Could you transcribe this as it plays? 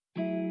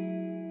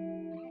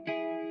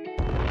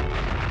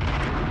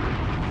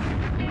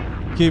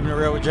Keeping it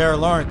real with Jared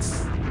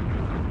Lawrence.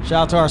 Shout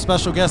out to our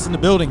special guest in the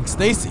building,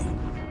 Stacy.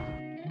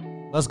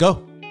 Let's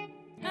go.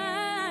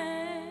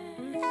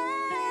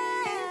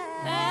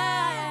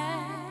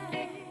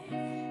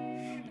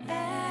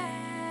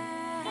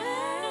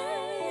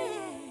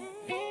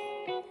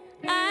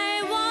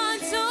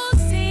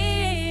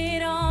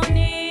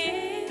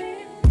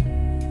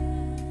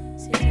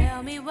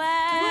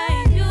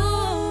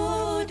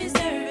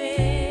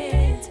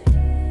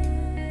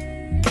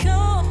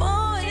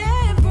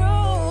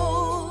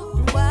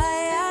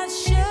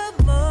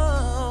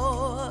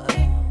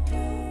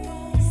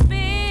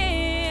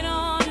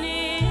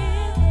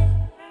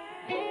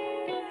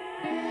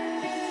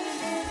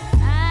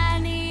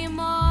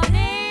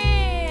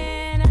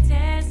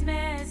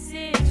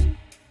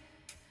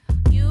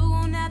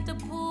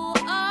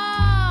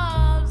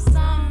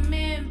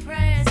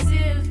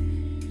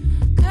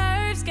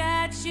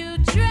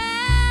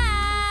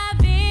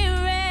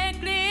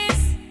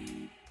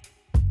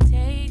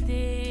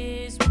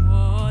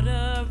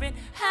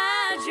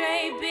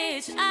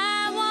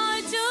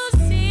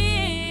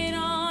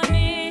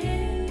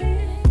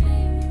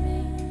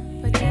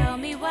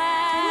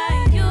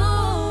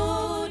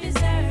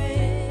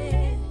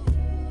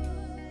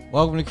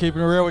 Welcome to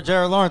Keeping It Real with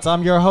Jared Lawrence.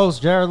 I'm your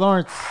host, Jared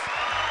Lawrence.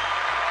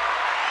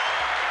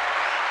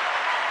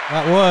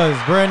 That was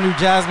brand new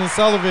Jazmine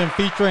Sullivan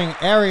featuring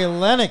Ari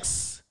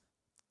Lennox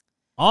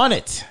on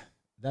it.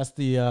 That's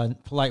the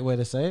polite way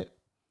to say it,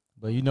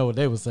 but you know what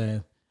they were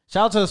saying.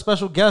 Shout out to the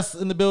special guest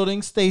in the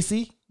building,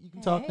 Stacy. You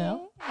can talk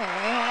now. Hey.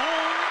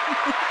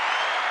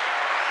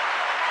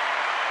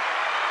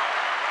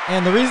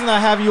 And the reason I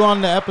have you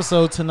on the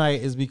episode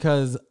tonight is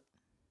because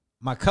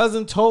my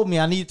cousin told me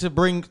I need to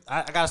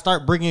I got to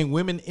start bringing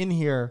women in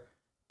here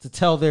to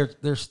tell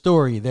their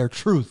story, their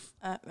truth.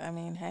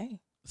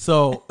 Hey.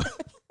 So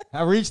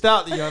I reached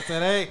out to you. I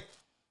said, hey,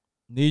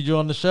 need you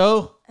on the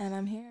show. And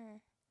I'm here.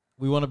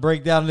 We want to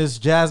break down this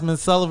Jazmine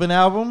Sullivan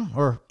album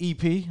or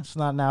EP. It's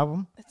not an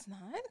album. It's not?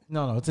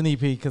 No, it's an EP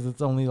because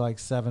it's only like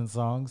 7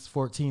 songs,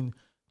 14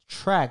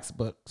 tracks,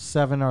 but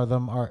 7 of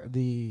them are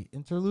the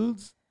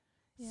interludes.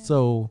 Yeah.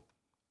 So,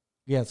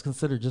 yeah, it's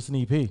considered just an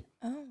EP.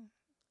 Oh.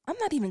 I'm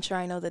not even sure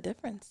I know the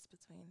difference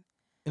between.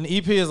 An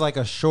EP is like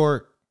a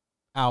short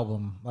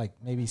album, like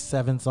maybe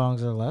 7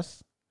 songs or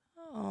less.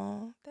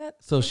 Oh,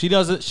 so she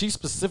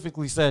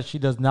specifically said she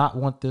does not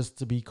want this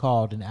to be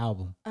called an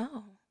album.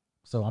 Oh.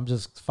 So I'm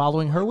just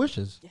following her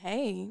wishes.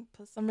 Hey,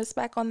 put some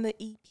respect on the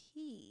EP.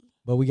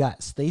 But we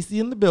got Stacy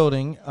in the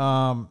building.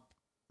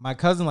 My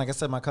cousin, like I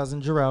said, my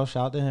cousin Jarrell,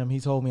 shout out to him.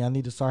 He told me I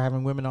need to start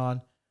having women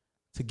on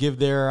to give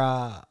their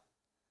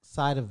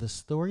side of the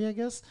story, I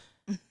guess.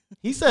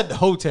 He said the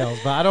hotels,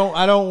 but I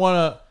don't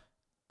want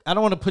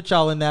to put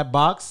y'all in that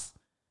box.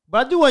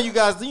 But I do want you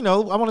guys, I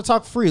want to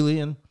talk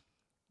freely and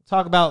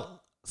talk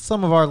about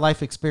some of our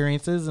life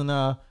experiences and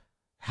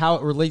how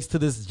it relates to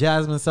this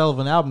Jazmine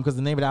Sullivan album, because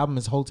the name of the album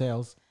is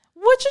Hotels.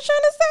 What you trying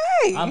to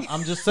say?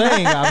 I'm just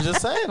saying.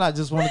 I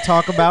just want to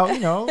talk about,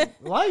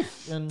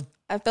 life. And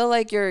I feel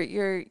like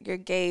your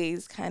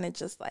gaze kind of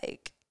just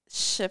like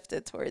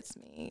shifted towards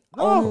me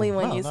only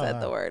when you said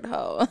the word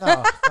hoe.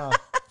 No.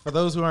 For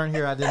those who aren't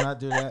here, I did not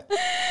do that.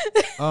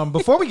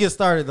 Before we get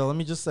started, though, let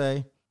me just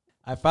say,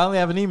 I finally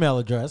have an email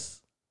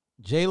address,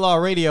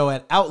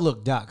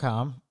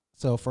 jlawradio@outlook.com.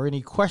 So for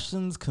any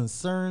questions,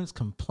 concerns,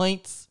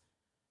 complaints,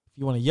 if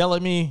you want to yell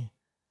at me,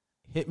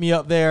 hit me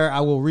up there.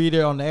 I will read it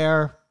on the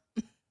air.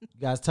 You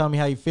guys tell me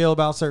how you feel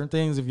about certain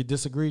things. If you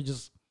disagree,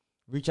 just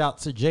reach out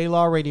to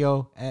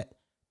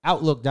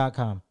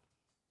jlawradio@outlook.com.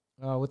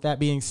 With that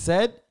being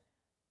said,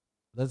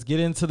 let's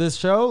get into this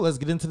show. Let's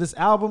get into this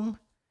album,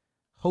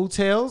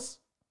 Hotels.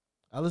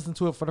 I listened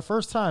to it for the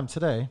first time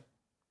today.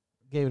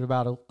 Gave it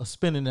about a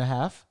spin and a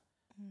half.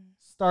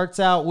 Starts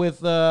out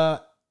with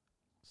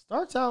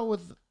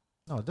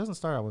no, it doesn't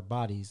start out with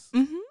Bodies.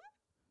 Mm-hmm.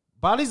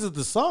 Bodies is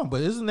the song,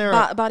 but isn't there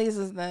Bodies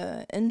is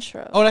the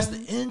intro. Oh, that's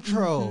the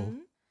intro. Mm-hmm.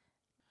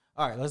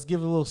 All right, let's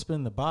give it a little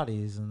spin to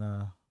Bodies and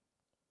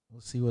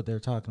we'll see what they're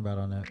talking about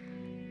on that.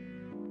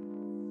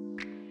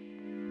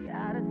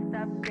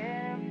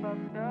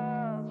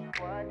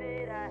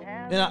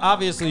 And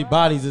obviously,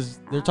 Bodies is,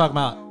 they're talking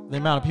about the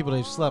amount of people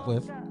they've slept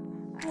with.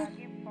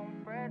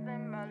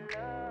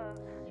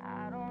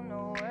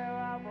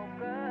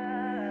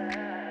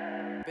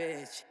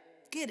 Bitch,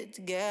 get it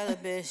together,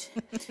 bitch.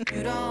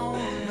 You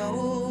don't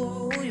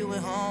know who you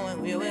went home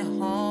and we went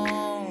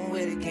home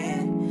with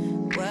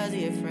again. Was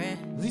he a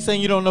friend? Is he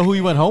saying you don't know who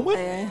you went home with?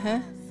 Uh-huh.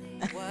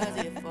 Was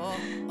he a 4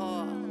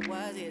 or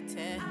was he a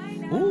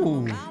 10?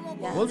 Ooh,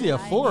 was he a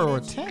 4 or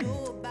a 10?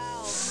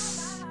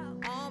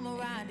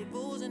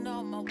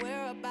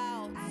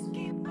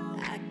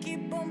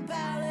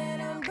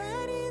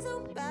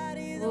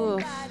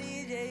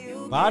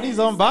 Bodies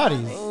on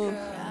bodies.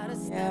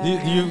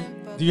 Yeah.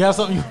 Do you have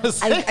something you want to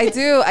say? I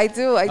do.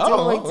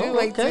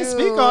 Okay,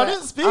 speak on it.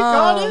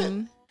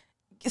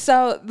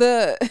 So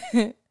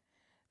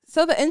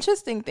the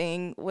interesting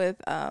thing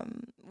with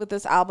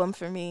this album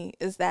for me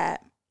is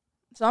that,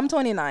 so I'm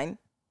 29,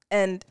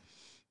 and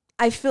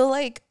I feel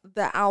like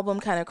the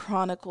album kind of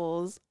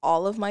chronicles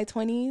all of my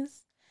 20s.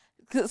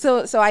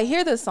 So I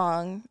hear this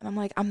song and I'm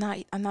like, I'm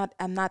not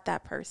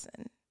that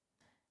person.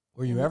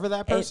 Were you ever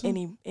that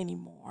person?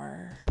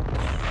 Anymore.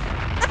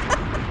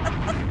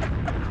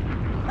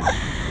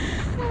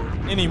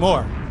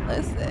 Anymore.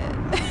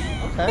 Listen.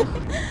 Okay.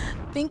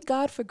 Thank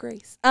God for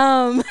grace.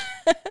 No,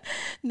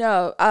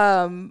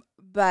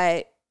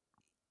 but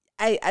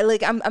I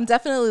like I'm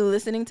definitely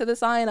listening to the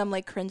song and I'm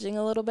like cringing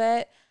a little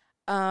bit.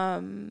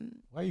 Why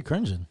are you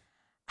cringing?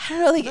 I don't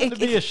know, like Nothing to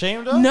be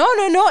ashamed of? No.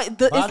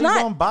 It's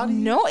not. On bodies?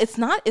 No, it's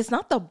not. It's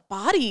not the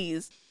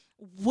bodies.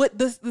 What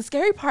the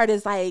scary part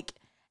is like,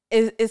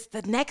 it's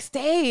the next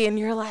day, and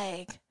you're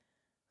like,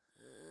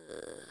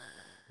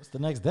 what's the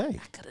next day?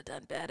 I could have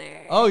done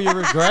better. Oh, you're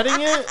regretting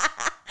it?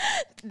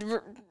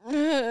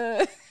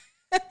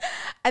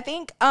 I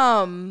think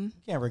You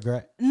can't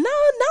regret. no,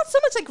 not so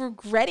much like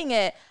regretting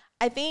it.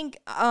 I think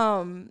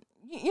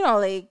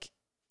like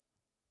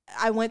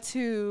I went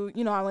to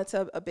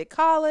a big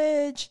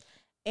college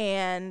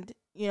and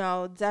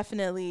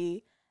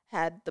definitely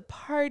had the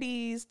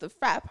parties, the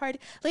frat party.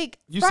 Like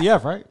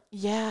UCF, right?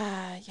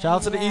 Yeah. Shout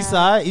out to the East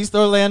Side, East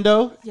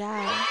Orlando.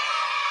 Yeah.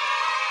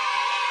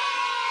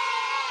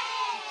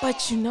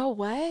 But you know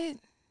what?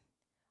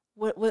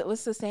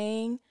 What's the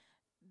saying?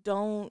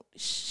 Don't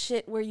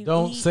shit where you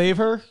Don't eat. save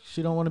her.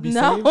 She don't want to be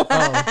No. saved.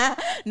 Oh.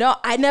 No,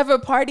 I never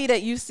partied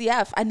at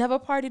UCF. I never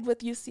partied with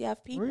UCF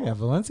people. Were you at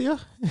Valencia?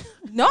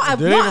 No, I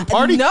Did they even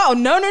party? No.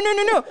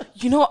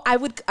 You know, I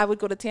would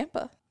go to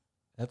Tampa.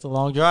 That's a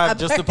long drive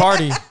just to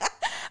party.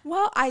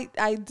 Well,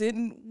 I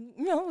didn't.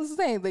 I was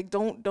saying like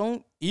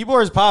don't.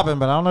 Ebor's popping,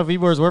 but I don't know if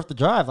Ebor's worth the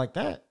drive like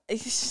that.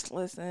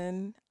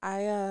 Listen,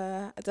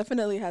 I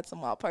definitely had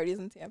some wild parties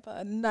in Tampa.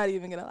 I'm not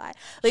even gonna lie.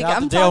 Like Shout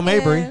out to Dale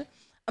Mabry.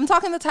 I'm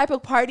talking the type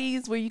of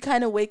parties where you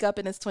kind of wake up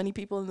and it's 20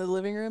 people in the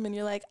living room and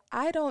you're like,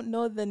 I don't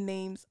know the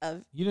names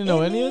of You didn't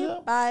know any of them?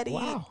 anybody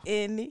Wow.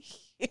 in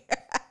here.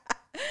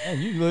 Man,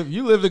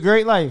 you lived a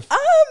great life.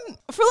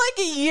 For like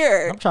a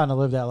year. I'm trying to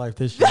live that life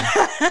this year.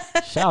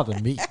 Shout out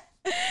to me.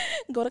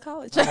 Go to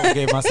college. I almost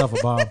gave myself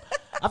a bomb.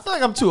 I feel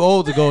like I'm too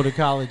old to go to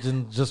college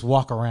and just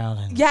walk around.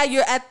 And Yeah,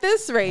 you're at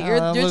this rate.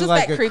 You're I just look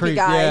like that a creepy creep,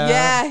 guy.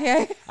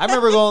 Yeah. I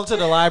remember going to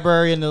the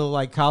library and the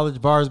like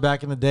college bars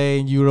back in the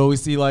day, and you would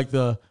always see like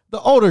the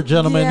older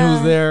gentleman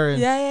who's there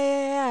and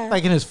Yeah.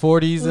 like in his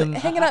 40s and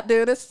Hang it up,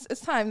 dude. It's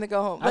time to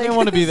go home. I didn't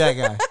want to be that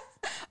guy.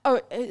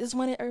 Oh, is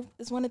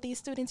one of these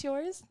students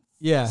yours?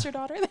 Yeah, Is your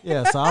daughter?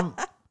 yeah. So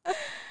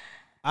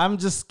I'm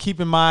just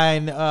keeping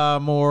mine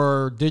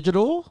more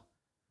digital,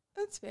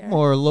 That's fair.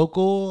 more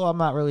local. I'm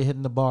not really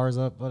hitting the bars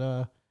up, but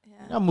Yeah.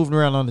 I'm moving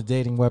around on the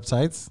dating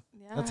websites.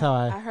 Yeah. That's how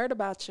I heard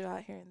about you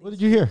out here. In these What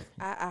did you hear?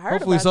 I heard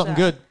Hopefully about something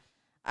you. good.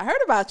 I heard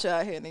about you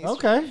out here in these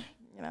Okay. streets,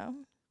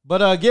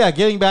 But yeah,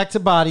 getting back to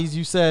bodies,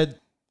 you said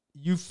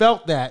you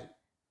felt that.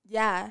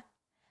 Yeah.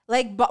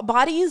 Like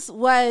Bodies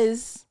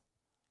was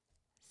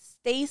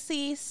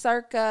Stacy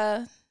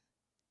circa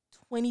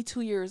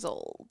 22 years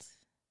old.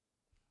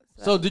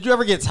 So did you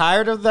ever get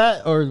tired of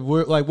that, or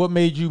like what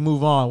made you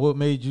move on? What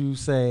made you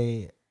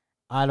say,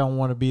 I don't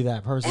want to be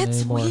that person It's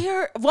anymore?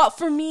 weird. Well,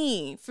 for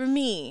me,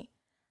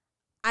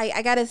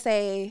 I gotta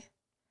say,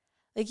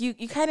 like you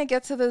kind of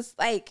get to this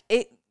like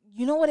it.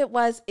 You know what it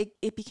was?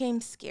 It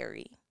became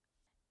scary,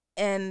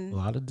 and A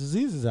lot of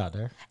diseases out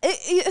there.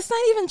 it's not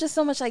even just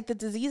so much like the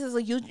diseases.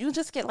 Like you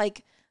just get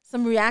like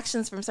some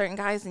reactions from certain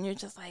guys, and you're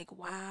just like,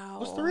 wow.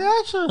 What's the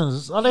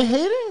reactions? Are they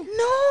hating?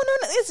 No.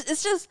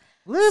 It's just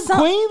Live,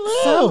 queen,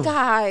 live. Some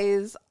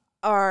guys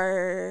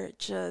are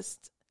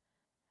just.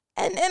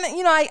 And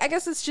I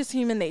guess it's just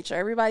human nature.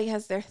 Everybody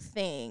has their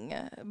thing,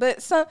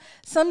 but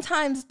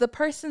sometimes the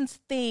person's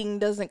thing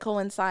doesn't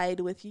coincide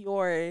with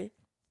your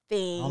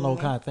thing. I don't know what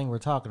kind of thing we're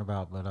talking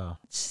about, but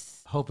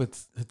hope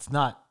it's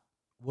not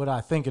what I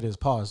think it is.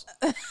 Pause.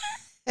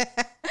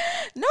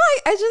 No,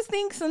 I just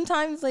think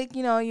sometimes like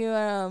you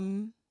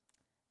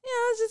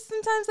it's just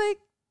sometimes like.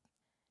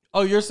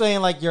 Oh, you're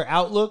saying like your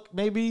outlook,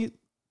 maybe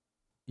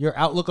your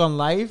outlook on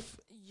life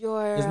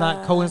Your is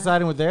not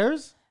coinciding with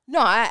theirs. No,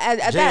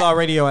 at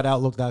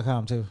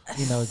JLawRadio@outlook.com too.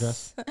 Email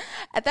address.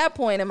 At that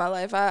point in my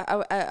life,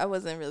 I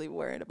wasn't really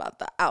worried about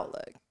the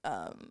outlook.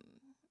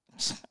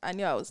 I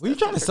knew I was. Were you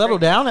trying to settle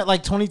down at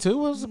like 22?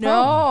 What was the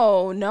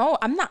problem? No,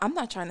 I'm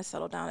not trying to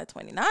settle down at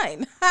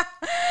 29.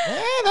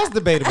 That's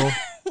debatable.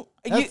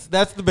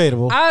 That's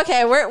debatable.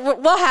 Okay,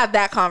 we'll have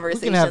that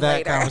conversation. We can have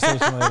that later.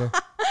 conversation later.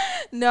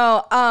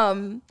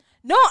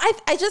 No,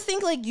 I just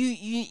think like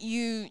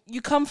you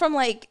come from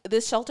like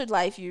this sheltered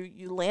life.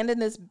 You land in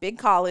this big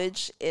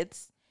college.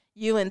 It's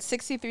you and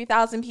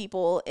 63,000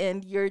 people,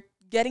 and you're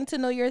getting to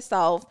know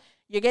yourself.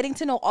 You're getting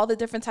to know all the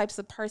different types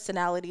of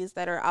personalities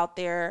that are out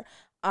there.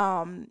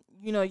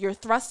 You're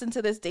thrust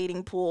into this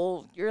dating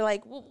pool. You're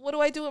like, what do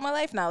I do with my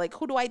life now? Like,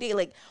 who do I date?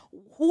 Like,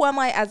 who am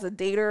I as a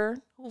dater?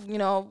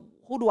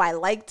 Who do I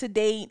like to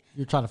date?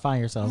 You're trying to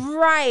find yourself.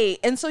 Right.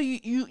 And so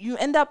you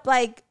end up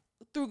like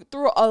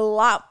through a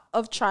lot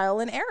of trial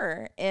and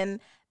error. And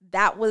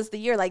that was the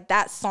year. Like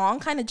that song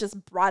kind of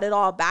just brought it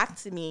all back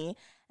to me.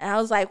 And I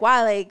was like,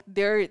 wow, like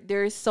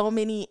there's so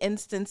many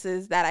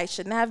instances that I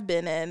shouldn't have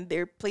been in.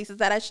 There are places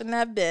that I shouldn't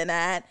have been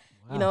at.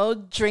 Wow. You know,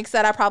 drinks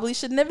that I probably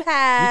shouldn't have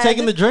had. You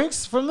taking the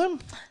drinks from them?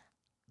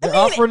 They're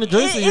offering the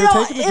drinks and you're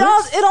taking the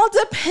drinks? It all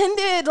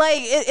depended.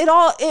 Like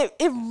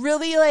it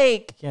really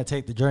like can't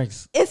take the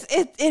drinks.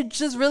 It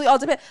just really all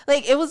depends.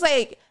 Like it was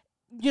like,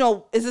 you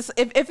know, is this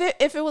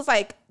if it was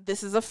like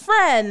this is a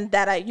friend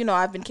that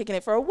I've been kicking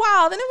it for a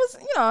while, then it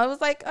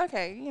was like,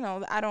 okay,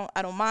 I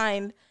don't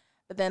mind.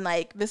 But then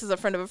like this is a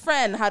friend of a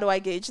friend. How do I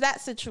gauge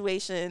that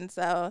situation?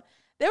 So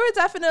there were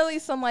definitely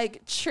some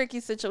like tricky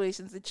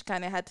situations that you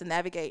kind of had to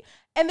navigate.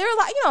 And there were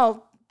like,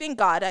 thank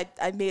God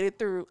I made it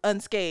through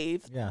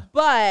unscathed. Yeah.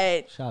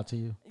 But shout out to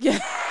you. Yeah.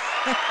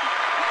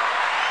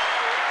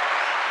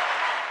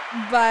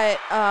 But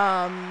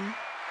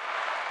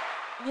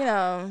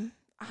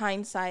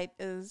hindsight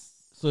is.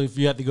 So if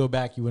you had to go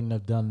back, you wouldn't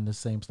have done the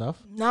same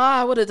stuff?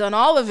 Nah, I would have done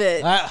all of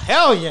it.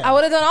 Hell yeah. I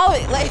would have done all of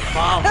it. Like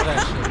bomb for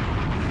that shit.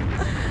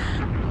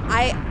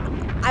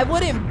 I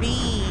wouldn't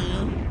be.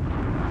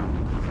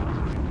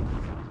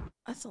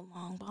 That's a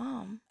long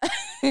bomb.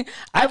 I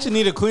actually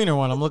need a cleaner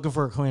one. I'm looking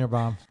for a cleaner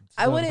bomb.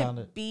 I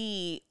wouldn't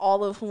be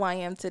all of who I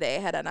am today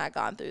had I not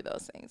gone through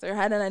those things or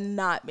had I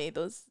not made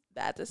those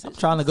bad decisions. I'm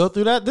trying to go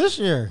through that this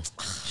year.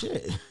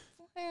 Shit.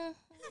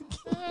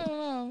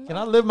 Can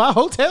I live my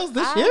hotels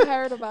this year? I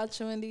heard about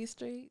you in these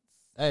streets.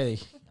 Hey,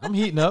 I'm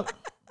heating up.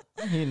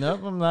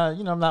 I'm not,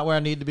 I'm not where I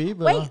need to be.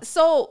 But wait,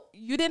 so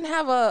you didn't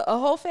have a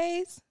whole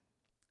phase?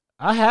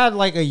 I had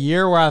like a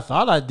year where I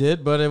thought I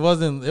did, but it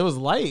wasn't. It was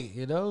light.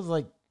 It was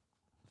like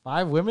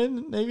 5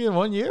 women maybe in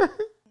 1 year.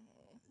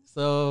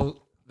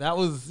 So that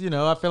was,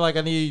 I feel like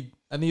I need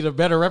a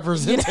better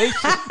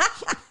representation.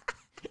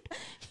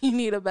 You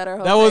need a better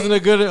hoe. That wasn't a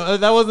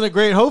good. That wasn't a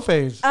great hoe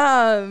phase.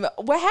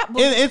 What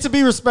happened? And to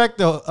be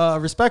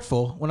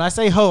respectful, when I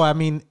say hoe, I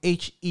mean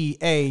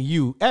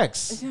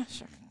HEAUX. Yeah,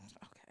 sure.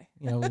 Okay.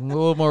 Put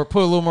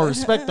a little more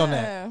respect on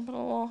that. Put a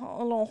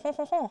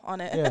little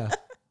on it. Yeah.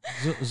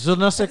 Je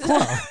ne sais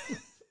quoi.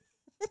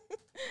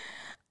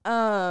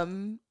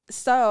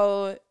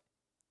 So.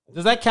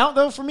 Does that count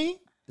though for me?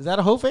 Is that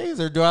a hoe phase,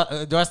 or do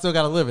I still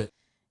gotta live it?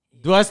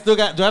 Do I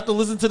have to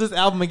listen to this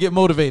album and get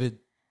motivated?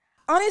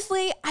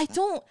 Honestly, I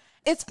don't.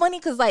 It's funny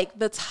because like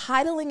the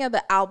titling of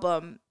the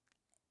album,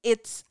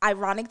 it's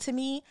ironic to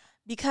me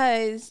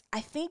because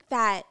I think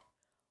that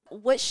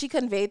what she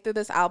conveyed through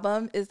this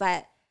album is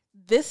that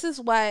this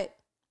is what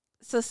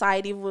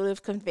society would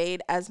have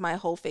conveyed as my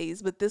whole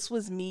phase, but this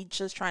was me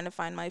just trying to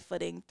find my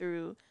footing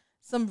through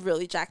some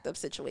really jacked up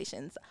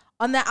situations.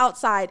 On the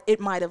outside, it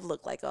might have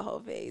looked like a whole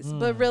phase,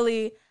 but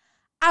really,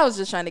 I was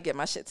just trying to get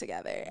my shit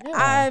together. Yeah.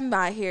 I'm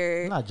not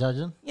here. I'm not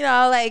judging.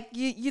 Like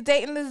you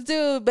dating this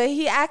dude, but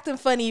he acting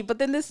funny, but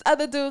then this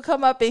other dude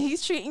come up and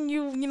he's treating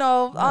you,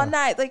 all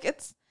night. Like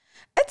it's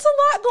a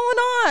lot going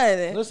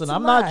on. Listen,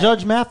 I'm not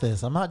Judge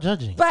Mathis. I'm not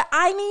judging. But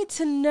I need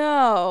to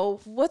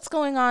know what's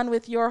going on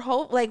with your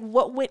whole, like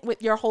what went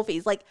with your whole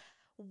phase. Like,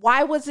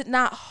 why was it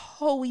not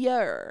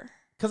whole-year?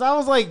 Because I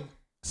was like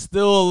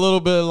still a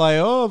little bit like,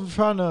 oh, I'm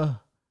trying to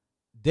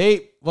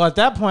date. Well, at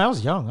that point, I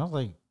was young. I was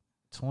like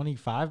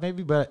 25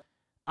 maybe, but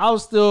I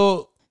was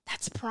still.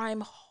 That's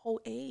prime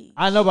whole age.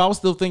 I know, but I was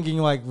still thinking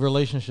like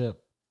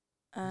relationship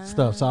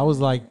stuff. So I was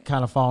like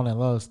kind of falling in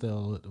love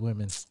still with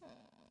women.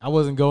 I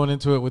wasn't going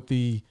into it with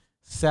the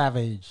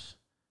savage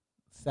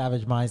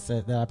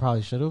mindset that I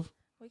probably should have.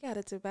 We got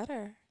to do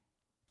better.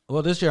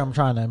 Well, this year I'm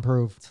trying to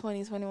improve.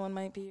 2021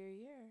 might be your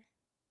year.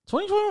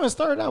 2021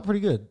 started out pretty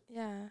good.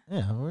 Yeah.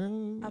 Yeah, I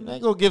ain't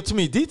going to give too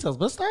many details,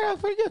 but it started out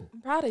pretty good.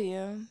 I'm proud of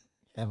you.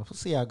 Yeah, we'll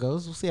see how it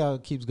goes. We'll see how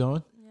it keeps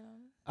going. Yeah.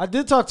 I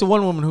did talk to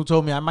one woman who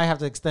told me I might have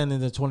to extend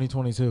into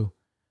 2022.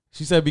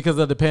 She said because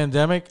of the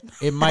pandemic,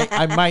 I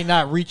might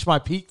not reach my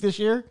peak this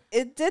year.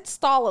 It did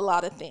stall a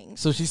lot of things.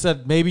 So she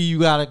said maybe you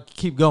got to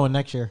keep going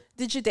next year.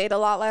 Did you date a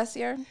lot last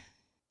year?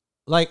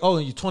 Like,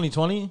 you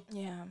 2020?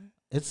 Yeah.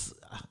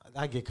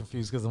 I get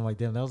confused because I'm like,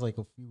 damn, that was like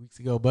a few weeks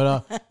ago.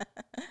 But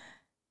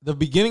the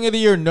beginning of the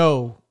year,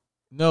 no,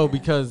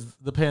 because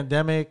the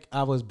pandemic,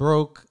 I was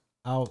broke.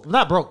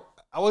 Not broke.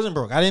 I wasn't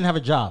broke. I didn't have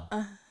a job.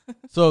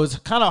 So it's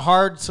kind of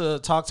hard to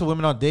talk to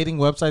women on dating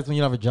websites when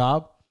you don't have a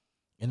job.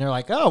 And they're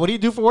like, oh, what do you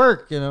do for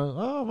work?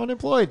 Oh, I'm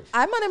unemployed.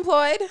 I'm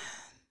unemployed.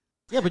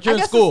 Yeah, but you're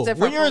in school.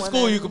 When you're in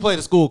school, you can play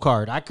the school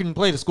card. I couldn't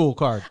play the school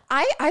card.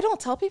 I don't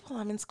tell people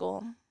I'm in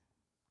school.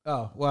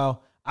 Oh,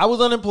 well, I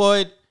was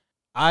unemployed.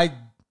 I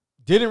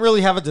didn't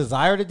really have a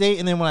desire to date.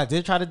 And then when I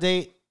did try to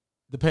date,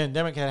 the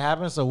pandemic had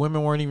happened. So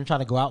women weren't even trying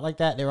to go out like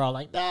that. They were all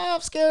like, nah,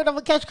 I'm scared. I'm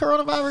going to catch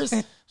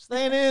coronavirus.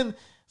 Staying in.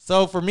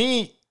 So for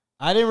me,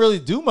 I didn't really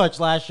do much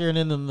last year. And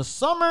then in the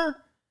summer,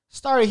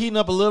 started heating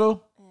up a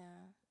little.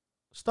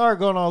 Started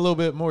going on a little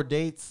bit more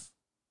dates.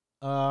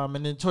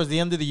 And then towards the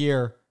end of the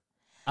year,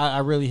 I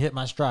really hit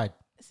my stride.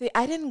 See,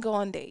 I didn't go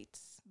on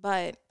dates,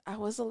 but I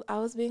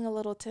was being a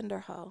little Tinder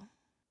hoe.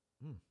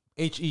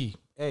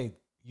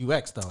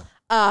 HEAUX though.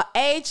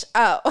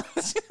 HO.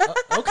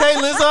 Okay,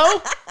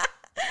 Lizzo.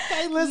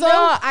 Hey, Lizzo.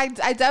 No,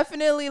 I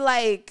definitely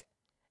like.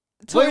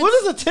 Wait, what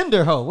is a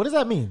Tinder hoe? What does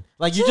that mean?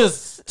 Like you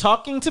just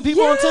talking to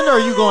people on Tinder, or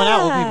you going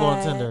out with people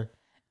on Tinder?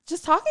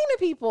 Just talking to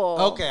people.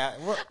 Okay,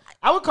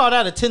 I would call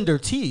that a Tinder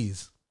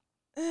tease.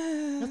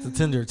 That's a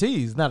Tinder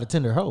tease, not a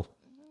Tinder hoe.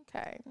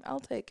 Okay,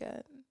 I'll take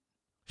it.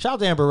 Shout out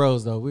to Amber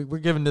Rose though. We're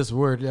giving this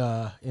word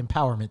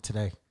empowerment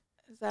today.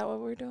 Is that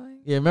what we're doing?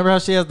 Yeah, remember how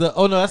she has the?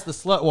 Oh no, that's the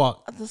slut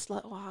walk. The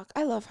slut walk.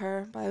 I love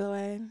her, by the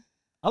way.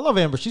 I love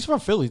Amber. She's from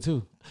Philly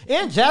too,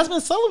 and Jasmine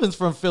Sullivan's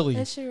from Philly.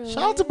 Is she really?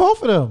 Shout out to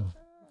both of them.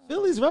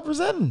 Philly's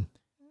representing.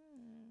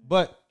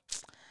 But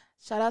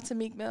shout out to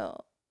Meek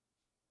Mill.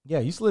 Yeah,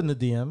 you slid in the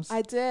DMs.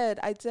 I did.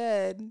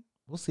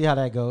 We'll see how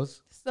that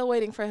goes. Still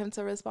waiting for him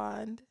to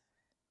respond.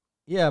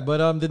 Yeah,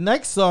 but the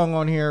next song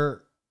on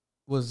here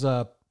was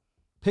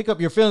Pick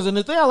Up Your Feelings. And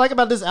the thing I like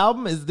about this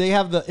album is they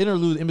have the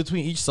interlude in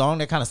between each song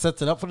that kind of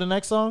sets it up for the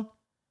next song.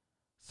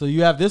 So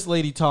you have this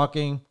lady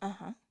talking.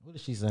 Uh-huh. What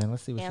is she saying?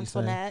 Let's see what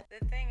Antoinette.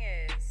 The thing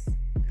is,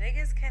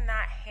 niggas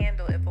cannot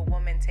handle if a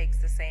woman takes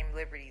the same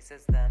liberties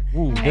as them.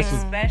 Ooh,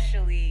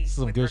 especially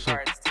with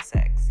regards to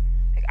sex.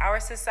 Like, our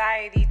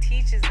society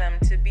teaches them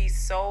to be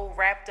so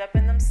wrapped up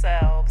in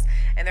themselves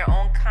and their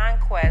own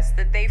conquest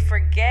that they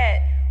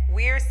forget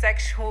we're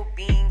sexual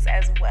beings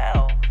as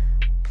well.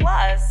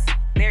 Plus,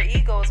 their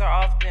egos are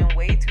often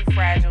way too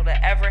fragile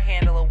to ever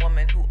handle a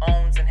woman who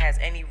owns and has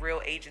any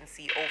real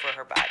agency over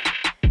her body.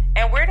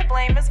 And we're to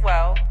blame as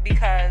well,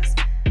 because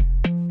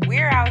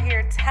we're out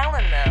here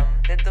telling them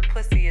that the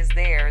pussy is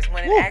theirs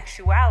when in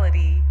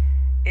actuality,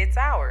 it's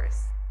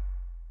ours.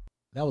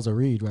 That was a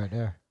read right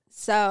there.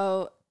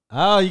 So,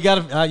 you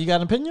got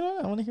an opinion on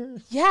it? I want to hear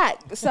it. Yeah.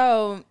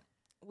 So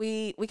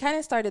we kind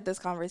of started this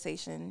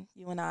conversation,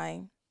 you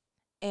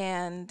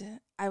and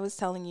I was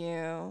telling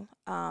you,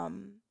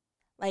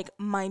 like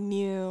my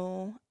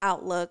new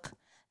outlook,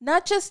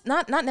 not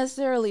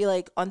necessarily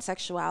like on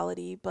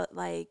sexuality, but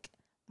like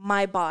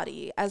my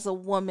body as a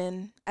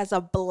woman, as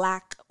a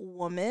Black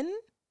woman,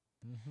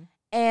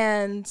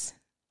 and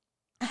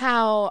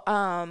how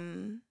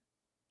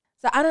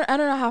so I don't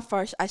know how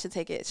far I should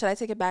take it. Should I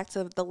take it back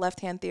to the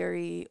left-hand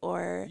theory,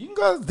 or you can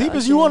go as deep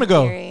as you want to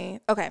go?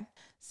 Okay,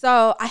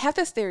 so I have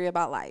this theory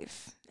about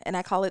life, and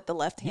I call it the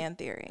left-hand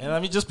theory. And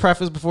let me just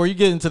preface before you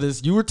get into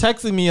this: you were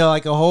texting me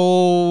like a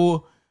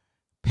whole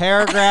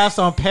paragraphs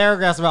on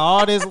paragraphs about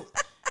all this,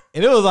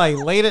 and it was like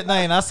late at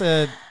night, and I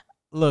said,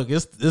 look,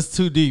 it's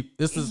too deep.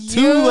 This is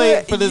too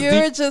late for this.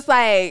 You're just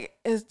like,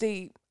 it's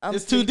deep.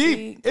 It's too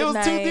deep. It was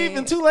too deep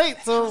and too late.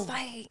 So,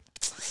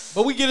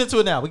 but we get into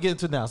it now.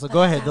 So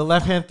go ahead. The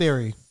left hand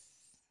theory.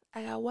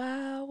 I got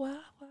wild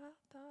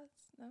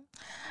thoughts.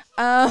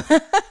 No.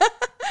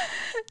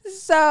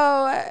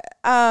 So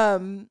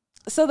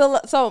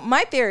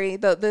my theory,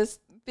 this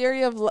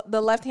theory of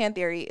the left hand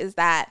theory, is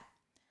that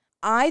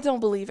I don't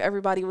believe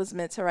everybody was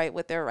meant to write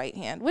with their right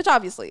hand, which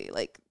obviously,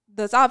 like,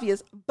 that's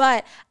obvious.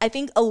 But I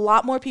think a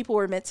lot more people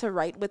were meant to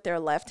write with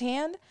their left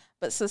hand,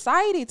 but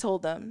society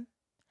told them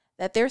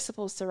that they're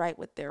supposed to write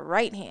with their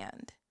right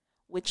hand,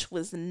 which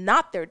was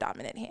not their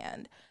dominant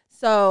hand.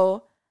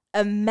 So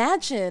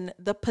imagine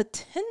the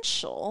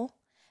potential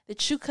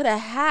that you could have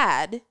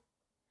had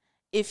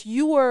if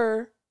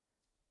you've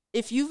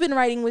been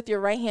writing with your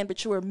right hand,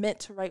 but you were meant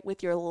to write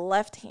with your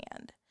left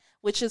hand,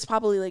 which is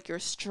probably like your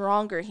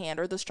stronger hand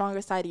or the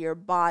stronger side of your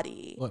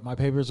body. What, my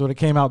papers would have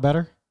came out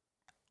better?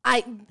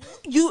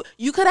 You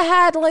could have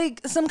had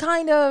like some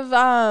kind of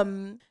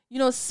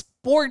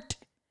sport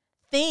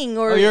thing,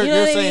 or you're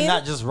saying I mean?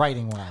 Not just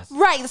writing wise,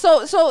 right?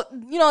 So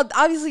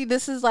obviously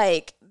this is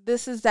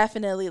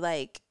definitely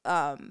like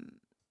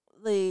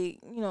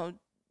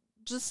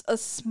just a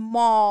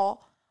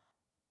small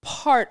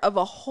part of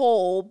a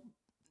whole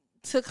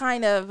to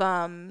kind of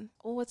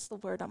what's the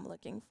word I'm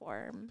looking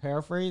for? Not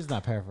paraphrase.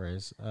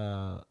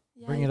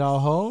 Bring it all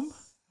home.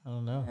 I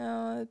don't know.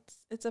 No,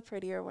 it's a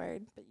prettier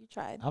word, but you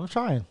tried. I'm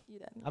trying. You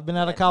didn't. I've been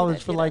out of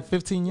college for like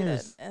 15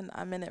 years. And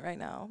I'm in it right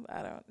now.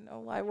 I don't know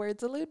why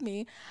words elude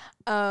me.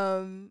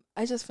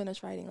 I just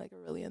finished writing like a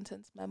really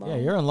intense memo. Yeah,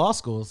 you're in law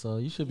school, so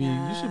you should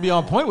be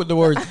on point with the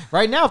words.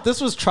 Right now, if this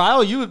was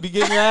trial, you would be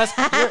getting your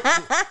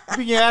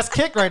ass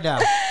kicked right now.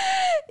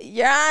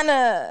 Your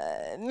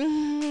Honor,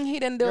 he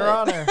didn't do it. Your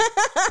Honor.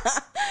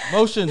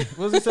 Motion.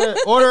 What does he say?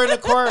 Order in the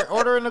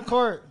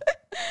court.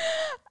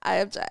 I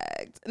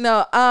object.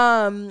 No.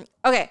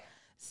 Okay.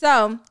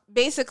 So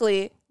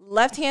basically,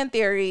 left-hand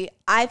theory,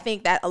 I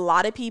think that a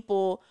lot of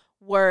people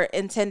were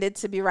intended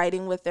to be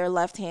writing with their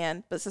left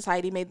hand, but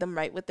society made them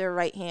write with their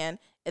right hand,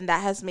 and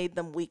that has made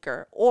them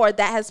weaker, or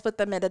that has put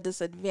them at a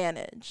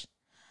disadvantage.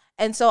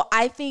 And so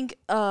I think,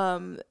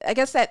 I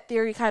guess that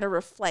theory kind of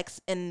reflects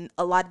in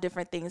a lot of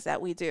different things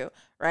that we do,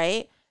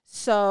 right?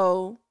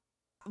 So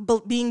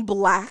being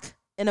Black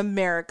in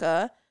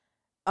America,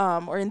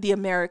 or in the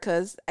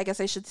Americas, I guess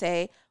I should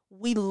say,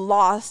 we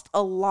lost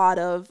a lot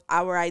of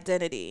our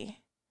identity.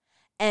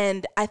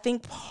 And I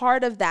think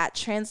part of that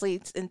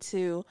translates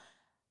into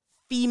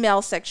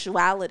female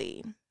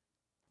sexuality.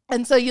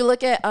 And so you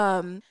look at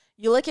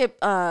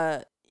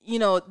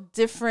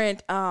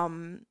different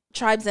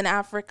tribes in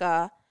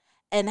Africa,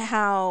 and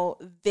how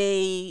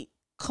they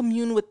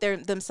commune with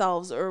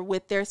themselves or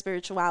with their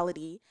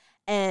spirituality.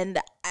 And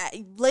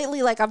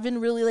lately, like, I've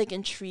been really like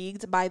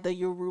intrigued by the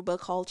Yoruba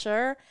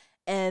culture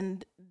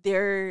and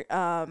their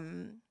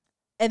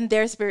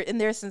spirit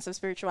and their sense of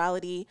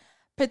spirituality,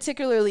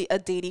 particularly a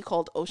deity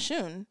called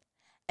Oshun.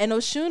 And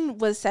Oshun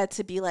was said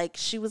to be like,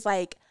 she was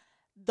like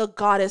the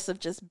goddess of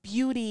just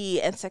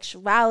beauty and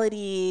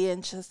sexuality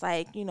and just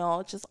like, you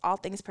know, just all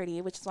things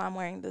pretty, which is why I'm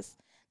wearing this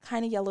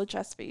kind of yellow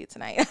dress for you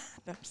tonight.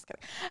 No, I'm just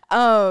kidding.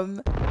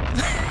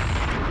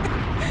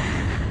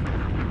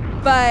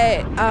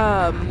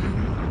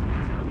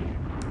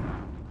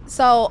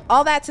 So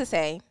all that to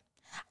say,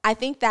 I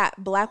think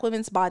that Black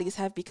women's bodies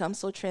have become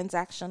so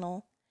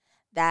transactional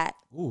that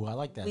Ooh, I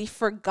like that. we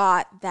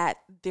forgot that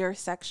they're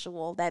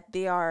sexual, that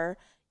they are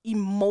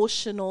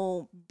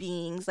emotional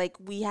beings. Like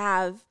we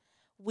have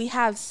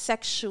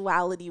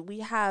sexuality. We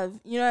have,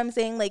 you know what I'm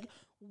saying? Like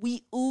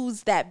we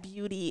ooze that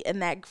beauty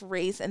and that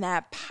grace and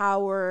that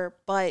power,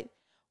 but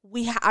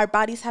our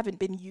bodies haven't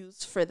been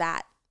used for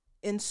that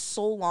in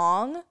so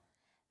long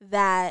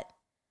that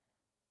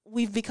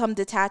we've become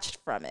detached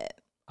from it.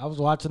 I was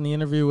watching the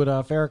interview with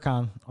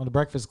Farrakhan on the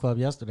Breakfast Club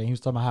yesterday. He was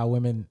talking about how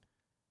women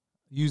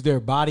use their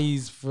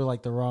bodies for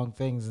like the wrong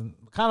things, and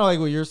kind of like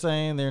what you're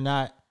saying. They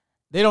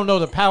don't know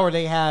the power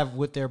they have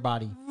with their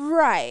body.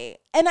 Right.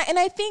 And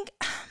I think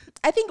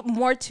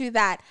more to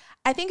that.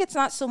 I think it's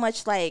not so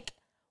much like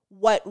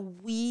what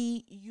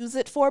we use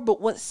it for,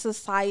 but what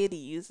society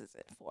uses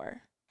it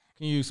for.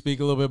 Can you speak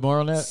a little bit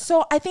more on that?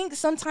 So I think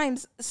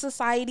sometimes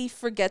society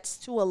forgets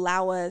to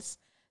allow us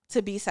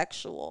to be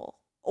sexual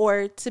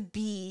or to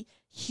be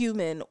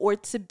human or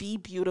to be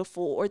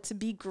beautiful or to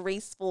be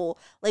graceful.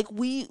 Like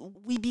we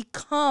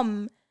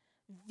become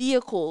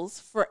vehicles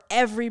for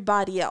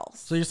everybody else.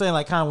 So you're saying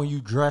like kind of when you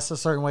dress a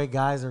certain way,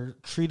 guys are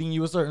treating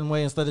you a certain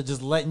way instead of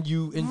just letting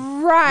you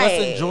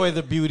let's enjoy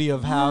the beauty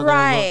of how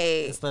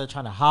they look instead of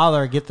trying to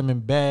holler or get them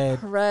in bed.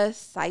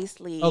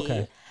 Precisely.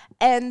 Okay.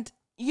 And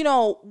you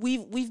know,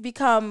 we've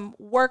become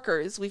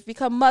workers, we've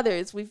become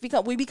mothers, we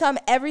become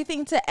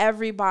everything to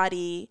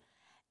everybody,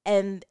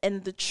 and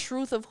the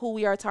truth of who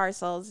we are to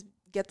ourselves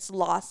gets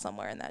lost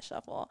somewhere in that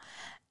shuffle.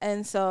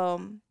 And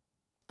so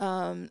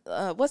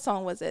what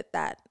song was it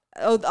that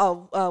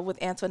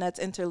with Antoinette's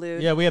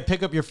interlude? Yeah, we had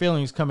Pick Up Your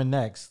Feelings coming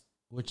next,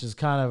 which is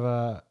kind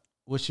of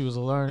what she was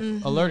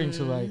alluding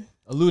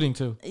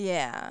to.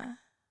 Yeah.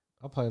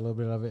 I'll play a little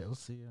bit of it.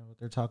 Let's see what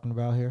they're talking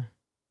about here.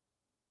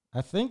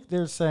 I think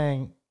they're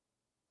saying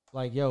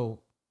like, yo,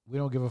 we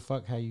don't give a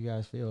fuck how you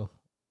guys feel,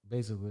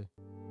 basically.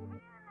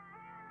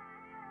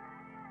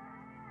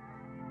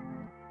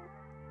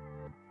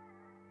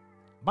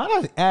 Might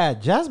I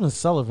add, Jasmine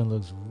Sullivan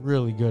looks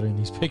really good in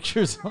these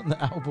pictures on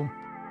the album.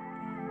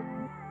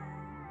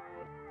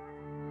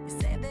 You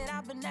said that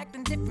I've been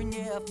acting different,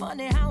 yeah.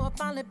 Funny how I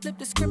finally flipped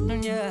the script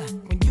on ya.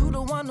 When you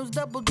the one who's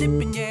double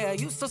dipping, yeah.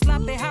 You so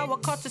sloppy how I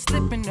caught you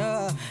slipping,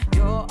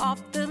 You're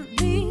off the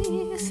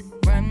lease,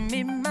 run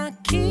me my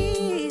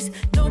keys.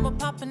 No more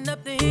popping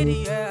up the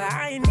idiot, yeah.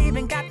 I ain't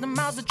even got the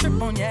miles to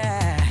trip on,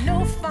 yeah.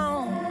 No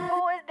phone.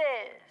 Who is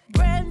this?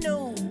 Brand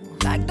new,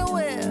 like the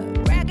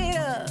whip. Rack it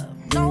up,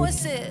 no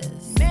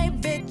assist. Hey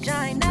bitch,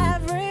 I ain't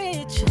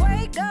average.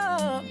 Wake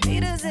up,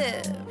 need a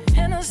zip.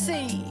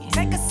 Hennessy,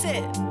 take a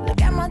sip.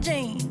 Look at my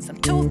jeans, I'm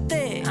too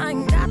thick. I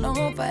ain't got no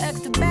room for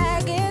extra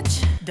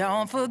baggage.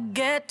 Don't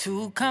forget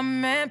to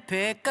come and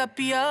pick up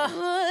your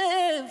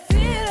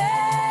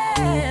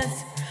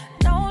feelings.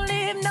 Don't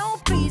leave no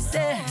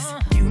pieces.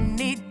 You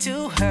need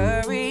to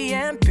hurry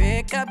and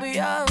pick up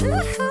your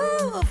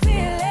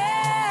feelings.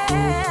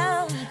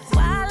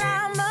 While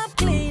I'm up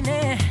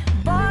cleaning,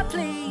 boy,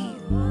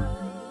 please.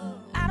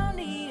 I don't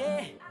need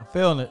it. I'm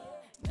feeling it.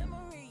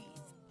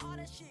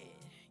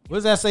 What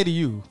does that say to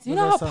you? Do you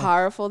know how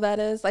powerful that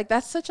is? Like,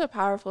 that's such a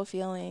powerful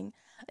feeling.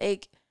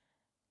 Like,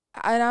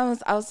 and I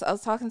was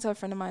talking to a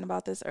friend of mine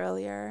about this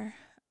earlier.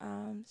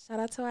 Shout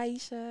out to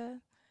Aisha.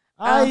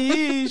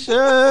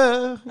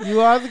 Aisha,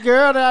 you are the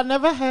girl that I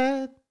never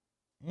had,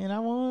 and I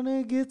want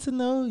to get to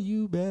know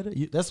you better.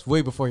 That's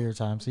way before your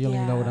time, so you don't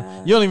even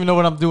know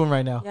what I'm doing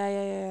right now.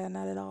 Yeah,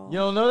 not at all. You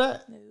don't know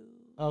that? No.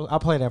 Oh, I'll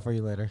play that for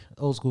you later.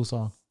 Old school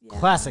song, Yeah.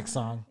 Classic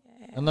song.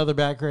 Yeah. Another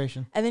bad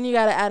creation. And then you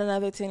got to add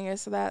another 10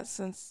 years to that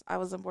since I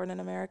wasn't born in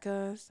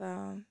America. So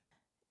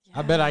yeah.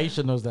 I bet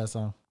Aisha knows that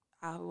song.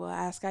 I will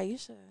ask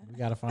Aisha. We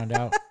got to find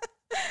out.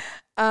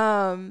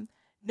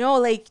 No,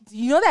 like,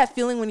 you know that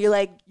feeling when you're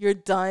like, you're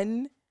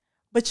done,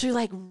 but you're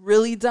like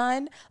really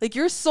done? Like,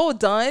 you're so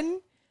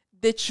done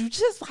that you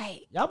just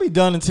like. Y'all be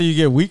done until you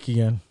get weak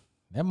again.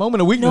 That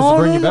moment of weakness will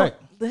bring you back.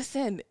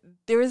 Listen,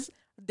 there's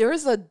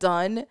a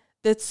done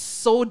that's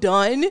so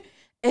done.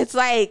 It's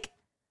like.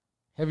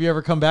 Have you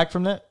ever come back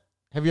from that?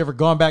 Have you ever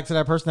gone back to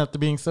that person after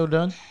being so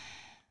done?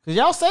 Because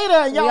y'all say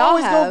that and y'all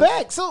always go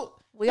back. So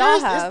we all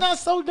have. It's not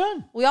so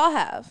done. We all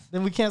have.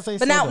 Then we can't say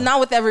but so done. Not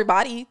with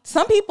everybody.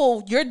 Some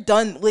people, you're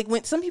done. Like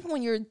when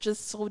you're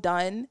just so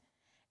done,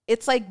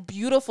 it's like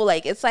beautiful.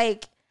 Like it's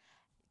like,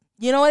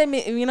 you know what I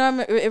mean? You know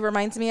what it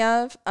reminds me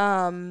of?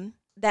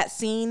 that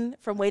scene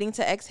from Waiting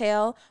to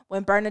Exhale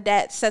when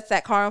Bernadette sets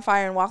that car on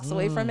fire and walks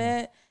away from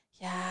it.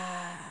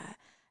 Yeah.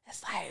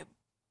 It's like,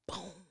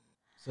 boom.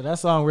 So that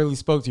song really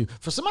spoke to you.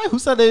 For somebody who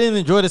said they didn't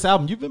enjoy this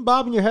album, you've been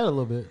bobbing your head a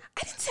little bit.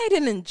 I didn't say I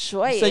didn't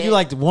enjoy it. You said you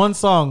liked one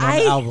song on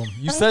the album.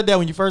 You said that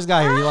when you first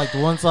got here. You liked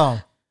one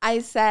song. I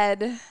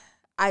said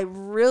I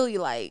really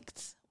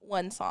liked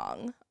one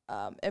song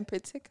in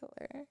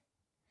particular.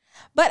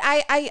 But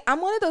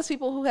I'm one of those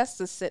people who has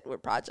to sit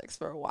with projects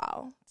for a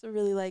while to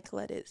really like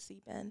let it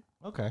seep in.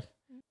 Okay.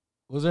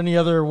 Was there any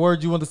other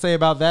words you want to say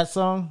about that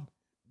song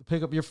to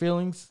pick up your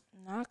feelings?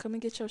 Nah, come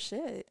and get your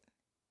shit.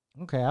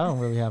 Okay, I don't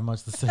really have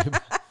much to say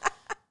about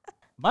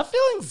my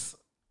feelings.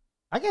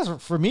 I guess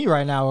for me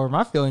right now, where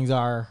my feelings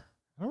are,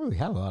 I don't really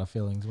have a lot of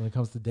feelings when it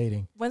comes to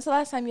dating. When's the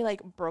last time you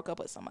like broke up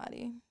with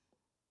somebody?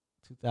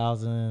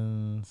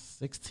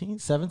 2016,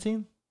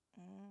 17?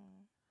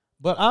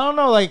 But I don't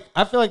know, like,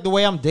 I feel like the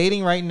way I'm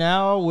dating right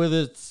now, with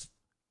it's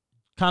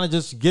kind of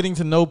just getting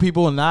to know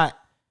people and not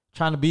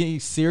trying to be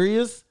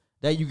serious,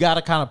 that you got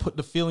to kind of put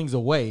the feelings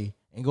away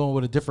and go in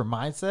with a different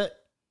mindset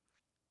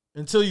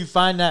until you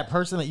find that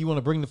person that you want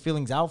to bring the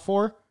feelings out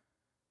for.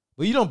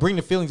 But you don't bring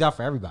the feelings out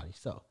for everybody,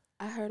 so.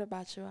 I heard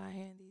about you out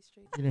here in these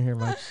streets. You didn't hear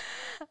much.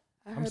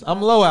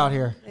 I'm low out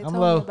here. I'm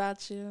low.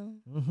 About you.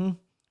 Mm-hmm.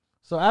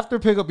 So after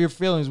Pick Up Your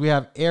Feelings, we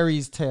have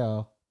Ari's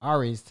Tale.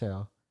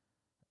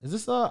 Is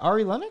this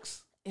Ari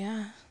Lennox?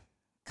 Yeah.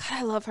 God,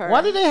 I love her.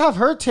 Why did they have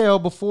her tale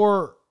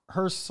before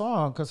her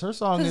song? Because her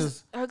song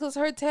is... Because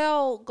her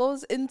tale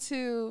goes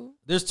into...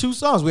 There's two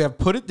songs. We have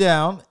Put It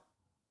Down,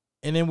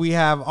 and then we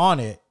have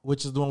On It,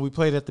 which is the one we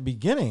played at the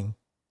beginning.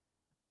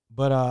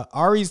 But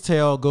Ari's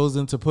Tale goes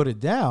into Put It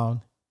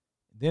Down.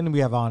 Then we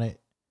have On It.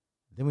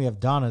 Then we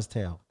have Donna's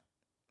Tale.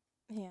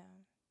 Yeah.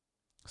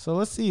 So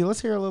let's see. Let's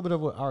hear a little bit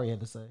of what Ari had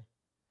to say.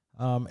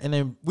 And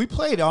then we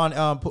played on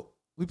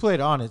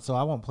it, so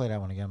I won't play that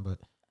one again. But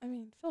I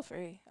mean, feel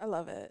free. I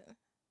love it.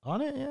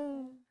 On It,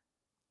 yeah.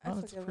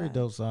 It's a pretty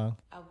dope song.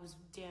 I was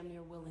damn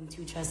near willing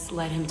to just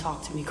let him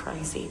talk to me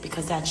crazy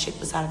because that shit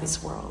was out of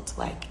this world.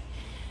 Like,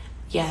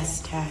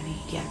 yes, Daddy,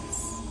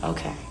 yes,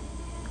 okay.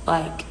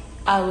 Like,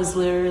 I was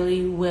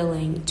literally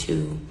willing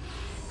to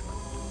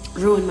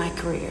ruin my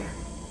career.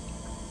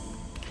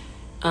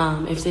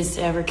 If this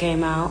ever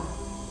came out,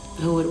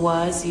 who it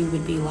was, you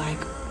would be like,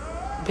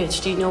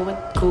 bitch, do you know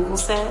what Google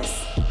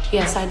says?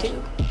 Yes, I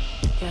do.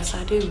 Yes,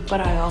 I do. But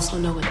I also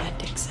know what that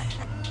dick said.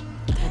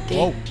 That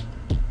dick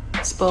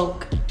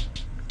spoke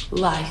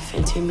life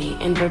into me,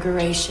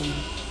 invigoration,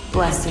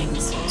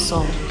 blessings,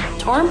 soul,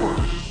 turmoil.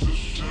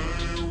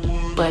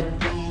 But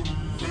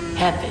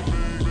heaven,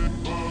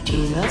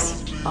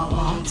 Jesus,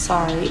 Allah,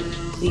 sorry,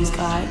 please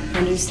God,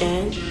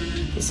 understand,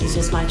 this is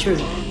just my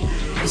truth.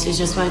 This is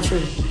just my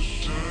truth.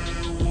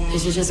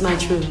 This is just my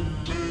truth.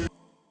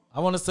 I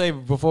want to say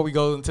before we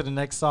go into the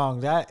next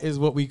song, that is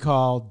what we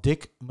call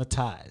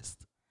dickmatized.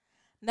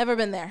 Never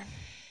been there.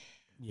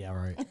 Yeah,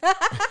 right.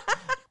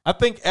 I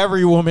think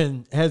every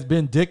woman has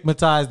been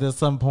dickmatized at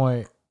some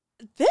point.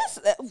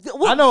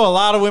 I know a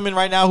lot of women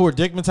right now who are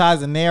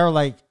dickmatized, and they are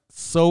like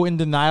so in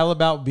denial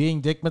about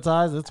being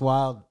dickmatized. It's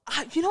wild.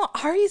 You know,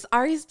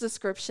 Ari's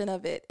description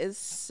of it is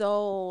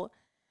so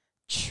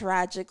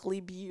tragically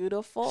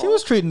beautiful. She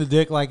was treating the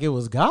dick like it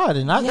was God,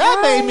 and that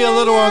made me a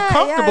little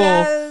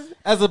uncomfortable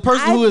as a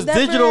person who is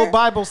digital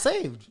Bible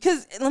saved.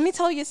 Because let me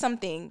tell you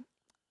something.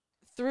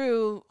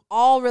 Through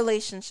all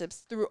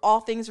relationships, through all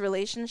things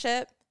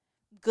relationship,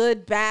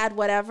 good, bad,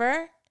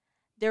 whatever,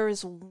 there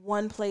is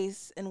one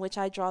place in which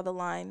I draw the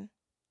line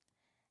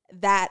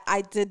that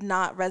I did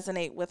not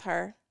resonate with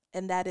her,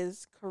 and that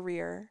is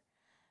career.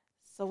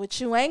 So what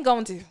you ain't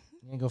gonna do?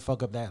 You ain't gonna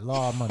fuck up that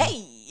law money.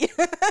 Hey.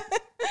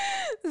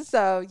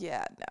 So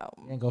yeah, no.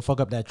 You ain't gonna fuck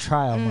up that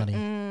trial money.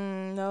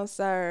 No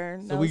sir.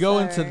 So we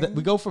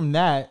go from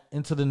that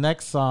into the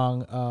next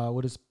song,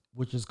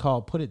 which is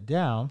called "Put It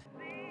Down."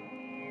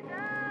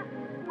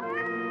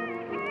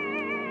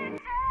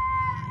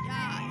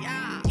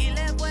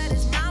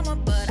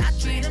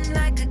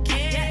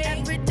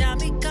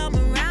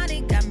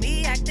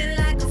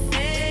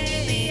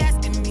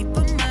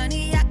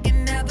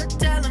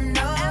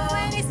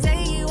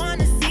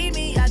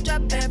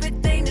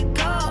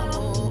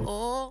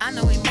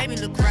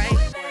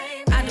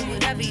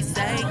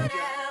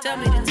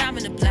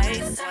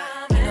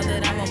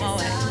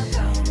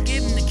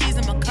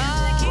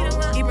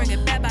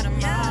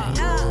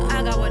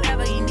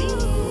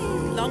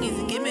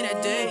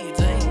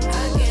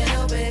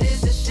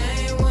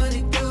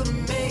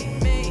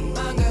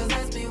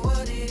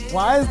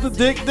 Why is the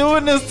dick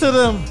doing this to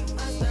them?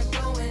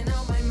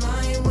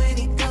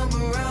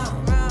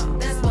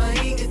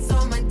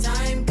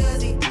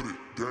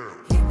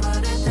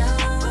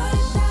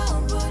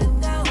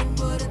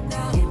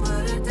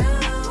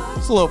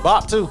 It's a little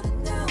bop too.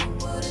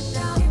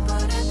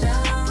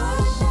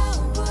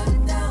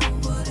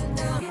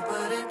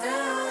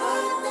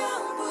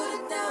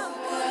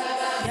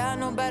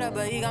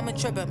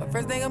 Tripping. But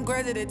first thing I'm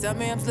crazy, they tell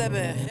me I'm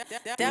slipping.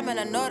 Damn it,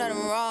 I know that I'm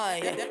wrong.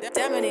 Yeah.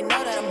 Damn it, they know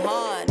that I'm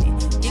hard.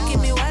 You keep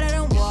me wetter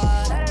than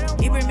water.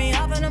 ring me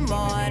up in the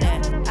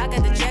morning. I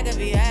got the check if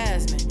he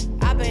ask me.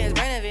 I pay his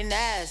rent if he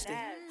nasty.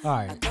 All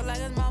right.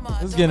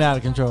 This is getting out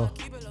of control.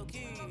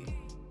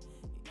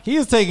 He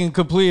is taking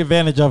complete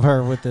advantage of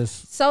her with this.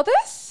 So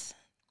this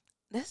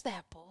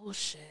that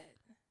bullshit.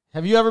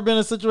 Have you ever been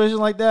in a situation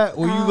like that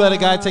where you let a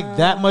guy take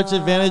that much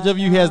advantage of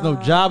you? He has no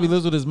job. He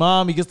lives with his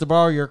mom. He gets to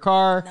borrow your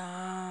car.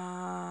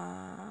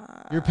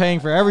 Nah. You're paying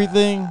for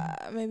everything.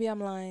 Maybe I'm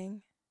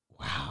lying.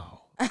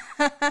 Wow.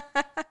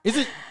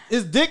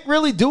 Is Dick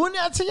really doing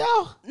that to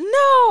y'all?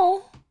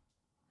 No.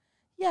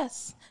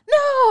 Yes.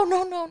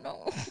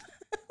 No.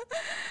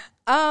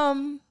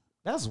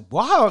 That's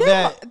wild.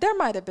 There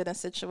might have been a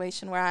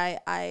situation where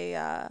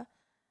I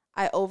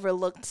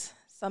overlooked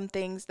some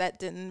things that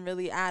didn't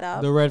really add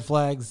up. The red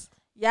flags.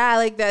 Yeah,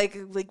 like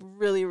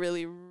really,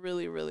 really,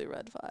 really, really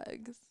red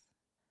flags.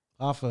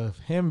 Off of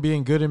him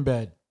being good in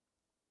bed.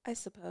 I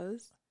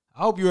suppose.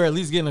 I hope you were at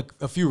least getting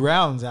a few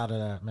rounds out of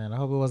that, man. I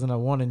hope it wasn't a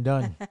one and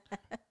done.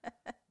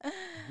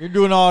 You're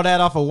doing all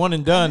that off of one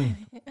and done.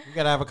 You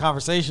got to have a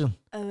conversation.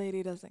 A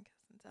lady doesn't kiss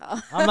and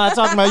tell. I'm not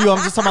talking about you.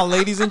 I'm just talking about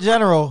ladies in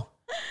general.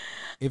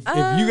 If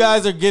you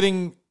guys are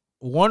getting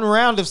one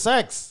round of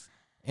sex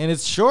and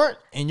it's short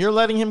and you're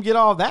letting him get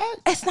all that,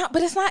 it's not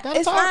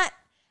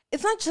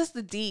just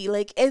the D.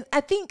 Like I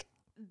think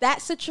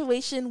that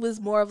situation was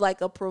more of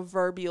like a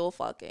proverbial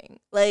fucking.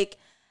 Like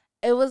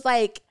it was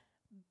like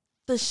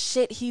the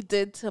shit he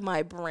did to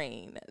my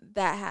brain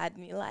that had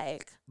me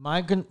like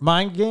mind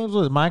games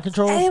with mind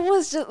control. It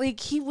was just like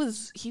he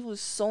was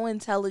so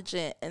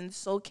intelligent and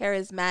so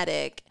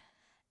charismatic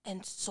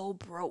and so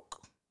broke.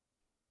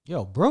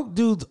 Yo, broke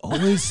dudes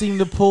always seem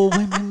to pull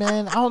women,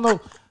 man. I don't know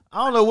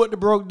what the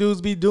broke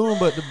dudes be doing,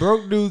 but the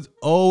broke dudes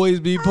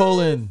always be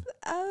pulling.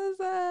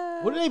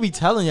 What do they be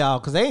telling y'all?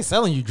 Because they ain't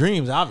selling you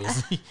dreams,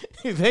 obviously.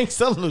 They ain't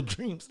selling no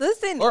dreams.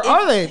 Listen, or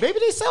are they? Maybe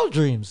they sell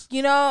dreams.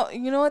 You know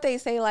what they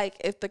say? Like,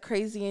 if the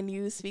crazy in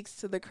you speaks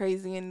to the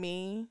crazy in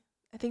me,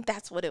 I think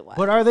that's what it was.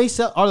 But are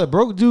the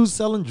broke dudes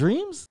selling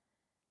dreams?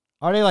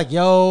 Are they like,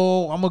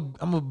 yo, I'm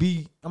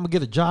gonna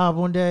get a job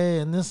one day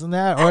and this and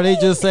that, or are they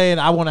just saying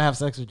I want to have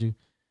sex with you?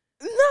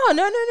 No. I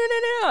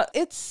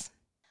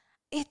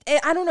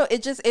don't know.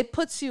 It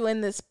puts you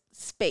in this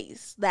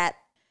space that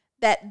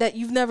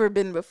you've never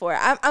been before.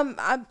 I'm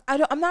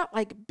not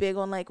like big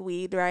on like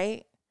weed,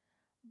 right?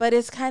 But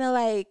it's kind of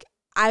like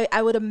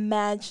I would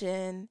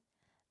imagine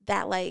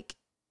that like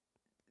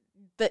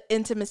the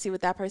intimacy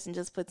with that person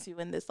just puts you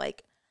in this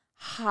like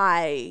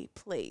high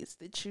place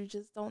that you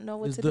just don't know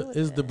what to do with.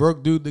 Is the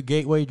broke dude the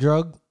gateway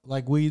drug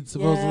like weed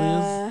supposedly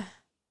is?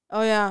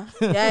 Oh yeah.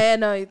 Yeah,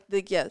 no,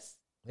 like yes.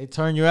 They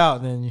turn you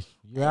out and then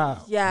you're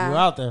out. Yeah. You're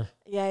out there.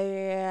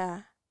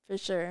 Yeah. For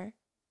sure.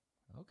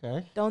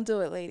 Okay. Don't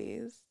do it,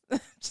 ladies.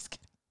 Just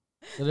kidding.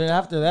 So then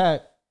after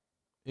that,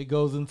 it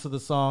goes into the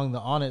song, the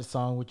On It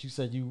song, which you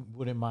said you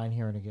wouldn't mind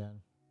hearing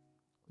again.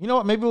 You know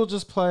what? Maybe we'll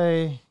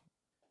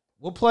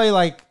play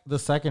like the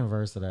second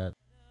verse of that.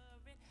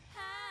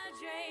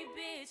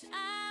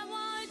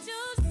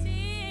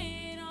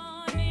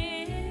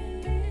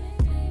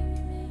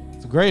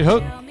 It's a great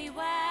hook.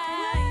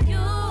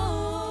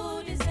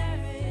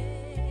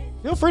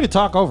 Feel free to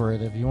talk over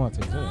it if you want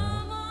to. Too, the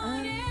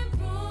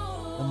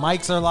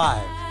mics are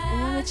live.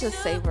 Let me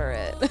just savor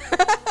it.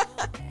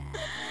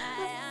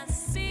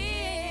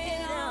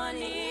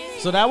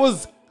 So that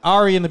was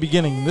Ari in the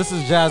beginning. This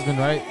is Jasmine,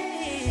 right? Yeah.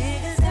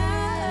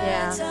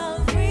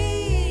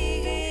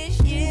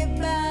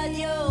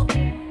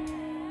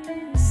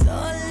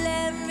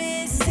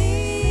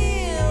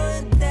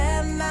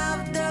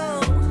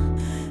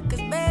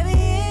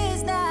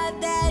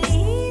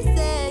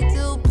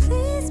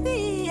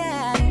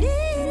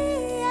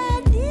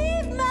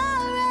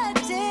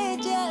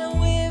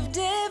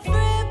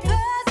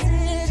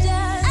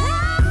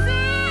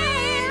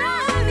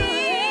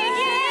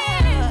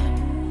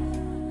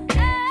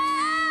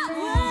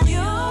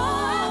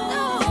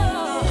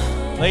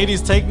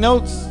 Ladies, take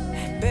notes.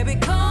 Baby,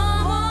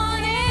 come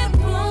on and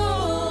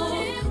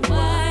prove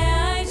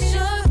why I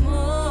should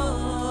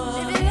move.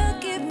 If you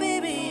look at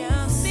baby,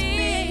 I'll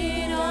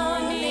speed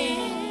on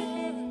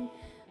it.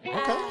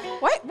 Okay.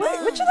 What you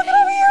looking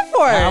over here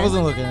for? I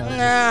wasn't looking at it.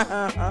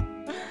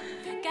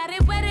 Got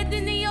it wetter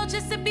than the ocean,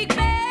 just a big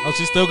bang. Oh,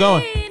 she's still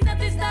going.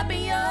 Nothing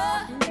stopping you.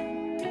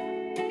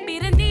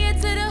 Beat a knee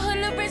to the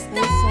hula wrist.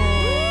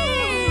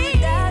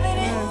 Dive in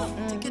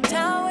it. Take your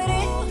time with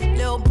it.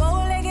 Little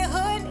bow-legged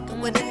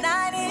hood with a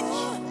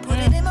 9-inch. Put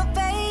it in my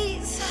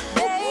face.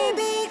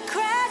 Baby,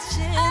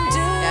 crashing.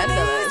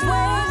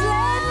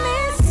 Let me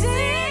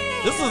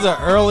see. This is an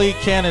early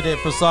candidate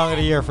for Song of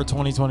the Year for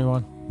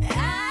 2021.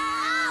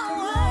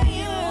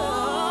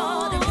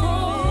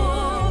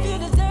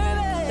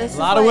 A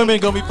lot of women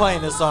gonna be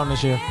playing this song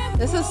this year.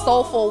 This is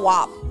soulful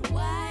WAP.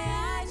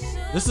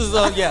 This is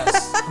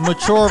yes,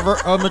 mature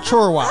WAP.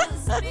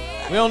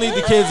 We don't need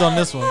the kids on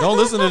this one. Don't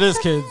listen to this,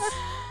 kids.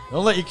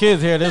 Don't let your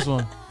kids hear this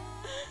one.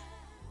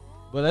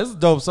 But it's a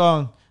dope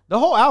song. The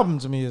whole album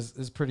to me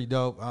is pretty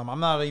dope. I'm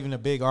not even a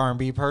big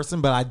R&B person,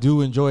 but I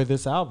do enjoy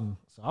this album.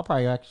 So I'll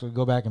probably actually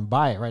go back and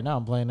buy it right now.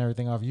 I'm playing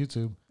everything off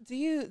YouTube. Do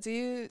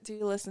you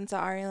listen to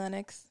Ari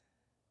Lennox?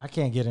 I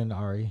can't get into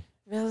Ari.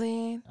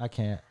 Really? I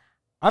can't.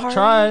 I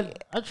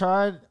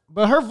tried,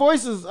 but her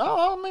voice is.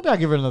 Oh, maybe I'll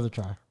give it another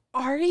try.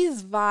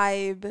 Ari's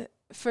vibe,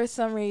 for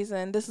some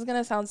reason, this is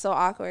gonna sound so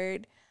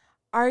awkward.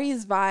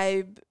 Ari's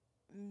vibe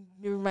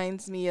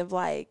reminds me of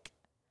like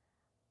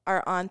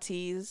our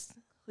aunties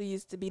who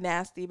used to be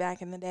nasty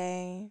back in the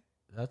day.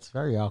 That's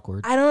very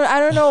awkward. I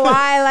don't know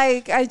why.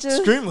 Like I just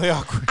extremely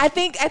awkward. I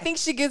think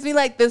she gives me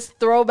like this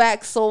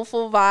throwback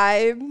soulful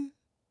vibe.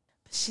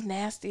 But she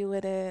nasty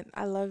with it.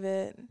 I love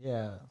it.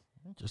 Yeah,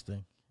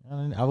 interesting.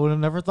 I would have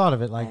never thought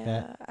of it like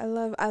that. I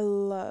love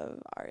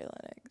Ari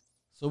Lennox.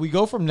 So we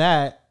go from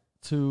that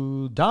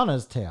to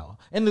Donna's Tale.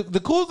 And the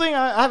cool thing,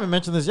 I haven't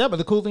mentioned this yet, but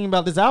the cool thing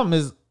about this album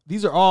is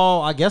these are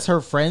all, I guess,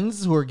 her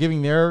friends who are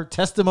giving their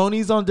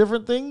testimonies on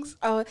different things.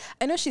 Oh,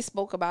 I know she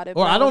spoke about it.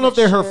 Or I don't know if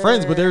they're her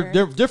friends, but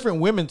they're different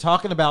women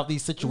talking about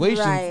these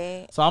situations.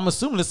 Right. So I'm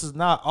assuming this is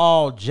not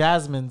all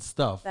Jasmine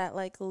stuff. That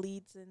like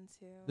leads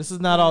into. This is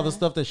not all the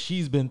stuff that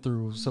she's been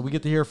through. So we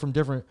get to hear from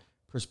different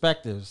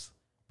perspectives.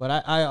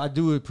 But I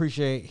do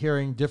appreciate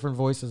hearing different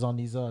voices on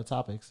these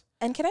topics.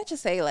 And can I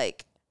just say,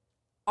 like,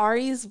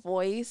 Ari's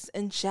voice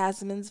and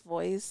Jasmine's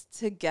voice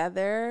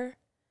together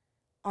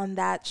on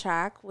that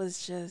track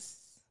was just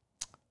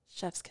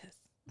chef's kiss.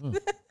 I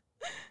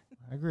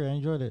agree. I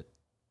enjoyed it.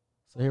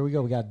 So here we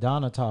go. We got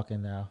Donna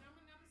talking now.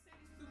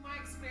 Through my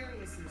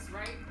experiences,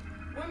 right?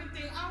 Women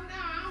think, oh no,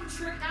 I don't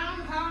trick, I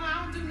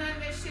don't do none of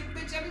that shit,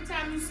 bitch. Every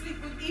time you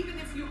sleep with, even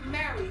if you're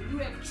married, you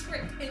have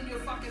tricked in your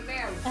fucking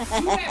marriage.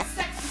 You have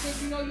sex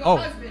because you know your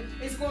husband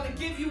is going to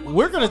give you.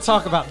 We're going to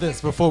talk about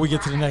this before we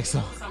get to the next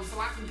song. So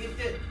I can get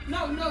this.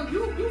 No,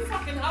 you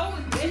fucking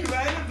hoeing. She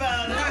right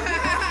about it.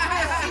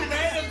 She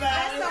right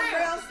about it. That's some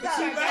real stuff.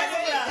 She right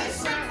about it. This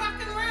shit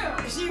fucking real.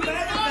 She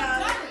right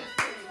about it.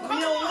 You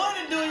don't want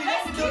to do it.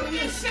 Let's keep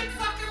this shit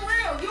fucking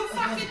real. You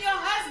fucking your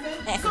husband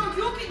so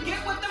you can get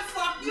what the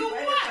fuck you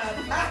want.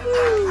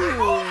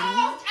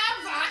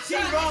 She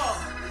wrong.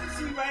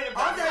 She right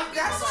about it.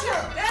 That's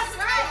true. That's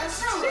right. That's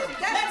true.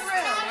 That's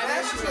real.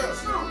 That's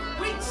true.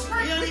 We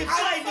trick.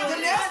 The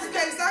nasty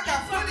case, I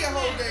got plenty of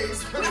whole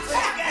days. We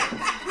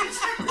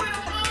trick with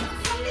them all the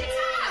fucking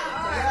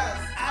time. Yes.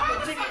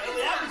 I've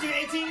been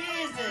 18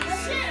 years then.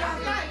 Shit, I'm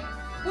like,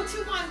 what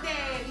you want,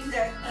 Daddy?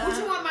 What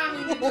you want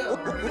Mommy to do?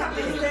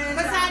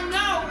 Because I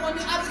know on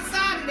the other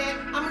side of that,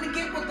 I'm going to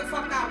get what the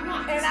fuck I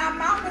want. And our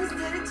mamas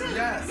did it too.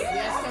 Yes.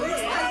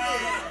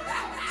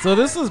 So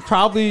this is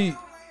probably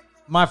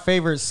my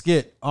favorite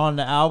skit on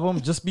the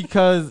album just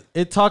because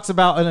it talks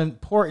about an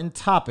important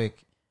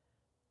topic,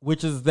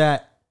 which is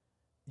that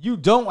you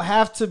don't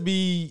have to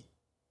be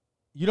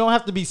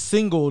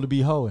single to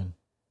be hoeing.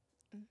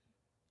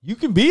 You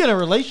can be in a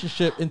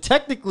relationship and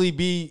technically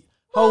be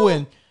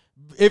hoeing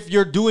if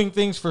you're doing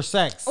things for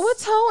sex.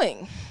 What's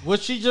hoeing? What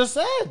she just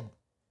said.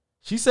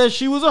 She said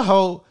she was a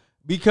hoe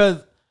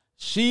because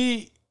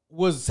she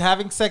was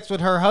having sex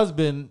with her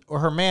husband or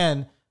her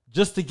man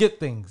just to get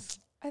things.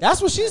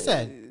 That's what she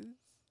said.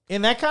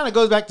 And that kind of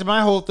goes back to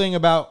my whole thing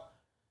about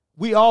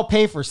we all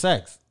pay for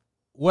sex.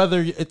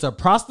 Whether it's a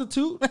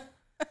prostitute,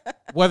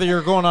 whether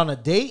you're going on a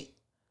date,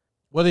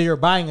 whether you're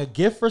buying a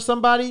gift for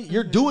somebody,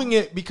 you're doing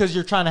it because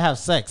you're trying to have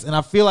sex. And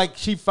I feel like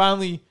she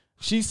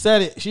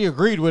said it, she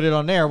agreed with it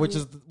on there, which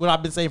is what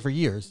I've been saying for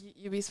years.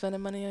 You be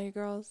spending money on your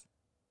girls?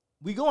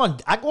 I go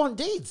on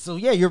dates. So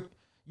yeah,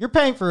 you're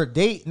paying for a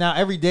date. Now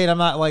every date I'm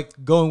not like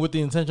going with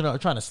the intention of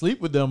trying to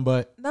sleep with them,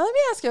 but now let me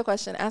ask you a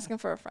question. Asking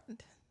for a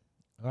friend.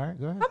 All right,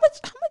 go ahead. How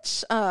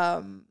much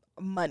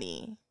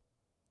money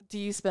do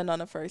you spend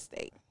on a first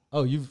date?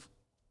 Oh, you've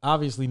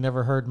obviously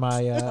never heard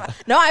my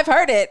No, I've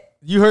heard it.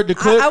 You heard the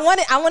clip? I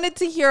wanted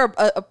to hear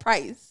a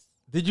price.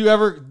 Did you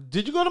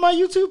go to my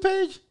YouTube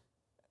page?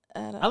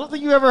 I don't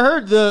think you ever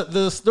heard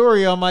the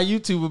story on my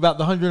YouTube about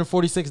the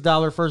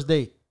 $146 first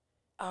date.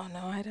 Oh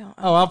no, I don't.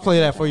 I'll play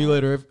that for you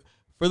later.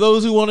 For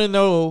those who want to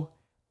know,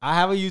 I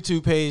have a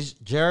YouTube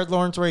page, Jared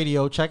Lawrence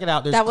Radio. Check it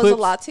out. There's that was clips.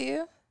 a lot to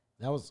you?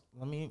 No, it was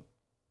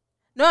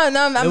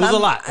a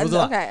lot.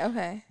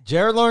 Okay.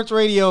 Jared Lawrence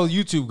Radio,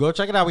 YouTube. Go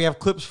check it out. We have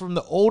clips from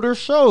the older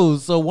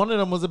shows. So one of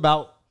them was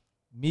about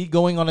me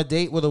going on a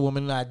date with a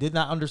woman that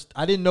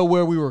I didn't know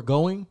where we were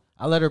going.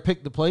 I let her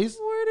pick the place.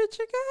 Where did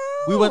you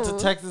go? We went to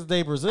Texas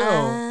de Brazil.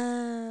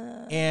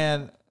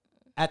 And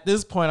at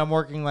this point, I'm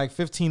working like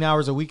 15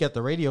 hours a week at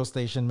the radio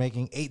station,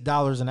 making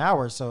 $8 an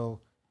hour.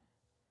 So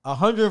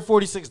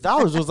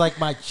 $146 was like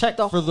my check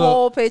for the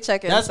whole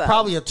paycheck. That's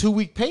probably a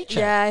 2-week paycheck.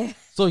 Yeah.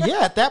 So yeah,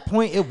 at that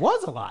point, it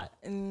was a lot.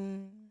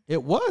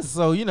 It was.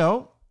 So,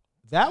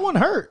 that one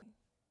hurt.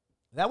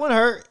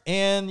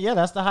 And yeah,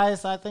 that's the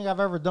highest I think I've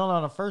ever done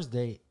on a first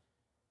date.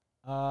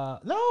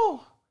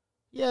 No.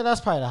 Yeah,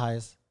 that's probably the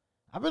highest.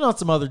 I've been on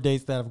some other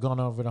dates that have gone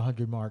over the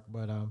 100 mark,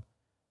 but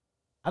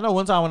I know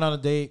one time I went on a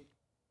date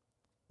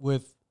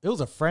it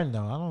was a friend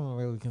though. I don't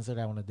really consider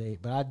that one a date,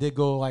 but I did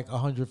go like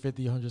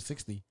 150,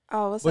 160.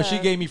 Oh, what's But up? she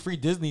gave me free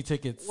Disney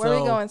tickets. Where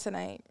are we going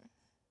tonight?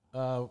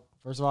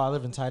 First of all, I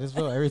live in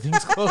Titusville.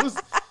 Everything's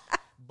closed.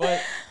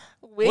 But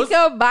We What's-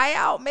 could buy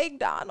out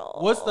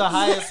McDonald's. What's the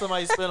highest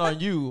somebody spent on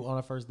you on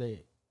a first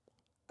date?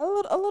 A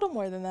little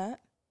more than that.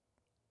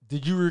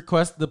 Did you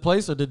request the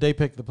place or did they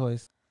pick the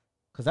place?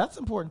 Because that's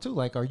important too.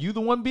 Like, are you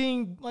the one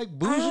being like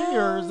bougie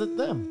or is it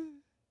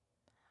them?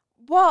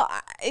 Well,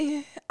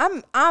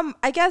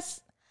 I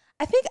guess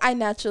I think I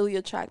naturally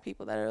attract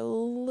people that are a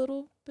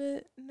little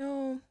bit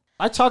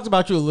I talked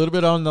about you a little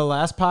bit on the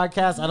last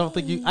podcast.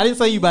 I didn't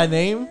say you by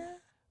name,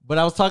 but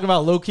I was talking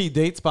about low key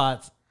date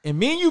spots. And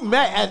me and you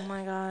met Oh my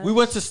at, gosh. we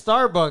went to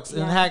Starbucks and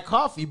Yeah. had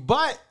coffee,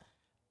 but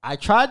I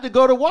tried to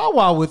go to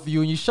Wawa with you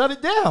and you shut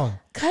it down.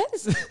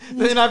 Cause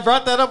Then I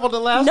brought that up on the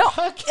last no,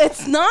 podcast.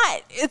 it's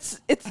not.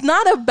 It's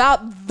not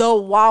about the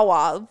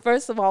Wawa.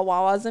 First of all,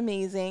 Wawa's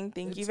amazing.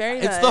 Thank you very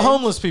much. It's the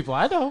homeless people.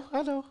 I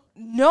know.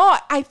 No,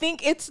 I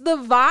think it's the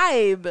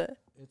vibe.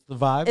 It's the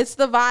vibe. It's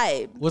the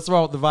vibe. What's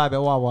wrong with the vibe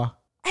at Wawa?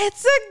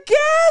 It's a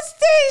gas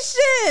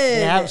station.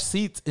 They have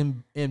seats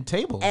in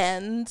tables.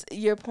 And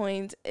your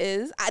point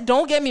is,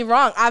 don't get me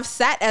wrong. I've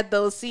sat at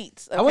those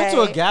seats. I went to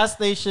a okay? gas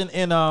station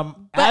in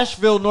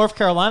Asheville, North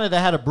Carolina that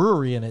had a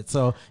brewery in it.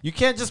 So you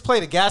can't just play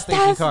the gas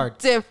station That's card.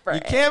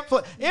 different. You can't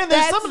play. And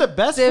there's some of the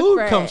best food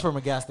different. comes from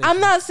a gas station.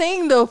 I'm not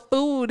saying the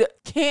food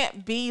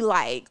can't be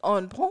like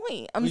on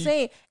point. I'm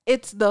saying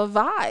it's the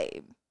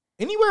vibe.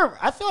 Anywhere,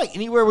 I feel like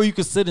anywhere where you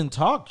could sit and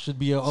talk should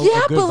be a good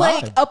Yeah, but vibe.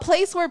 like a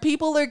place where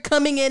people are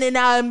coming in and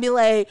out and be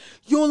like,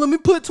 yo, let me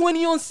put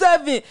 20 on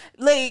 7.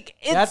 Like,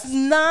 it's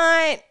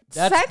not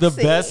That's sexy.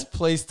 the best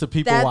place to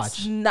people That's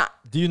watch. not.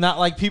 Do you not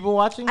like people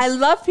watching? I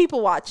love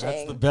people watching.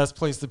 That's the best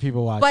place to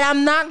people watch. But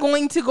I'm not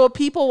going to go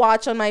people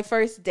watch on my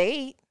first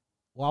date.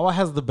 Wawa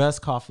has the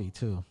best coffee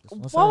too.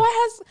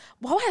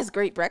 Wawa has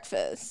great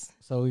breakfast.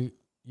 So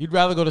you'd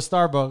rather go to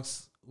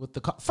Starbucks with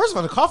the first of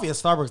all, the coffee at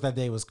Starbucks that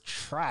day was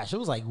trash. It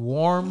was like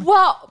warm.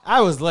 Well,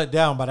 I was let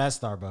down by that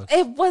Starbucks.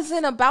 it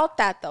wasn't about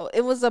that though.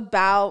 It was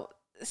about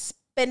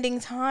spending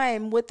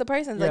time with the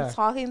person, Yeah. like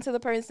talking to the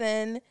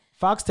person.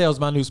 Foxtail's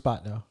my new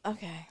spot though.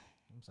 Okay.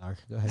 I'm sorry.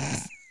 Go ahead.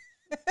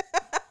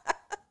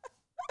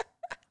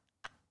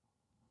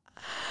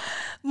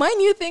 My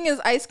new thing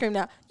is ice cream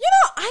now. You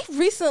know, I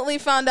recently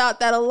found out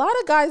that a lot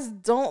of guys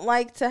don't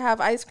like to have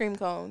ice cream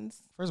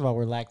cones. First of all,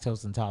 we're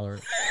lactose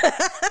intolerant.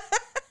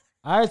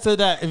 I already said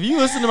that. If you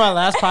listen to my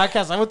last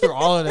podcast, I went through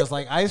all of this.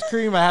 Like ice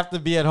cream, I have to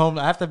be at home.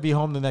 I have to be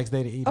home the next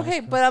day to eat. Okay, ice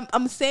cream. but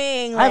I'm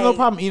saying I have no like-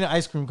 problem eating an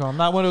ice cream cone. I'm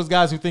not one of those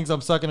guys who thinks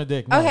I'm sucking a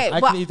dick. No, Okay, I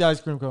well- can eat the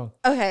ice cream cone.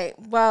 Okay,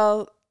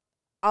 well,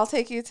 I'll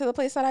take you to the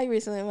place that I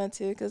recently went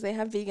to because they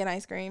have vegan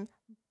ice cream,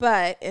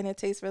 and it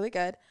tastes really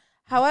good.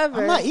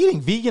 However, I'm not eating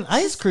vegan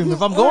ice cream.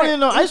 If I'm going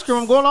into ice cream,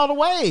 I'm going all the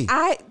way.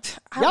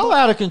 Y'all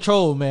out of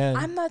control, man.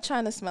 I'm not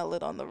trying to smell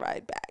it on the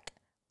ride back.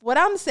 What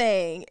I'm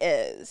saying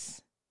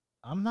is,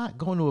 I'm not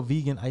going to a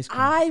vegan ice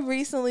cream. I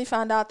recently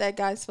found out that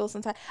guys feel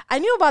some type. I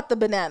knew about the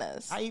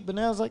bananas. I eat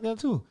bananas like that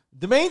too.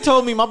 Demaine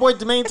told me, my boy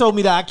Demaine told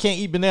me that I can't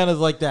eat bananas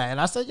like that.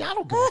 And I said, yeah, I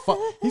don't give a fuck.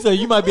 He said,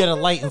 you might be at a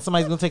light and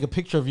somebody's going to take a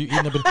picture of you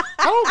eating a banana.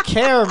 I don't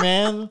care,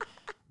 man.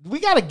 We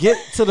got to get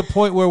to the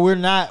point where we're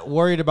not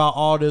worried about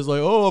all this, like,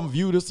 oh, I'm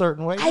viewed a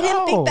certain way. I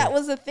didn't think No. that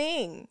was a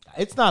thing.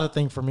 It's not a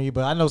thing for me,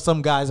 but I know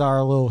some guys are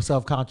a little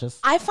self-conscious.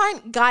 I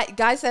find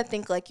guys that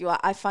think like you,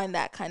 I find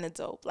that kind of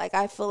dope. Like,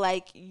 I feel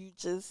like you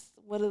just,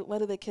 what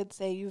do the kids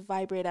say? You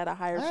vibrate at a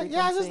higher frequency.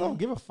 Yeah, I just don't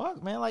give a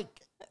fuck, man. Like,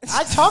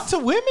 I talk to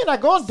women. I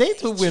go on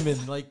dates with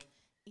women. Like,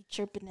 Eat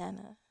your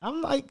banana.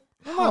 I'm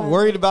not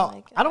worried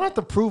about, I don't have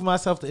to prove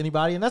myself to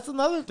anybody. And that's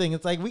another thing.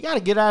 It's like, we got to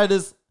get out of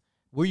this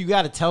where you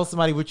got to tell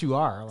somebody what you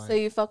are. Like, So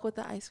you fuck with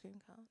the ice cream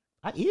cone?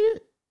 I eat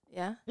it.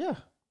 Yeah. Yeah.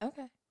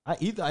 Okay. I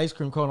eat the ice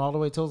cream cone all the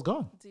way till it's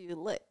gone. Do you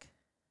lick?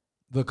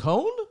 The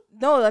cone?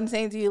 No, I'm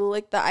saying, do you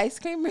lick the ice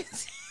cream?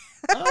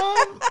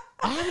 I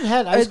haven't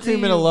had ice do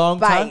cream in a you long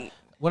time. bite?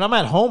 When I'm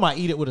at home, I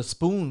eat it with a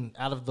spoon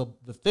out of the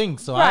thing.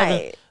 So I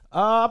Right.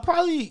 haven't,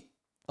 probably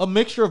a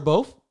mixture of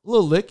both. A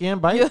little lick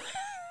and bite.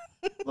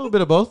 A little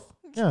bit of both.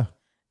 Yeah.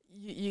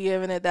 You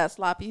giving it that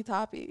sloppy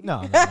toppy?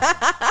 No.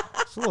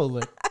 It's a little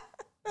lick.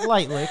 A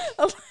light lick.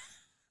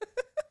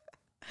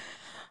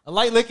 A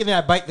light lick and then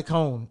I bite the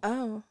cone.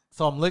 Oh.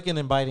 So I'm licking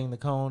and biting the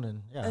cone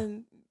and yeah.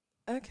 And,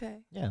 okay.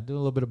 Yeah, do a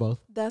little bit of both.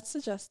 That's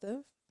suggestive.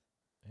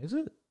 Is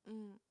it?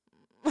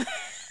 Mm.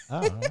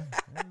 I don't know.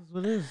 It is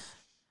what it is.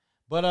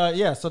 But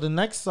yeah, so the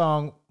next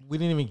song, we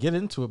didn't even get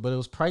into it, but it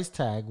was Price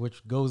Tag,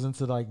 which goes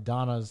into like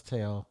Donna's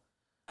tale.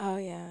 Oh,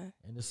 yeah.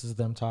 And this is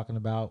them talking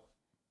about,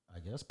 I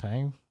guess,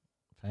 paying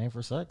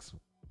for sex.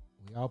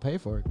 We all pay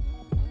for it.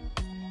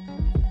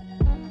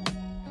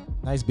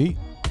 Nice beat.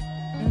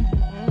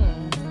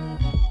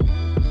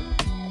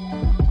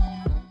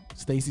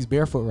 Stacey's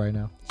barefoot right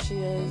now. She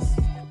is.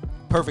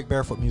 Perfect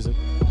barefoot music.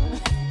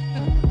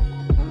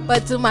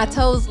 But do my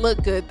toes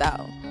look good,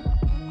 though?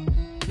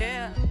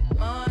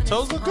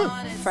 Toes look good.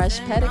 Fresh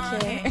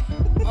pedicure.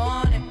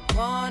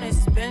 Want it,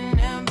 spend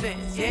them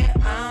bits. Yeah,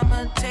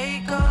 I'ma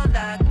take all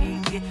I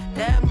can get.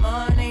 That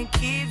money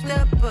keeps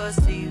the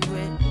pussy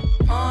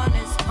wet.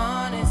 Honest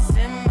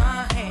in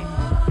my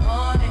hand.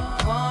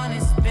 Want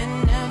it,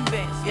 spend them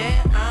bits.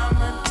 Yeah,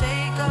 I'ma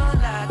take all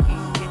I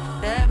can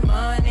get. That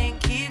money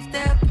keeps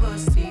that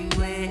pussy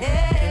wet.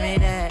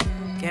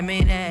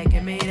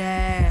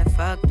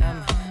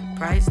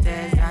 price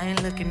tags. I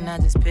ain't looking, I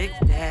just pick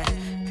that.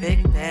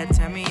 Pick that,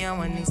 turn me on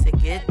when he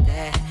said get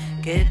that.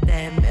 Get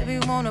that, baby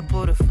wanna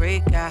pull the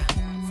freak out.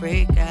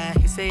 Freak out,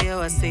 he say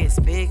yo, I see it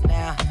speak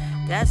now.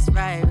 That's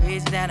right,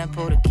 reach down and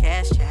pull the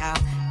cash out.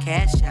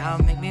 Cash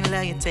out, make me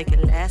love you, take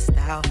it last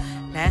out.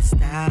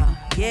 Last out,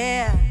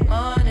 yeah.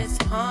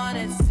 Honest.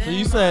 So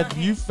you said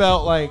you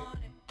felt like,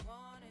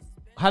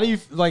 how do you,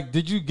 like,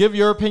 did you give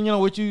your opinion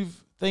on what you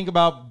think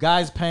about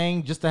guys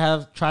paying just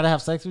to try to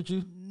have sex with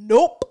you?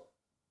 Nope.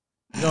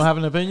 You don't have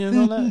an opinion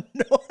on that?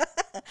 No.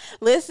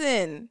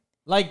 Listen.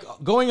 Like,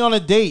 going on a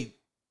date,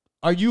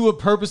 are you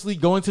purposely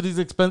going to these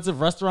expensive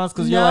restaurants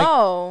because you're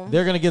like,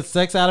 they're going to get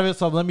sex out of it,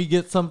 so let me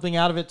get something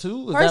out of it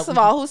too? First of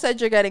all, who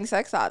said you're getting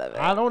sex out of it?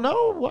 I don't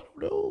know. What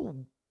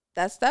do?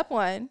 That's step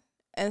one.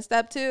 And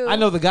step two. I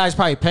know the guy's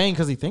probably paying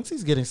because he thinks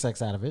he's getting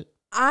sex out of it.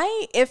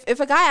 If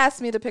a guy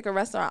asks me to pick a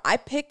restaurant, I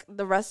pick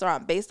the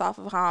restaurant based off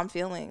of how I'm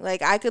feeling.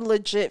 Like, I could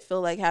legit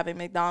feel like having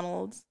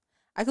McDonald's.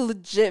 I could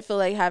legit feel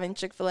like having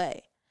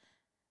Chick-fil-A.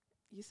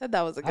 You said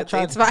that was a good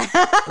date spot.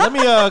 Let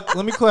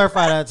me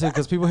clarify that too,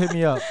 because people hit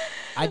me up.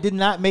 I did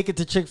not make it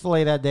to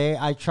Chick-fil-A that day.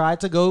 I tried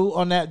to go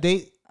on that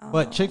date,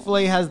 but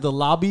Chick-fil-A has the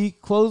lobby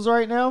closed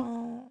right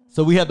now,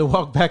 so we had to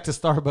walk back to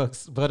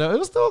Starbucks. But it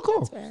was still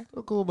cool.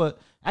 Still cool. But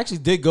I actually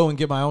did go and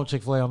get my own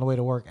Chick-fil-A on the way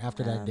to work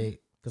after that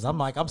date, because I'm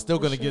like, I'm still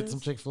gonna get some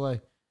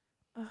Chick-fil-A.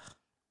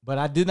 But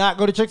I did not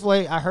go to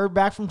Chick-fil-A. I heard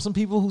back from some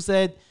people who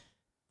said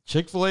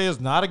Chick-fil-A is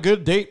not a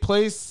good date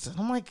place. And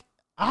I'm like,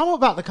 I'm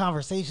about the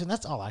conversation.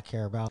 That's all I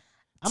care about.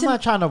 I'm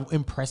not trying to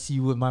impress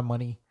you with my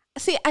money.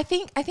 See, I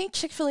think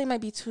Chick-fil-A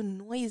might be too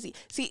noisy.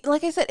 See,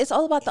 like I said, it's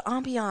all about the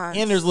ambiance.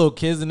 And there's little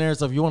kids in there,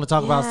 so if you want to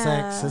talk about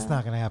sex, it's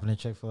not going to happen at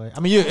Chick-fil-A.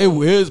 I mean, it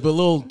is, but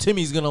little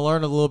Timmy's going to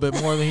learn a little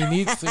bit more than he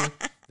needs to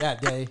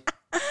that day.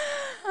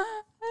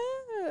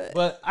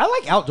 But I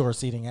like outdoor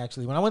seating,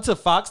 actually. When I went to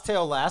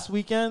Foxtail last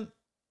weekend,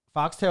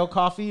 Foxtail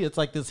Coffee, it's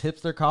like this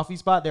hipster coffee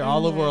spot. They're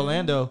all over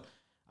Orlando.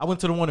 I went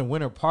to the one in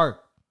Winter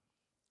Park.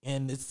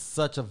 And it's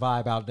such a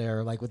vibe out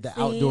there, like with the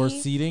outdoor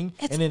seating.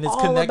 It's and then it's all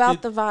connected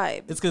about the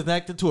vibe. It's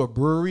connected to a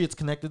brewery. It's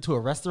connected to a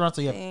restaurant.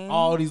 So you have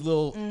all these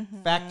little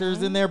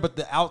factors in there. But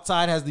the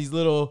outside has these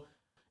little,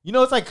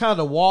 it's like kind of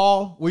the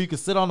wall where you can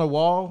sit on the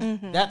wall.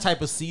 That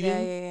type of seating.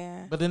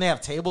 Yeah. But then they have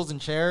tables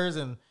and chairs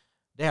and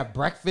they have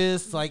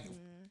breakfast. Like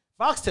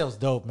Foxtail's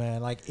dope,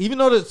 man. Like even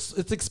though it's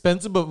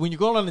expensive, but when you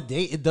go on a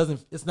date,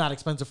 it's not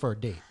expensive for a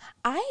date.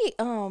 I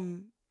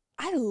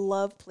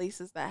love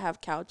places that have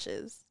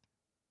couches.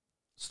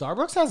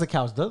 Starbucks has a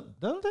couch,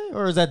 don't they?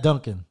 Or is that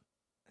Dunkin'?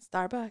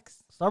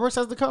 Starbucks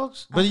has the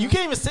couch? But you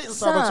can't even sit in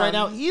Starbucks right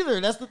now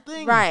either. That's the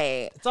thing.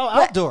 Right. It's all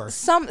outdoors.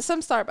 Some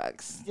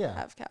Starbucks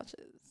have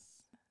couches.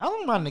 I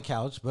don't mind the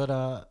couch, but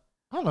I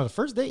don't know. The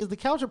first date, is the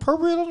couch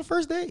appropriate on the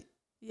first date?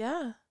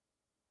 Yeah.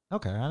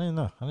 Okay, I didn't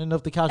know. I didn't know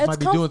if the couch might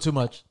be doing too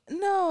much.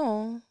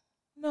 No.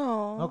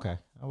 Okay,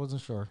 I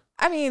wasn't sure.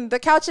 I mean, the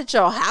couch at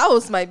your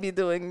house might be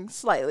doing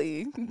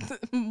slightly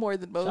more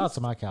than most. Shout out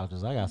to my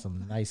couches. I got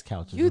some nice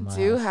couches. You in my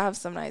do house. have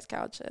some nice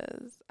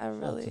couches. I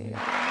really.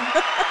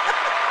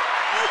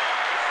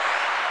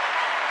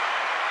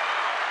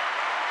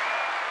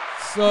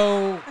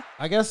 So,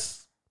 I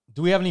guess,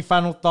 do we have any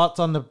final thoughts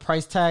on the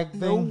price tag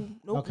thing?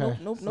 Nope.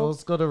 So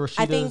let's go to Rashida's.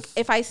 I think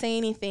if I say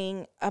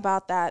anything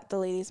about that, the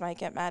ladies might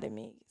get mad at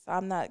me. So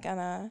I'm not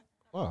gonna.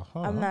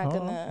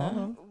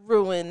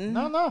 Ruin.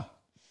 No.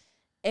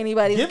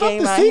 Anybody's Give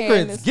game up the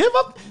secrets. Give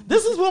up.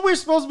 This is what we're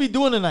supposed to be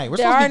doing tonight. We're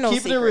supposed to be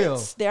keeping it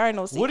real. There are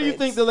no secrets. What do you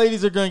think the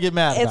ladies are going to get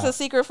mad about? It's a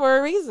secret for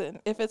a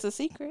reason. If it's a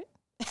secret.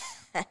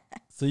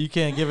 So you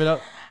can't give it up?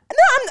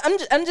 No,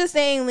 I'm just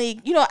saying, like,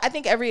 I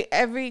think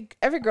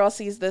every girl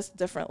sees this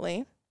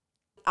differently.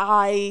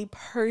 I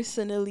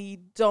personally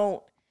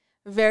don't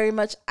very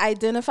much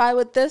identify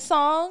with this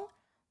song,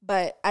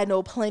 but I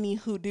know plenty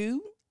who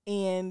do.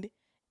 And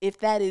if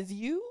that is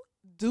you,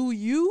 do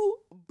you?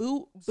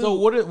 Boo. So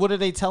what are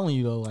they telling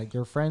you though? Like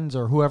your friends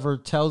or whoever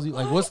tells you,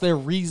 like what's their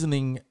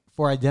reasoning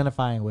for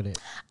identifying with it?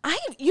 I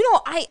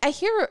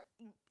hear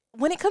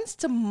when it comes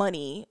to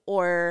money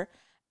or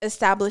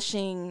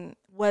establishing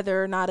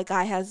whether or not a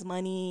guy has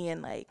money,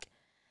 and like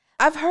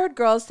I've heard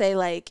girls say,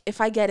 like,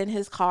 if I get in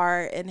his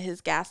car and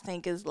his gas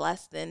tank is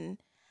less than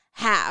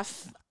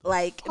half,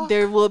 like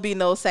there will be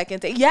no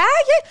second date. Yeah.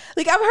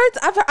 Like I've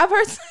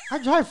heard. I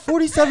drive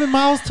 47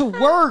 miles to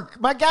work.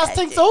 My gas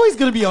tank's always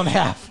gonna be on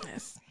half.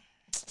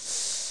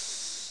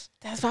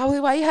 That's probably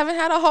why you haven't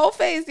had a whole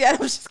phase yet.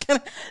 I'm just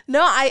gonna.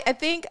 No, I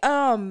think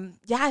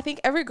I think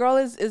every girl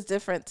is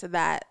different to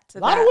that. A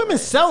lot of women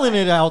selling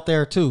it out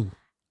there too.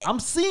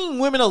 I'm seeing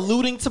women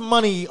alluding to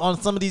money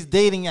on some of these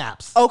dating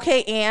apps.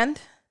 Okay, and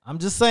I'm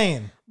just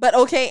saying. But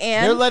okay,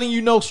 and they're letting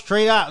you know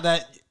straight out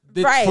that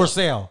it's for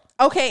sale.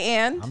 Okay,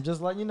 and I'm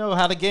just letting you know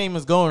how the game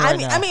is going right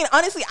now. I mean,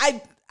 honestly,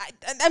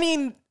 I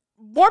mean,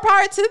 more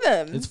power to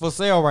them. It's for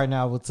sale right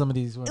now with some of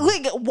these women.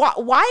 Like,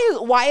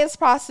 why is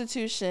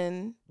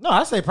prostitution? No,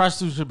 I say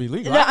prostitution should be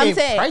legal. No, I'm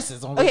saying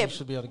prices on what you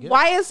should be able to get.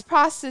 Why is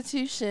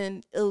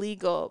prostitution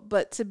illegal,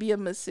 but to be a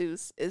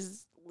masseuse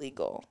is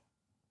legal?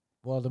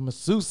 Well, the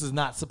masseuse is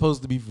not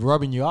supposed to be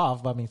rubbing you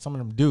off. I mean, some of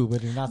them do,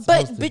 but they're not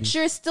supposed to be. But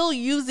you're still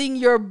using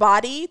your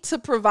body to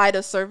provide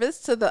a service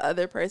to the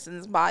other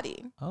person's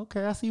body.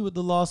 Okay, I see you with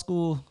the law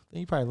school.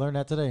 You probably learned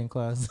that today in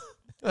class.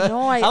 No,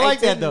 I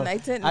like that though. I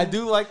didn't. I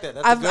do like that.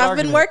 That's I've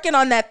been working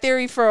on that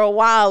theory for a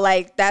while.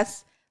 Like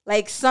that's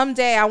like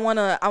someday I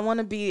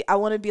wanna be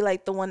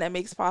like the one that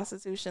makes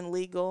prostitution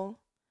legal.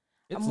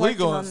 It's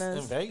legal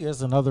in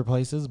Vegas and other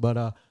places,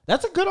 but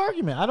that's a good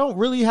argument. I don't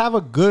really have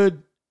a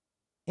good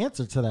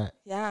answer to that.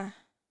 Yeah.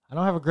 I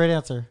don't have a great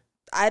answer.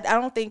 I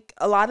don't think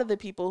a lot of the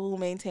people who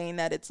maintain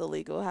that it's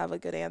illegal have a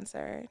good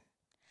answer.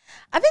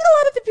 I think a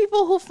lot of the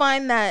people who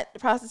find that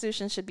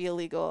prostitution should be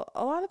illegal,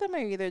 a lot of them are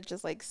either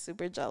just like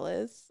super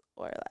jealous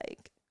or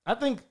like. I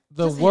think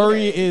the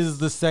worry is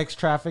the sex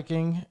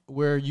trafficking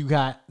where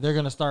they're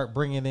going to start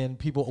bringing in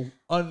people.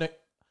 But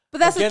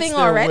that's the thing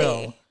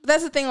already.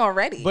 That's the thing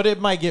already. But it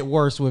might get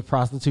worse with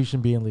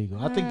prostitution being legal.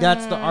 I think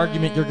that's the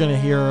argument you're going to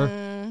hear.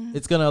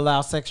 It's going to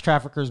allow sex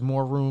traffickers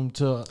more room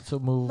to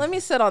move. Let me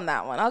sit on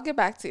that one. I'll get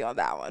back to you on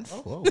that one.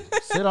 Oh,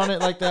 sit on it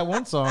like that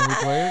one song we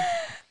played.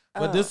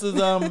 But this is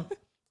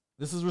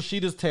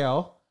Rashida's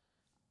Tale.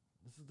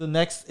 This is the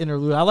next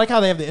interlude. I like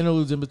how they have the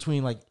interludes in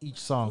between like each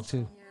song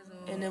too.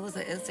 And there was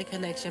an instant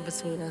connection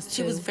between us.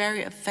 She was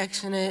very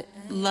affectionate,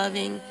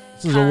 loving.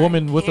 This is a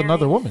woman with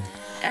another woman.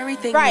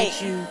 Everything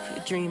that you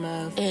could dream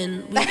of.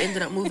 And we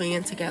ended up moving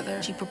in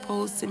together. She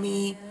proposed to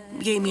me,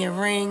 gave me a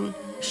ring.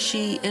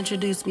 She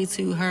introduced me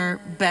to her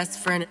best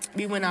friend.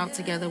 We went out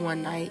together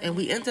one night and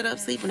we ended up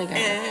sleeping together.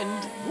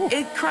 And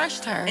it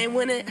crushed her. And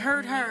when it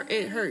hurt her,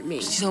 it hurt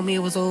me. She told me it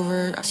was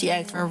over. She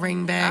asked for a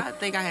ring back. I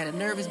think I had a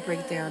nervous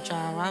breakdown,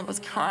 child. I was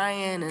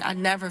crying and I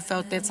never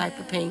felt that type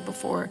of pain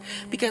before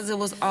because it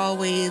was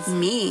always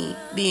me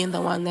being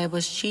the one that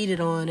was cheated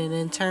on. And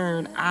in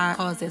turn, I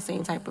caused that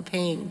same type of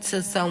pain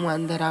to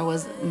someone that I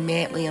was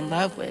madly in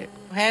love with.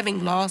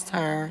 Having lost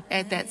her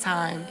at that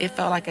time, it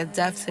felt like a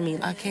death to me.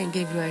 I can't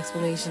give you an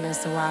explanation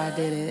as to why I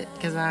did it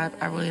because I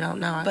really don't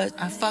know. But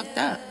I fucked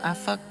up. I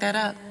fucked that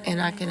up, and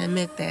I can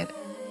admit that.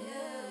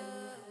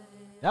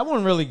 That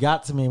one really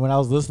got to me when I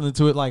was listening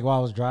to it like while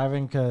I was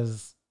driving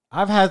because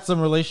I've had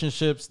some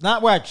relationships,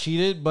 not where I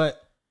cheated,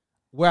 but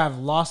where I've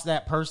lost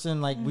that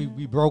person. Like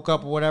we broke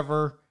up or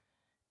whatever,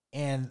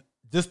 and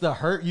just the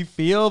hurt you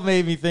feel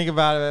made me think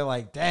about it.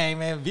 Like, dang,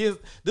 man, this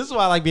is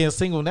why I like being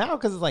single now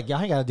because it's like, y'all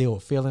ain't got to deal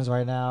with feelings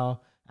right now.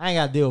 I ain't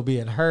got to deal with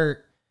being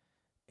hurt.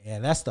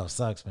 And that stuff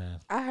sucks, man.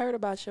 I heard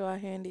about you out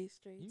here in these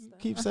streets. You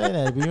keep saying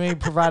that, but you ain't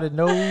provided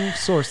no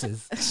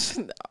sources.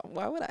 No,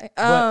 why would I?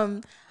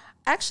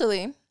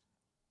 Actually,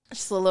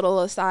 just a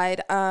little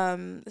aside.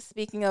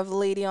 Speaking of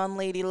lady on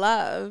lady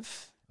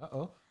love,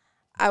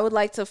 I would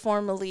like to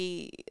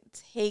formally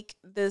take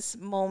this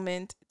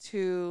moment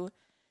to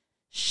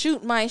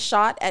shoot my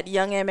shot at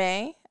Young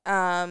M.A.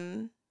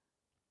 It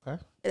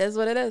is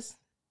what it is.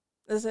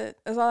 That's it.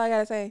 That's all I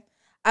gotta say.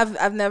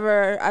 I've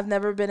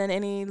never been in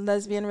any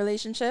lesbian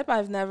relationship.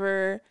 I've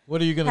never What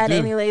are you gonna had do?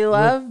 any lady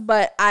love,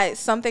 but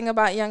something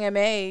about Young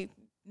M.A.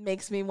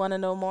 makes me want to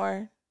know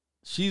more.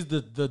 She's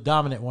the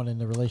dominant one in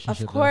the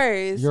relationship. Of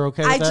course. You're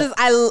okay with that?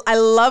 I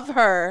love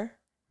her.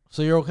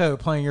 So you're okay with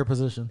playing your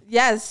position?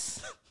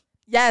 Yes.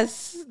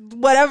 Yes.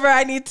 Whatever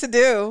I need to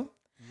do.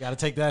 You got to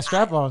take that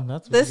strap on.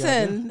 That's what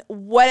Listen,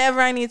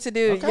 whatever I need to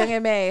do. Okay. Young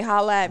M.A.,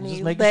 holla at me.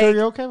 Just making sure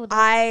you're okay with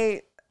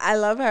that. I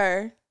love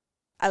her.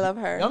 I love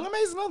her. Young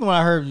M.A.'s another one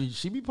I heard.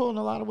 She be pulling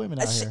a lot of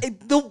women out here.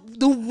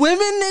 The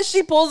women that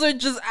she pulls are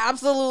just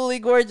absolutely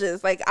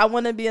gorgeous. Like, I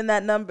want to be in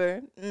that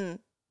number.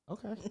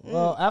 Okay.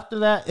 Well, after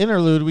that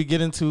interlude, we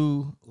get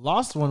into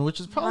Lost One, which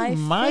is probably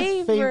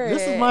my favorite.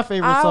 This is my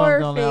favorite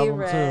song on the album,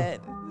 too.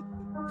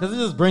 Because it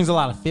just brings a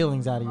lot of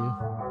feelings out of you.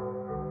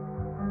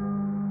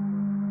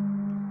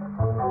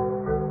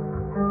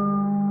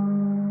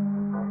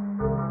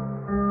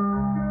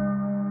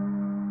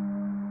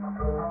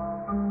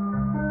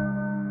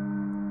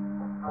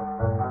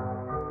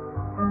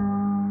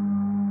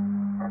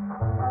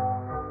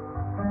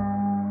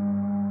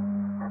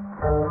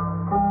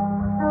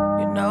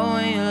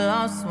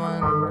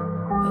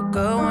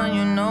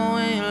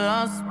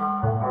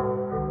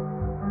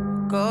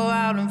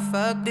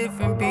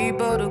 Different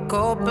people to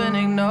cope and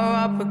ignore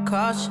our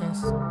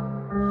precautions.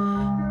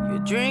 You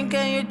drink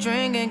and you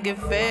drink and get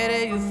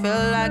faded. You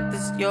feel like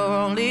this your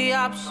only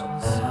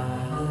options.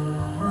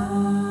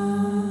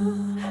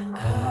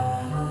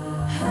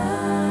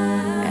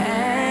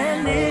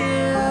 And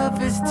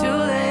if it's too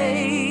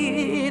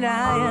late,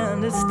 I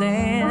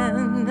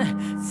understand.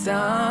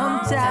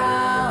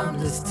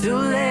 Sometimes it's too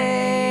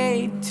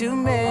late to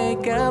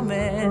make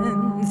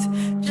amends.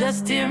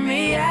 Just hear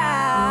me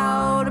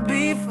out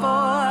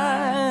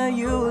before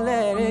you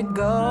let it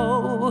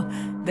go.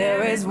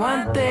 There is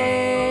one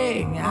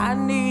thing I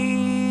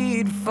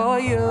need for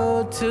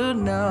you to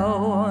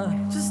know.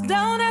 Just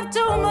don't have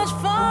too much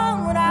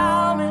fun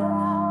without me.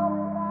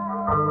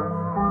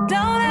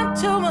 Don't have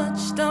too much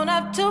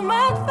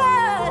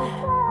fun.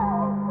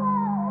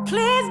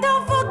 Please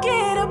don't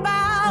forget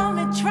about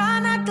me. Try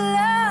not to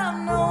love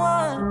no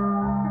one.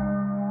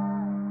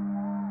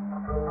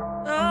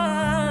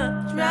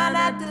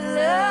 not to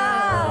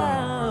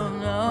love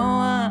no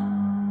one.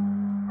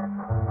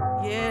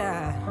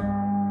 Yeah,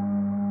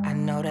 I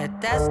know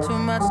that that's too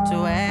much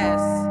to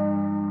ask.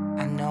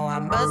 I know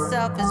I'm a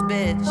selfish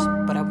bitch,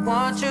 but I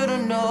want you to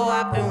know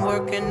I've been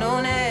working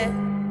on it.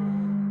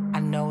 I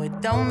know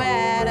it don't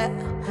matter.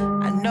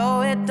 I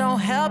know it don't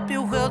help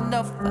you heal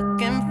no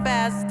fucking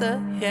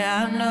faster.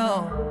 Yeah, I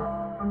know.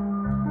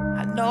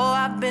 I know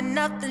I've been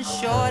nothing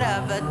short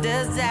of a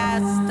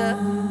disaster.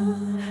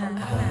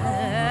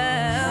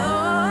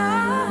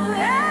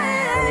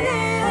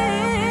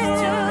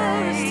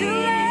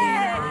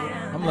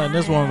 I'm letting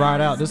this one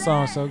ride out. This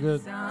song's so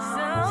good.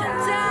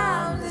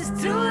 Sometimes it's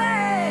too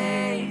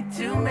late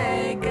to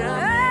make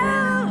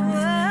amends.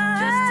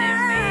 Just hear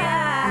me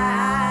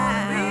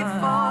out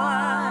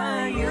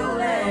before you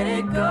let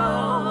it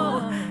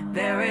go.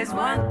 There is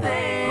one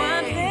thing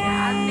I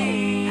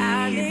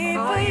need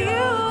for you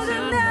to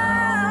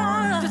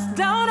know. Just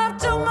don't have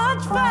too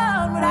much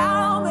fun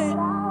without me.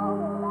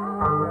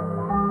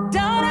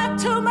 Don't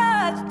have too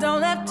much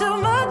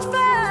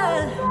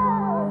fun.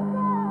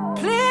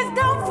 Please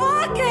don't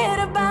forget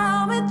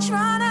about me.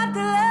 Try not to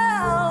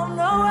love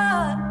no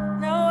one.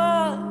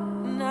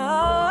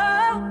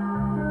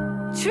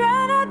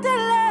 Try not to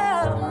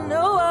love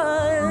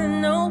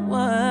no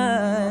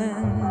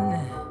one.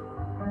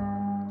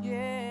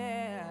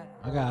 Yeah.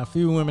 I got a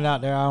few women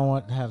out there I don't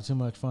want to have too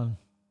much fun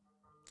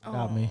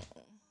without me.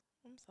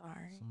 I'm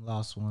sorry. Some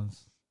lost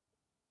ones.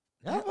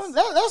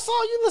 That's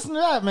all you listen to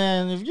that,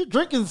 man. If you're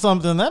drinking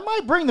something, that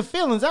might bring the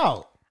feelings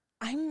out.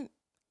 I'm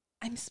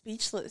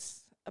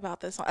speechless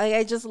about this song.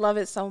 I just love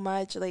it so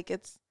much. Like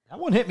it's That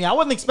one hit me. I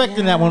wasn't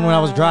expecting that one when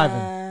I was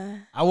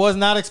driving. I was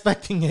not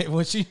expecting it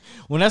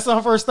when that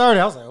song first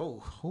started. I was like,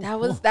 oh. That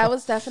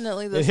was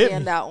definitely the It hit me.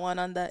 standout one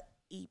on the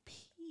EP.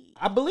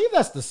 I believe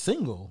that's the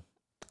single.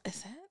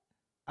 Is it?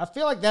 I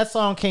feel like that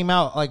song came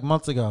out like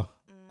months ago.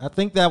 I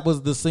think that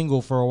was the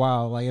single for a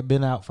while. Like it'd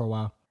been out for a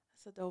while.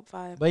 It's a dope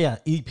vibe. But yeah,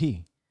 EP,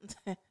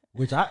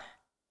 which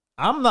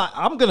I'm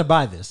gonna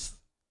buy this.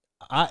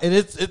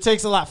 It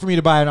takes a lot for me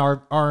to buy an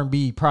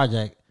R&B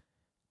project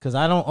because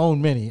I don't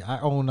own many. I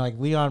own like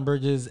Leon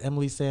Bridges,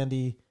 Emily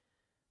Sandy,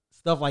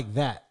 stuff like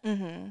that.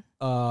 Mm-hmm.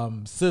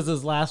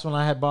 SZA's last one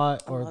I had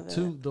bought, I or love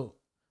two,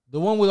 the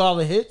one with all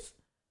the hits.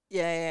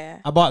 Yeah.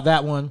 I bought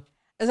that one.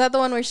 Is that the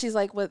one where she's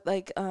like with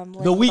like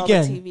The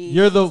Weekend.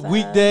 You're the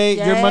weekday.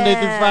 Yeah. You're Monday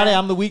through Friday.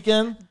 I'm the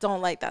weekend.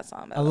 Don't like that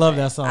song. I love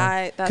that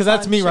song because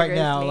that's me right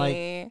now.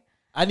 Like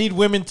I need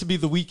women to be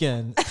the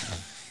weekend.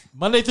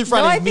 Monday through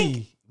Friday is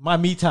me, my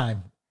me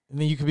time, and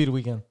then you could be the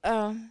weekend.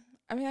 I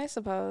mean, I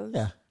suppose.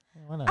 Yeah,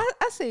 why not?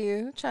 I see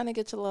you trying to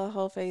get your little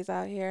whole phase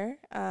out here.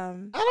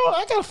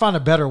 I gotta find a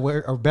better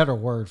word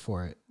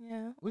for it.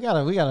 Yeah, we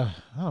gotta.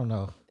 I don't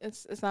know.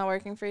 It's not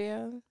working for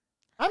you.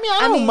 I mean,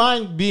 I don't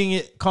mind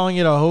calling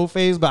it a hoe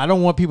phase, but I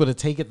don't want people to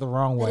take it the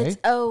wrong way. It's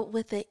O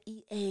with the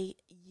EAUX.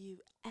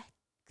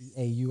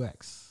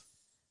 EAUX.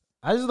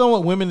 I just don't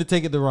want women to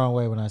take it the wrong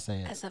way when I say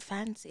it. As a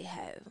fancy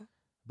hoe.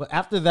 But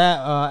after that,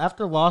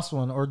 after Lost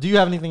One, or do you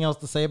have anything else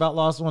to say about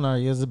Lost One, or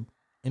is it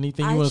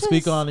anything you want to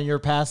speak on in your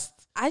past?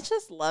 I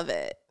just love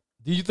it.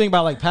 Do you think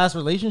about like past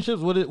relationships?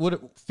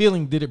 What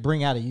feeling did it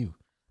bring out of you?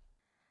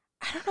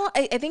 I don't know.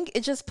 I think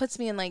it just puts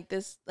me in like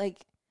this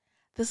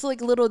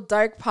little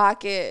dark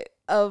pocket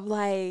of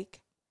like,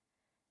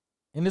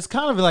 and it's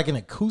kind of like an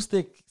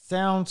acoustic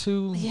sound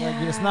too. Yeah.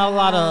 Like it's not a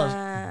lot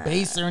of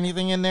bass or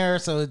anything in there,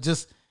 so it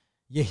just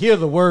you hear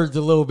the words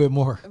a little bit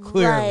more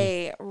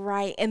clearly.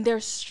 Right. And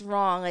they're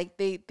strong. Like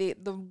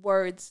the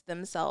words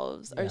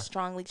themselves are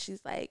strong. Like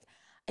she's like,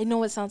 I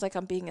know it sounds like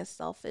I'm being a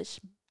selfish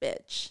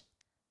bitch,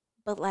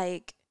 but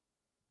like,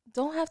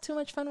 don't have too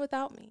much fun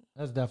without me.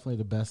 That's definitely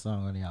the best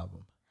song on the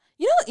album.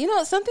 You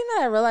know something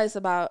that I realized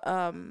about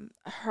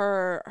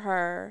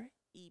her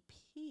EP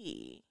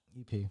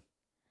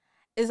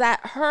is that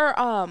her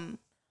I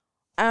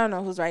don't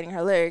know who's writing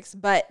her lyrics,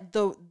 but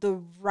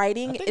the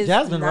writing is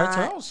Jasmine not, writes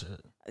her own shit.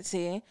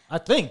 See, I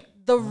think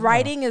the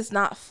writing is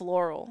not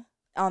floral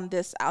on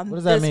this what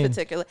does that mean?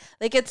 Particular.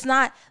 Like it's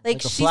not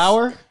like a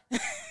flower.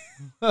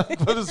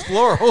 What is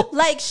floral?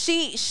 Like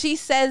she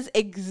says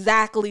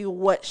exactly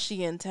what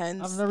she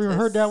intends. I've never even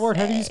heard that word.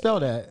 How do you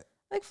spell that?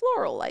 Like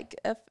floral, like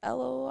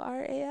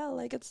FLORAL.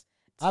 Like it's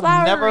I've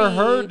flowery. never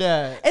heard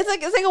that. It's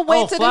like a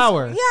way to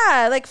flower.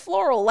 Yeah, like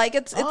floral. Like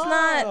it's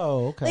not.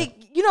 Okay. Like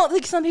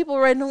like some people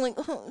write like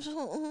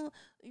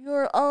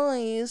your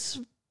eyes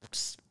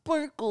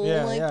sparkle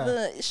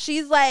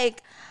she's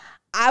like,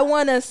 I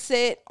want to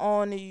sit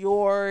on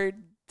your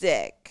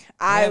dick.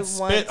 I want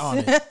spit on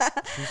it.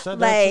 She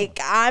said like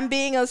I'm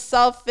being a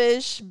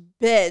selfish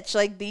bitch.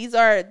 Like these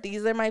are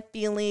my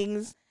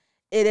feelings.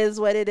 It is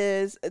what it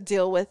is.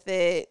 Deal with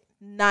it.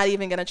 Not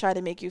even gonna try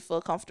to make you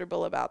feel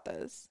comfortable about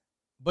this.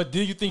 But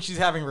do you think she's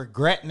having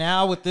regret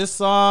now with this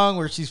song,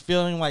 where she's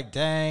feeling like,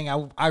 dang,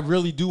 I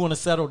really do want to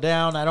settle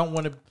down. I don't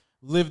want to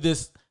live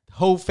this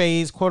hoe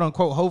phase, quote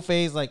unquote hoe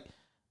phase. Like,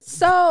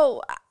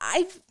 so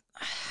I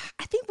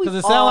think we.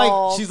 Because it sounds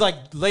like she's like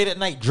late at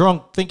night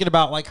drunk thinking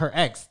about like her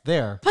ex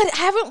there. But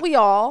haven't we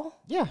all?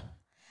 Yeah.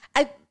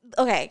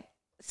 Okay.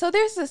 So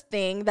there's this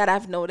thing that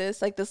I've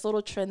noticed, like this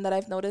little trend that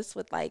I've noticed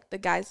with like the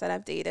guys that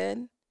I've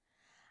dated.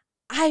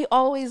 I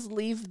always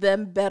leave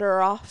them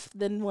better off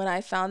than when I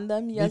found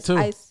them. Yes, too.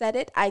 I said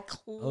it. I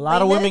claim A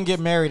lot of women it.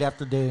 get married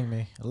after dating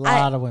me. A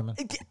lot of women.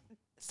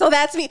 So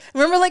that's me.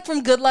 Remember, like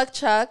from Good Luck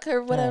Chuck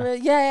or whatever.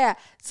 Yeah.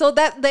 So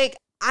that like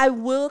I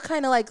will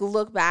kind of like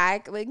look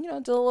back, like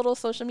do a little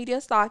social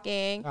media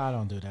stalking. I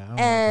don't do that. I don't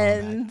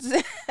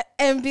And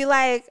and be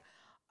like,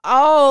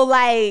 oh,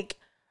 like.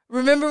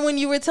 Remember when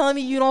you were telling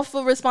me you don't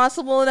feel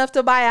responsible enough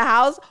to buy a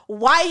house?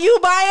 Why you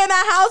buying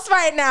a house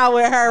right now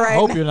with her I right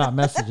hope now? you're not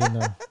messaging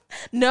them.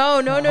 No.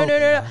 hope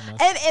you're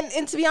not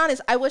And to be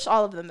honest, I wish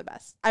all of them the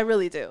best. I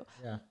really do.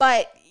 Yeah.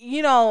 But,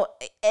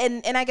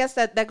 and I guess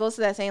that goes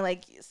to that saying,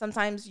 like,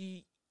 sometimes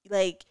you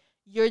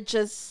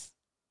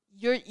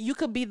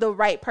could be the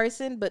right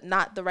person, but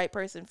not the right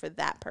person for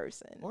that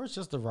person. Or it's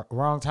just the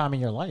wrong time in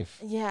your life.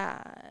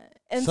 Yeah.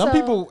 And Some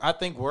people, I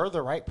think, were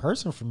the right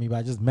person for me, but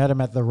I just met them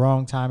at the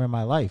wrong time in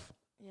my life.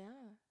 Yeah.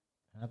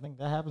 I think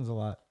that happens a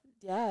lot.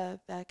 Yeah,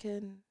 that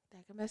can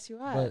mess you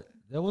up. But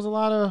there was a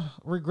lot of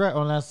regret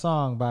on that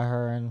song by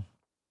her. And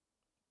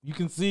you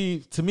can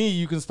see, to me,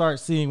 you can start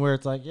seeing where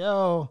it's like,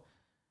 yo,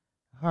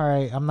 all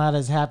right, I'm not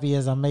as happy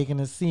as I'm making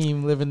it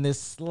seem living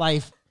this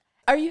life.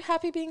 Are you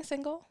happy being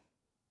single?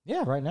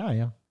 Yeah, right now I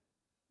am.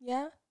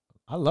 Yeah.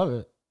 I love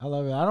it.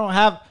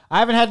 I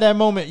haven't had that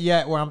moment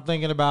yet where I'm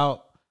thinking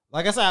about,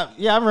 like I said,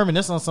 I'm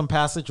reminiscing on some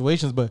past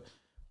situations, but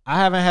I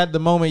haven't had the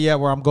moment yet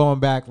where I'm going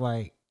back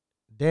like,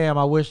 damn,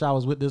 I wish I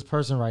was with this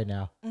person right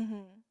now. Mm-hmm.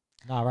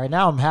 Nah, right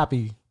now I'm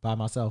happy by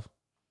myself.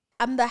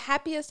 I'm the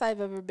happiest I've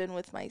ever been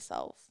with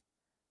myself.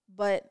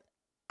 But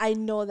I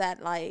know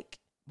that, like...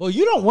 Well,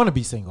 you don't want to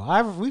be single.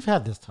 We've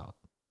had this talk.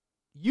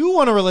 You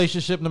want a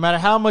relationship no matter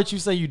how much you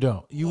say you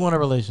don't. You want a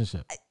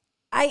relationship.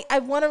 I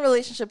want a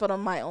relationship, but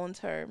on my own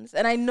terms.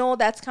 And I know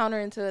that's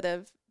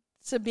counterintuitive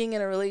to being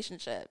in a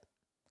relationship.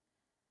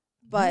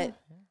 But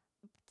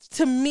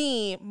to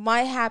me,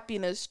 my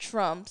happiness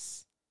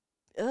trumps...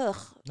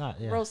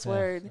 gross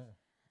word.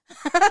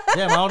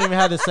 Damn, I don't even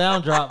have the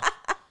sound drop.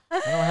 I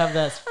don't have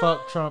that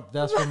fuck Trump.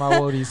 That's for my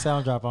Wody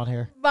sound drop on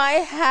here. My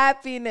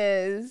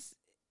happiness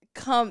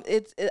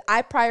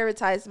I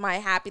prioritize my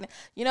happiness.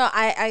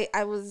 I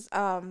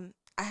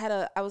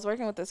was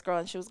working with this girl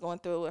and she was going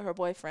through it with her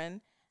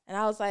boyfriend, and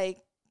I was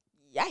like,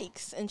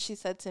 yikes. And she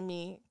said to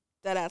me,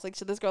 that ass, like,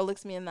 this girl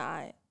looks me in the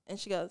eye and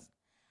she goes,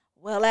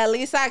 well, at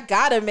least I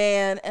got a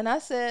man. And I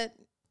said,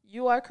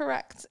 you are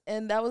correct.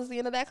 And that was the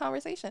end of that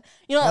conversation.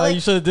 You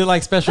should have did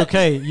like Special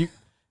K.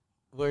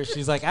 Where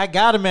she's like, I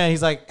got a man.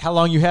 He's like, how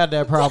long you had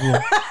that problem?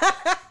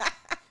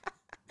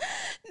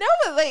 No,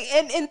 but like,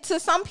 and to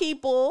some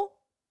people,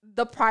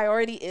 the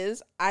priority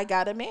is I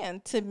got a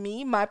man. To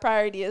me, my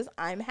priority is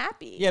I'm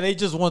happy. Yeah, they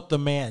just want the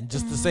man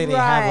just to say they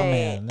have a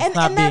man. It's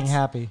not being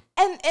happy.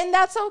 And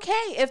that's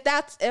okay if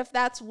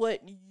that's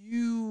what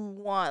you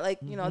want. Like,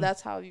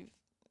 that's how you've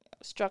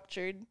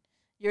structured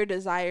your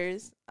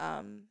desires.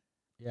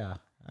 Yeah,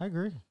 I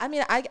agree. I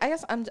mean, I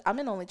guess I'm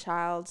an only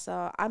child,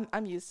 so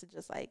I'm used to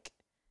just like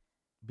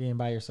being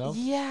by yourself.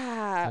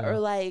 Yeah, or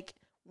like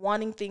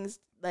wanting things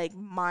like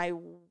my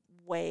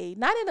way,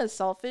 not in a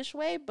selfish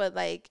way, but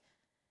like,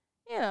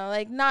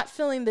 like not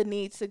feeling the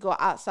need to go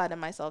outside of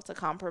myself to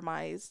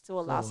compromise to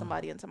allow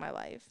somebody into my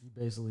life. You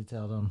basically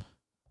tell them,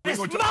 it's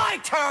my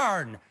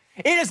turn.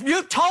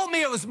 You told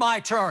me it was my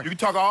turn. You can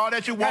talk all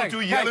that you want to,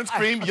 yell and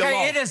scream. You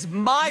lost. It is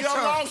my turn.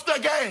 You lost the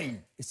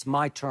game. It's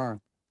my turn.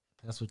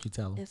 That's what you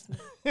tell them.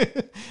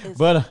 It's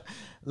but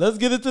let's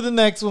get into the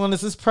next one.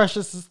 This is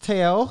Precious's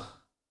Tale.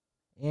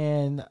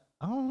 And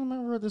I don't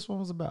remember what this one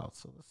was about.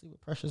 So let's see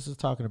what Precious is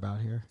talking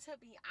about here. To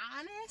be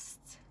honest,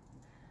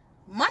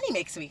 money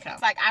makes me come.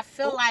 Like, I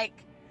feel like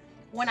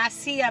when I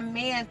see a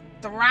man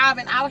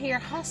thriving out here,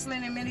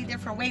 hustling in many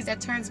different ways,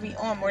 that turns me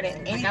on more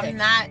than anything. Like, I'm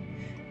not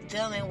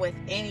dealing with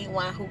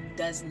anyone who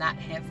does not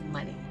have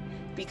money,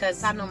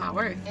 because I know my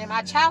worth. And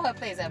my childhood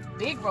plays a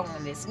big role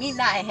in this. Me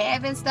not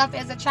having stuff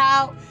as a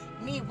child,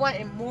 me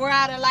wanting more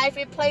out of life,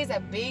 it plays a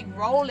big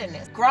role in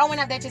this. Growing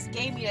up, that just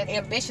gave me the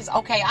ambitions.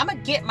 Okay, I'm going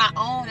to get my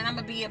own and I'm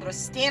going to be able to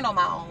stand on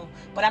my own,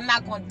 but I'm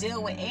not going to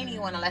deal with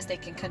anyone unless they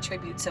can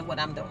contribute to what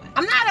I'm doing.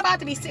 I'm not about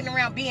to be sitting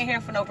around being here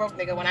for no broke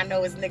nigga when I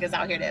know it's niggas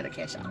out here that'll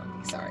cash out on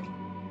me. Sorry.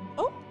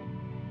 Oh.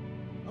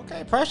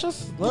 Okay,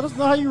 Precious, let us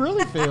know how you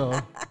really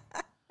feel.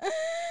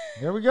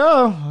 Here we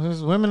go.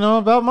 There's women know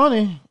about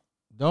money.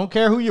 Don't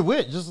care who you're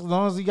with, just as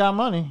long as you got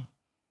money.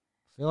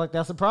 Feel like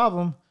that's a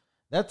problem.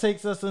 That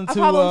takes us into... A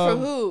problem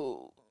for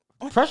who?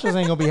 Precious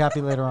ain't going to be happy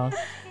later on.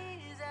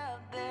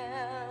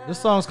 This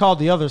song's called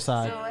The Other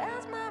Side.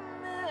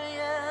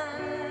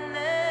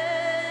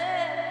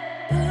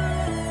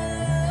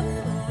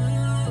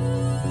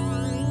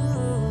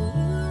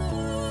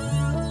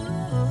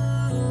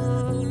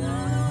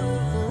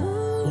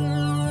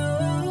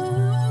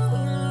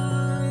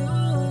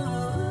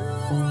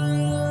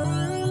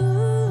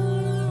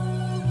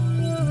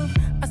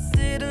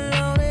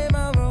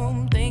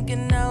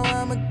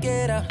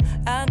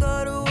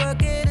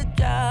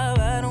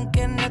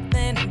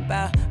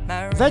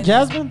 Is that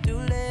Jasmine?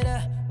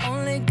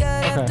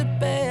 Okay.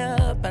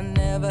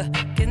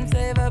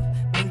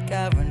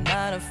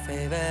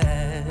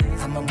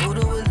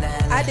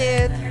 I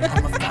did.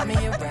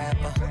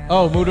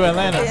 Oh, move to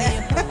Atlanta.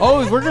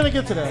 Oh, we're gonna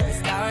get to that.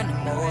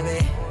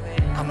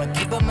 I'ma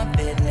keep up my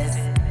business.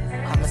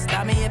 I'ma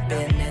start me a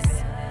business.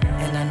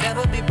 And I'll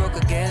never be broke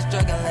again,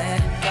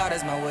 struggling. God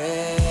is my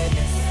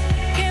witness.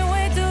 Can't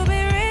wait to be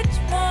rich,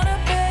 want a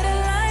better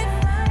life.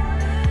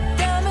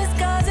 Diamonds,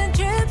 cars, and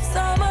trips,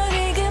 all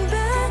money can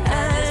buy.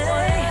 I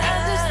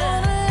just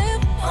wanna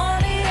live on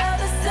the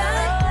other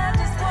side.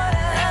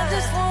 I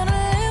just wanna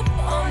live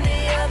on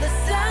the other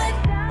side.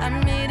 I'm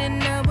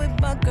meeting up with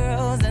my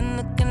girls and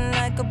looking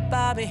like a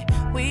Bobby.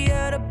 We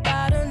heard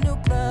about a new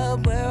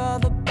club where all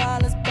the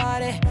ballers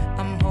party.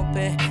 I'm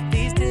hoping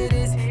these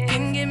titties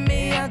can get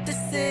me out the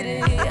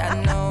city.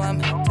 I know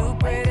I'm too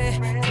pretty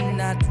to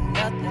not do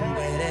nothing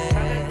with it.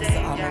 So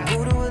I'ma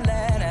go to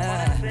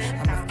Atlanta.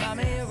 I'ma find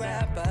me a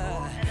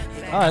rapper.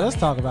 All right, let's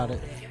talk about it.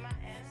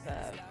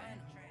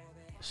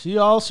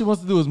 All she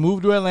wants to do is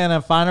move to Atlanta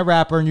and find a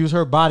rapper and use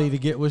her body to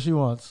get what she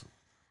wants.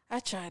 I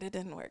tried. It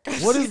didn't work.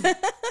 What is?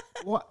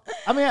 What?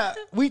 I mean,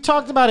 we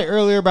talked about it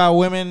earlier about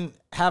women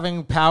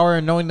having power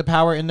and knowing the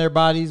power in their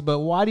bodies, but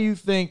why do you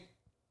think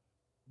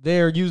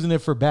they're using it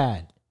for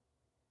bad?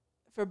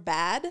 For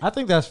bad? I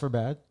think that's for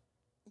bad.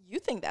 You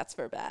think that's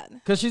for bad?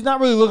 Because she's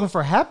not really looking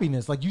for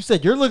happiness. Like you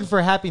said, you're looking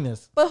for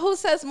happiness. But who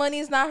says money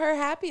is not her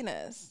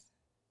happiness?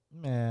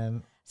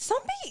 Man.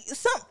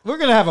 We're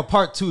going to have a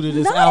part 2 to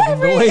this album,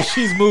 the way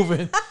she's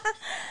moving.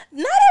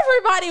 Not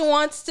everybody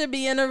wants to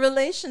be in a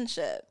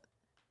relationship.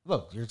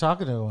 Look, you're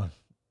talking to one.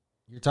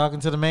 You're talking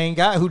to the main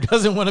guy who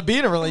doesn't want to be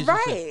in a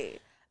relationship. Right.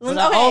 But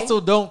I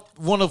also don't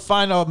want to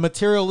find a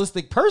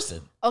materialistic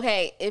person.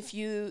 Okay, if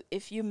you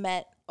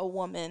met a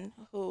woman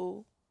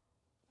who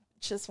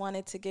just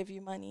wanted to give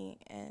you money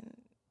and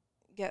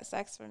get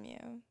sex from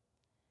you,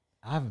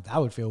 I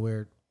would feel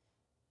weird.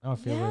 I would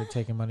feel weird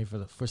taking money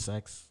for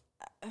sex.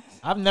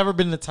 I've never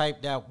been the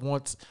type that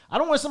wants. I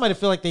don't want somebody to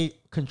feel like they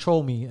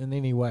control me in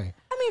any way.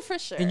 I mean, for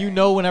sure. And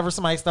whenever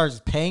somebody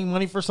starts paying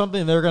money for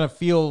something, they're gonna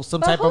feel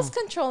some type of. Who's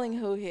controlling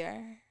who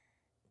here?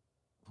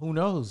 Who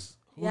knows?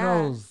 Who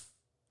knows?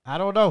 I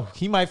don't know.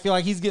 He might feel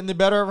like he's getting the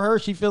better of her.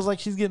 She feels like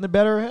she's getting the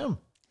better of him.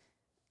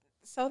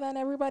 So then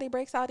everybody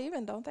breaks out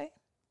even, don't they?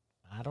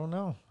 I don't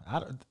know.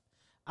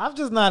 I'm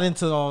just not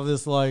into all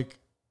this. Like,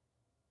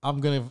 I'm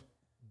gonna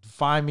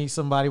find me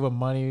somebody with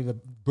money. The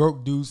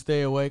broke dude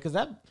stay away, because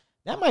that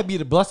might be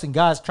the blessing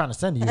God's trying to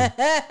send to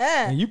you,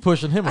 and you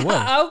pushing him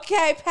away.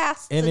 Okay,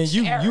 Pastor. And then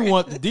you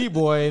want the D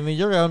boy, and then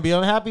you're gonna be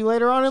unhappy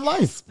later on in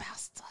life.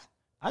 Pastor.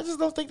 I just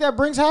don't think that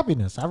brings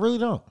happiness. I really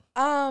don't.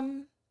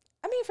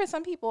 I mean, for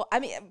some people, I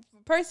mean,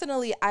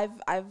 personally, I've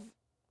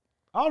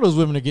all those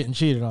women are getting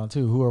cheated on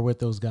too. Who are with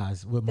those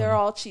guys with money. They're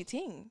all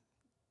cheating.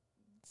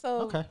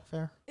 So okay,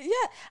 fair. Yeah,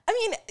 I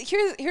mean,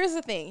 here's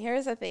the thing.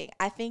 Here's the thing.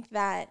 I think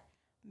that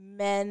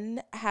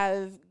men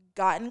have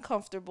gotten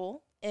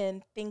comfortable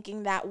in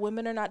thinking that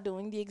women are not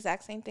doing the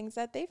exact same things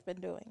that they've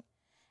been doing,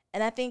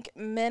 and I think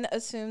men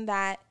assume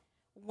that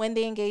when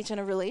they engage in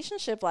a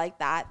relationship like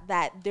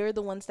that they're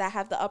the ones that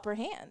have the upper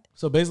hand.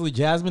 So basically,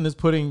 Jasmine is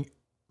putting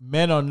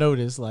men on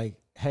notice, like,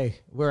 hey,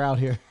 we're out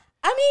here.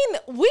 I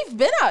mean, we've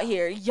been out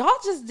here. Y'all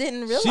just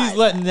didn't realize. She's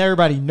letting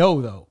everybody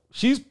know, though.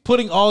 She's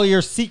putting all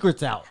your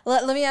secrets out.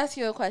 Let me ask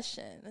you a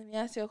question.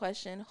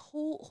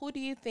 Who do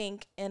you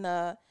think in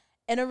a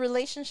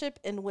relationship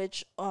in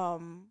which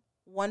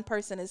one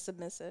person is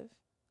submissive,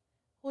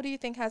 who do you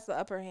think has the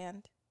upper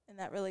hand in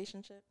that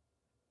relationship?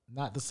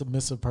 Not the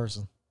submissive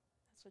person.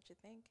 That's what you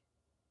think?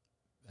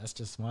 That's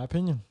just my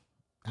opinion.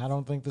 I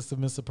don't think the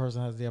submissive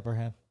person has the upper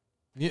hand.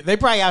 They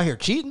probably out here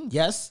cheating,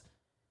 yes.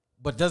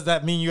 But does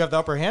that mean you have the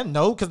upper hand?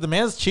 No, because the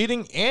man's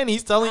cheating and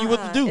he's telling you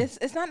what to do.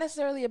 It's not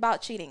necessarily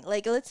about cheating.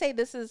 Like, let's say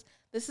this is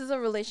a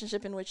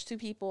relationship in which two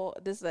people,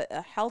 this is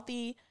a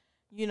healthy,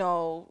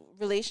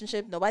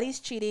 relationship. Nobody's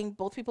cheating.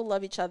 Both people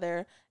love each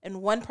other.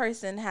 And one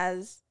person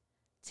has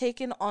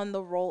taken on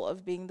the role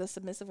of being the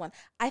submissive one.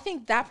 I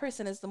think that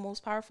person is the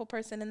most powerful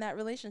person in that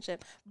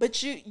relationship.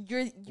 But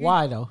you're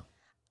why though?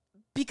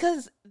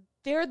 Because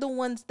they're the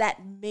ones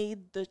that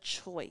made the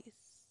choice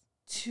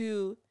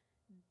to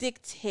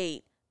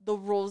dictate the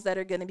roles that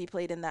are going to be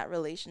played in that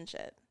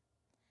relationship.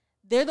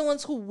 They're the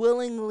ones who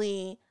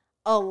willingly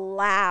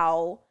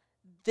allow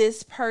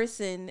this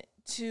person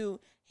to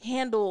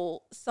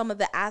handle some of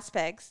the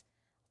aspects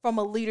from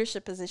a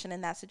leadership position in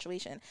that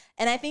situation.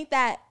 And I think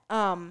that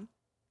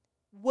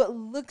what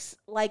looks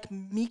like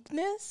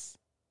meekness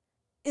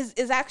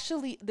is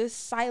actually this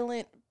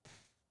silent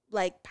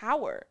like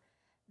power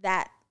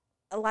that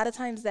a lot of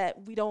times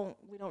that we don't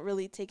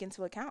really take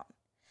into account.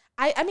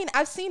 I mean,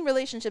 I've seen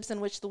relationships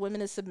in which the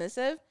woman is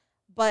submissive,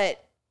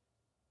 but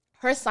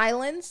her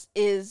silence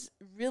is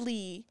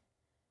really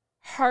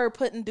her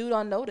putting dude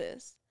on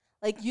notice.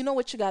 Like, you know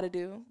what you got to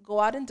do. Go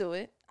out and do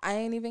it. I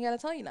ain't even got to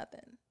tell you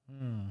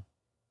nothing.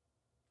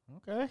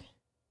 Okay.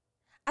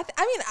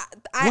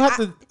 We'll have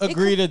to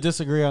agree to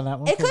disagree on that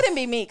one. It couldn't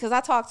be me because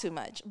I talk too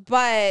much.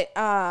 But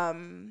I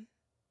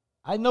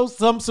know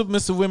some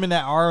submissive women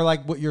that are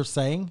like what you're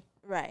saying.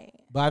 Right.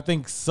 But I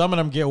think some of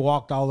them get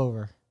walked all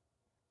over.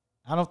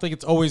 I don't think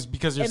it's always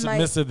because you're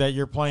submissive that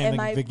you're playing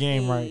the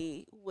game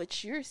right.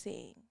 What you're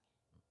saying.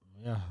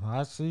 Yeah,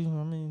 I see.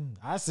 I mean,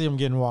 I see them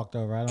getting walked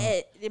over.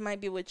 It might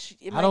be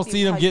I don't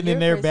see them getting in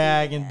their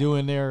bag and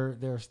doing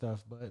their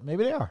stuff, but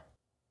maybe they are.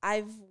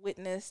 I've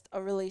witnessed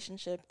a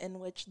relationship in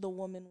which the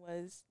woman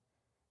was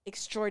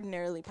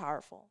extraordinarily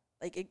powerful.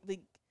 Like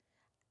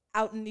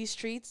out in these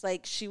streets,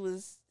 like she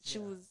was,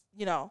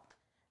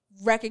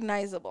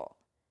 recognizable.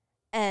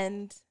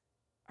 And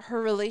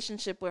her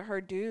relationship with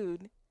her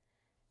dude,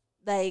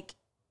 like,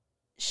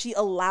 she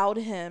allowed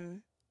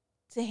him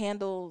to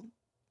handle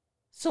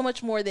so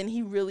much more than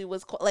he really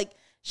was. Like,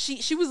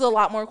 she was a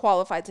lot more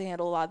qualified to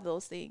handle a lot of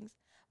those things.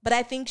 But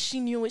I think she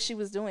knew what she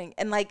was doing.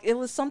 And, like, it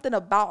was something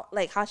about,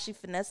 like, how she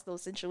finessed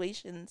those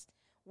situations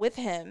with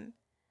him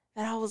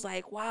that I was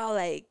like, wow,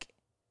 like,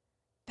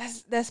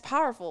 that's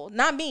powerful.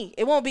 Not me.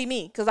 It won't be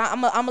me, because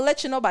I'm going to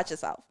let you know about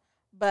yourself.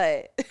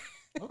 But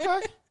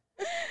okay.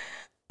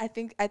 I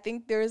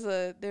think there's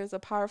a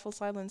powerful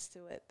silence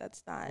to it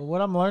that's not. Well,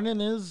 what I'm learning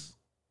is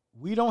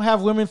we don't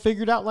have women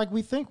figured out like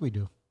we think we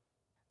do.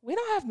 We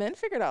don't have men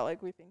figured out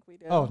like we think we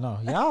do. Oh, no.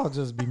 Y'all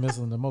just be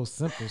missing the most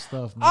simple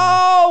stuff, man.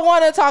 Oh,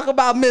 want to talk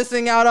about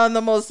missing out on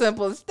the most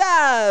simple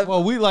stuff.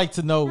 Well, we like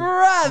to know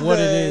what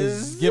it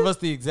is. Give us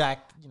the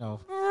exact,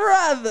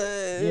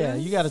 Brothers. Yeah,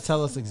 you got to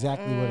tell us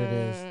exactly what it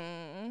is.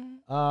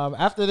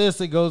 After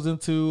this, it goes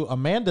into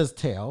Amanda's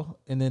Tale,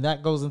 and then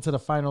that goes into the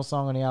final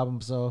song on the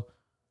album. So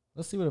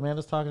let's see what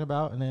Amanda's talking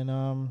about, and then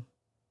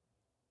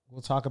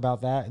we'll talk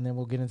about that, and then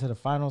we'll get into the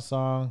final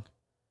song.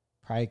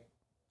 Probably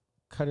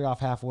cut it off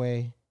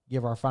halfway,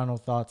 give our final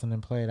thoughts, and then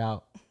play it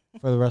out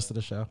for the rest of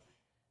the show.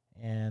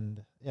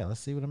 And yeah, let's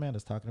see what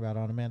Amanda's talking about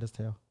on Amanda's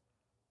Tale.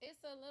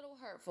 It's a little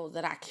hurtful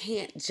that I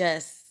can't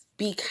just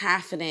be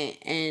confident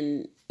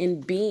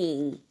in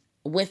being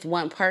with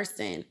one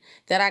person,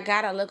 that I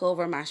gotta look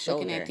over my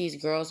shoulder. Looking at these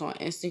girls on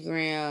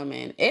Instagram,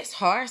 and it's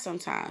hard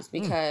sometimes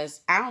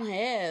because I don't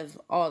have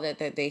all that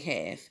they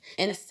have.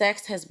 And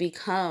sex has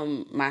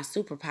become my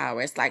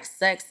superpower. It's like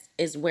sex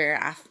is where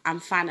I'm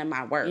finding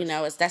my worth.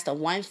 That's the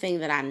one thing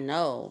that I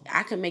know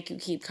I can make you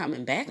keep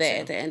coming back to.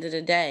 At the end of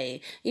the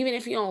day, even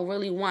if you don't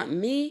really want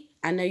me,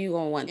 I know you're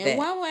gonna want that. In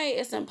one way,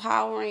 it's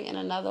empowering. In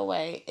another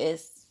way,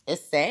 it's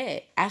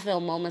sad. I feel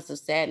moments of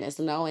sadness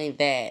knowing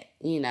that,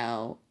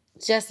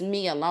 just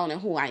me alone and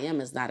who I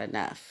am is not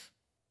enough.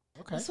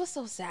 Okay. This was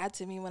so sad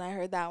to me when I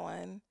heard that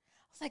one.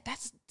 I was like,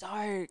 that's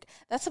dark.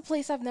 That's a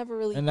place I've never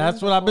really been. And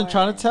that's what I've been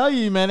trying to tell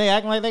you, man. They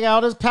acting like they got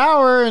all this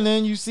power, and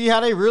then you see how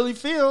they really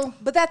feel.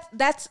 But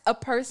that's a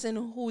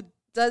person who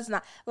does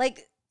not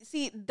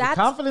see that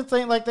confidence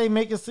ain't like they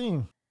make it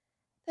seem.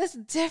 That's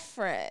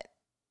different.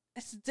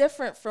 It's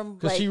different from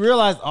because she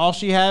realized all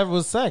she had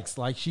was sex.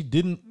 Like she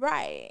didn't.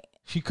 Right.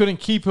 She couldn't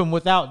keep him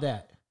without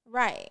that.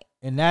 Right.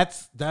 And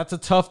that's a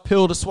tough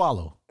pill to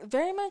swallow.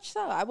 Very much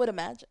so, I would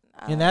imagine.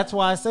 And that's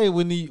why I say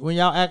when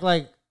y'all act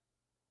like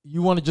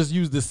you want to just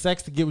use the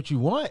sex to get what you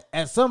want,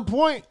 at some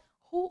point,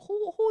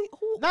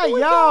 not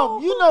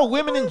y'all,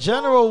 women in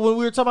general, when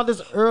we were talking about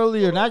this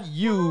earlier, not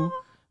you,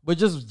 but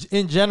just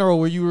in general,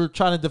 where you were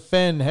trying to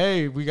defend,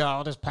 hey, we got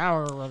all this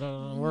power,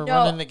 we're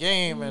running the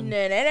game. And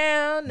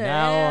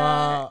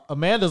now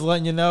Amanda's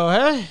letting you know,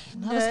 hey,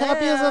 not as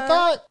happy as I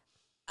thought.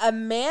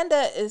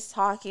 Amanda's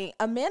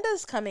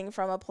coming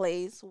from a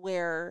place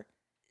where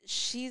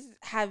she's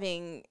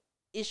having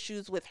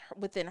issues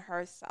within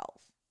herself.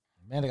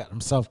 Amanda got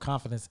some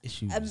self-confidence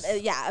issues.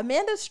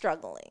 Amanda's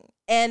struggling.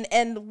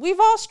 And we've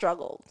all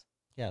struggled.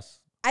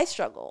 Yes. I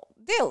struggle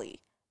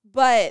daily.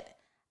 But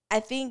I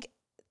think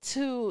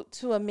to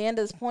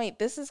Amanda's point,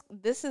 this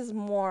is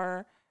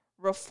more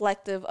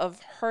reflective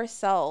of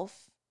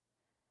herself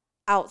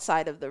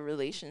outside of the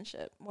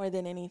relationship more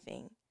than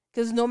anything.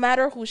 Because no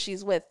matter who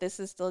she's with, this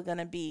is still going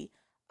to be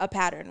a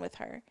pattern with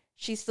her.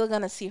 She's still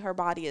going to see her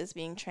body as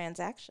being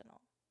transactional.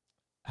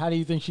 How do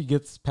you think she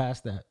gets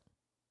past that?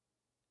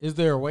 Is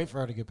there a way for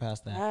her to get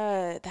past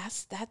that?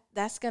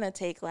 That's going to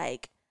take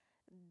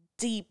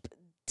deep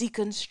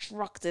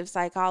deconstructive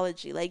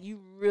psychology.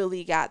 You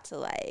really got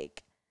to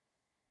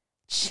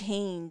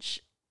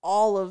change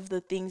all of the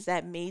things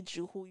that made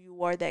you who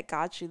you are, that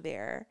got you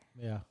there.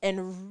 Yeah.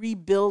 And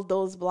rebuild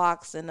those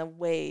blocks in a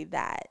way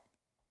that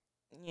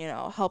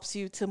helps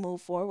you to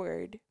move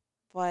forward.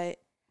 But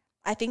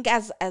I think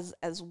as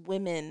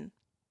women,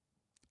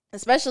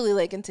 especially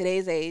in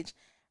today's age,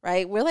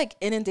 right, we're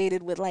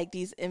inundated with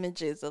these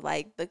images of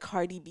the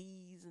Cardi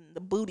B's and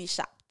the booty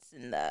shots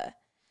and the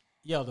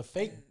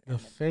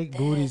fake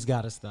booty's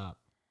gotta stop.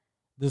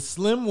 The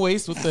slim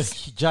waist with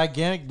the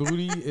gigantic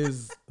booty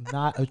is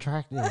not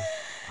attractive.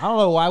 I don't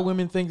know why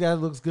women think that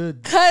looks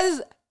good.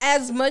 Because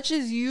as much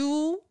as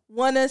you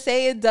want to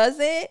say it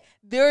doesn't,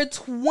 there are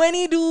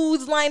 20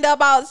 dudes lined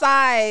up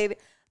outside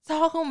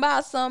talking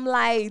about some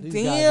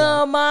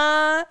damn,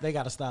 they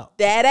gotta stop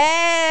that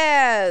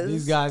ass.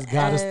 These guys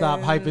gotta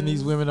stop hyping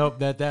these women up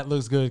that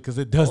looks good, because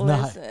it does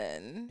not.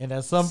 And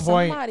at some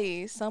point,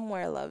 somebody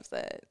somewhere loves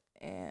it,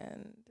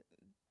 and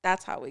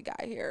that's how we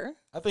got here.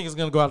 I think it's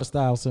gonna go out of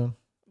style soon.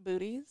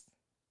 Booties?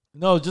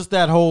 No, just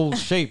that whole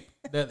shape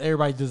that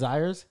everybody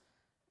desires.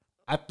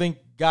 I think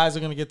guys are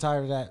going to get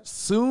tired of that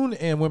soon,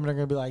 and women are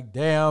going to be like,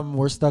 damn,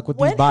 we're stuck with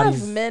When these bodies.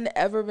 have men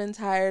ever been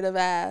tired of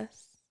ass?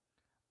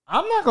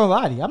 I'm not going to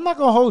lie to you. I'm not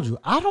going to hold you.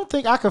 I don't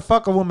think I could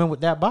fuck a woman with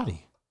that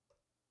body.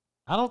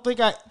 I don't think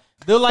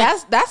they're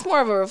like... That's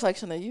more of a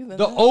reflection of you than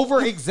the that.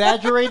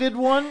 over-exaggerated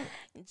one.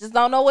 You just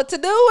don't know what to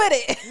do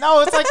with it.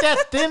 No, it's like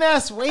that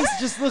thin-ass waist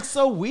just looks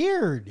so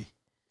weird.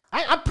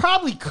 I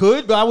probably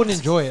could, but I wouldn't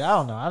enjoy it. I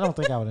don't know. I don't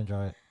think I would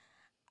enjoy it.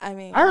 I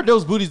mean... I heard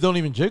those booties don't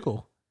even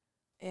jiggle.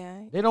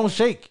 Yeah. They don't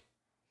shake.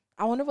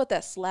 I wonder what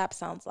that slap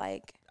sounds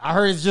like. I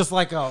heard it's just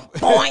like a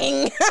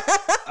boing.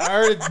 I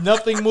heard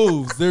nothing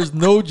moves. There's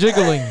no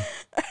jiggling.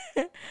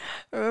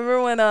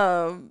 Remember when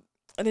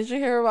did you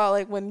hear about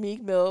like when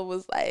Meek Mill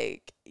was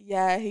like,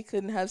 yeah, he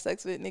couldn't have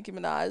sex with Nicki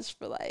Minaj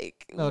for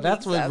like No,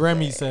 that's what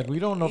Remy said. We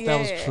don't know if that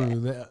was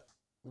true.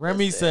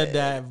 Remy said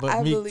that,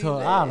 but Meek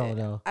told I don't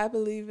know. I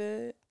believe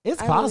it.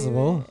 It's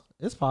possible.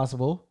 It's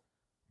possible.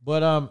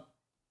 But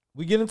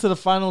we get into the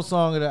final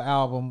song of the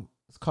album.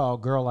 It's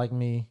called Girl Like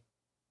Me.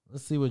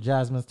 Let's see what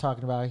Jasmine's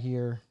talking about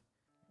here.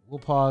 We'll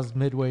pause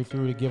midway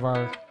through to give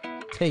our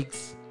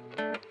takes,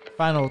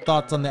 final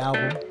thoughts on the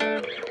album.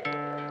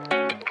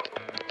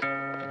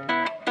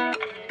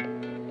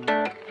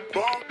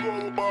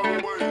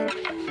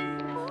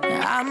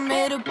 I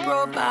made a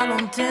profile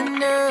on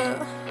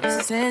Tinder.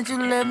 Since you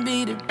left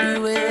me to be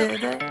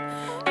with her.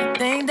 The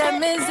thing that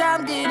means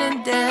I'm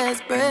getting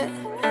desperate.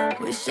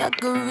 Wish I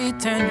could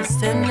return the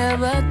sender,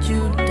 but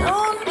you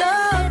don't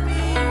love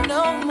me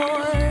no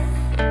more.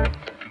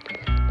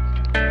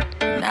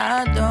 And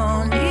I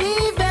don't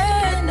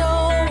even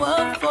know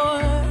what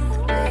for.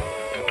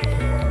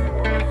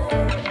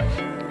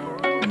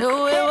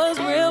 Knew it was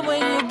real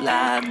when you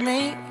blocked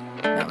me.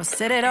 Now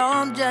sit at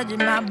home judging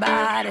my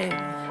body.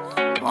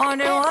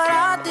 Wondering what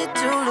I did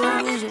to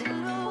lose you.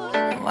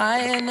 Why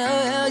in the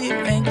hell you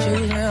ain't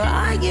choose me?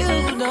 Why you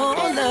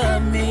don't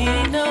love me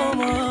no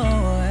more?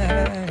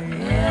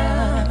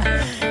 Yeah.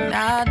 And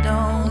I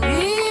don't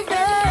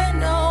even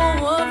know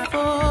what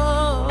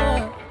for.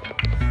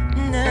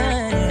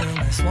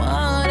 Nah, just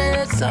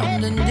wanted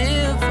something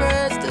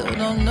different. Still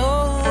don't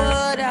know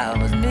what I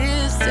was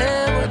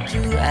missing. What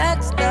you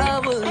asked I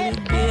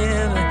would've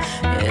given.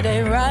 It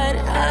ain't right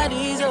how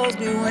these hoes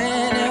be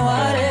winning.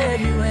 Why they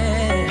be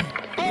winning?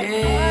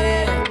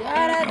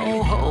 Yeah,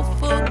 no hope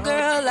for a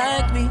girl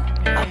like me.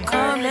 How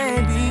come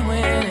they be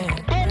winning?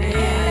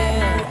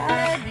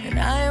 Yeah, and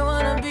I ain't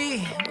wanna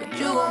be, but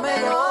you gon'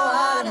 make a whole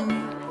out of me.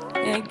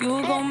 Yeah,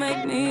 you gon'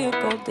 make me a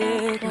gold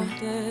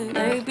digger.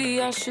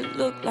 Maybe I should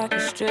look like a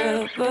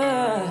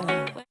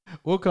stripper.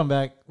 We'll come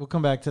back. We'll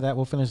come back to that.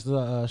 We'll finish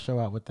the show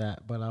out with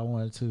that. But I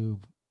wanted to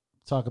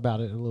talk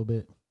about it a little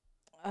bit.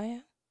 Oh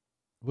yeah.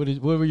 What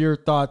were your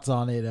thoughts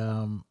on it?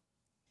 A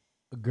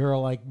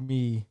Girl Like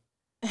Me.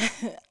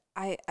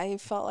 I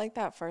felt like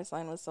that first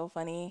line was so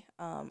funny.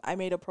 I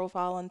made a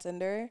profile on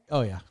Tinder.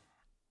 Oh yeah.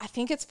 I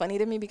think it's funny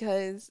to me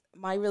because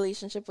my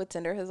relationship with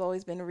Tinder has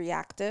always been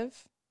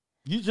reactive.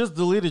 You just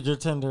deleted your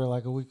Tinder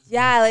like a week ago.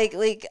 Yeah,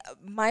 like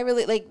my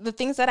the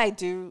things that I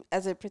do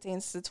as it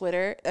pertains to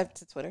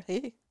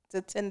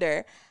to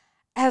Tinder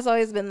has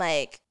always been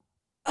like,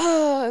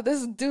 oh,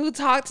 this dude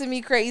talked to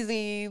me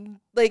crazy.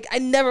 Like I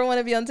never want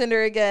to be on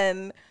Tinder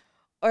again,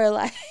 or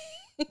like.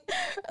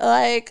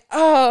 Like,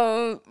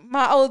 oh,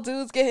 my old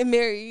dude's getting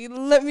married.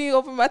 Let me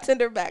open my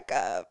Tinder back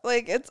up.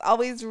 Like, it's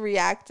always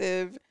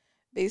reactive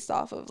based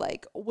off of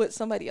like what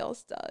somebody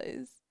else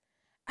does.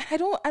 I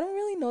don't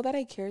really know that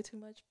I care too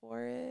much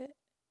for it.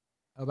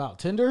 About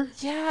Tinder?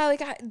 Yeah,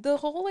 like the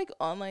whole like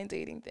online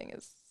dating thing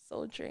is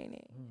so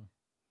draining.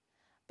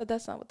 But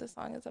that's not what this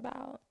song is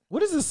about.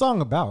 What is this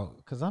song about?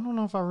 Because I don't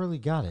know if I really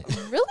got it.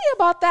 Really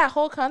about that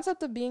whole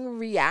concept of being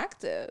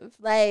reactive.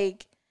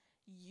 Like,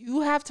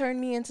 you have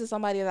turned me into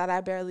somebody that I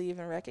barely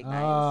even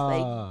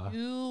recognize.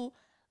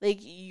 Like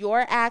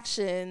your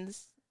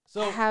actions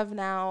have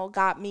now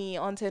got me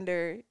on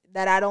Tinder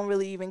that I don't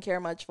really even care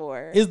much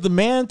for. Is the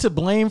man to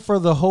blame for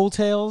the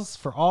hotels,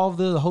 for all of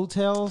the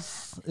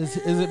hotels?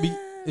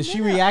 Is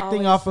she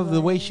reacting off of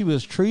the way she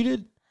was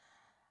treated?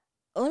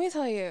 Let me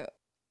tell you,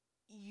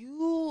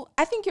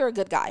 I think you're a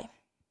good guy.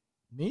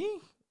 Me?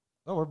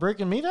 Oh, we're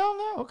breaking me down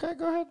now? Okay,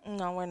 go ahead.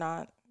 No, we're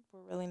not.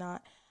 We're really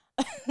not.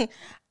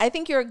 I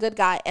think you're a good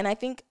guy. And I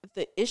think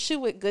the issue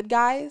with good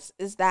guys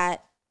is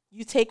that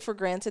you take for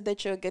granted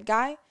that you're a good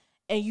guy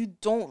and you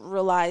don't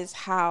realize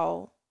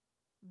how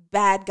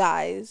bad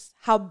guys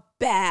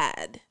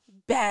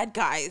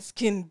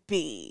can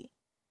be.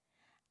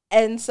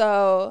 And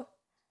so,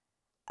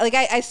 like,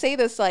 I say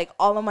this, like,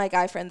 all of my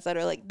guy friends that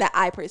are, like, that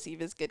I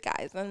perceive as good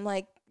guys. And I'm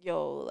like,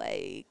 yo,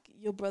 like,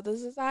 your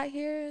brothers is out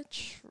here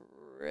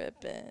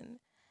tripping.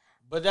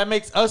 But that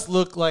makes us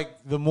look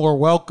like the more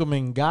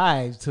welcoming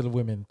guys to the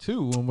women,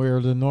 too, when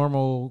we're the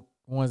normal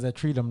ones that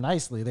treat them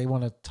nicely. They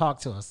want to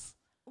talk to us.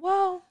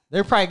 Well,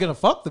 they're probably going to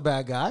fuck the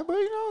bad guy, but,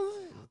 you know,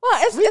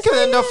 we could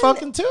end up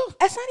fucking, too.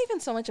 It's not even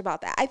so much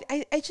about that.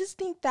 I just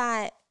think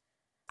that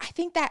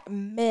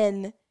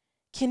men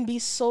can be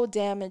so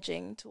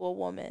damaging to a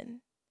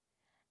woman.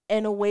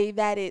 in a way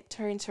that it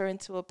turns her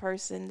into a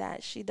person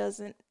that she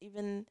doesn't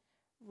even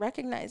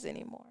recognize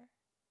anymore.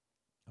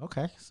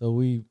 Okay, so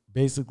we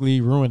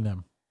basically ruined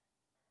them.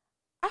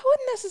 I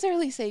wouldn't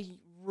necessarily say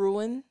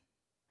ruin.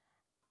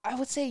 I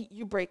would say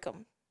you break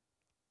them.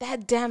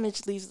 That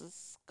damage leaves a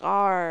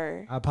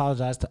scar. I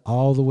apologize to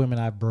all the women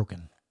I've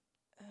broken.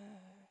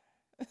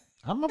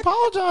 I'm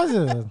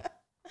apologizing.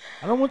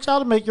 I don't want y'all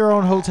to make your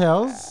own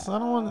hotels. I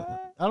don't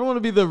want to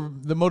be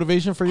the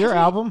motivation for your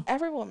album.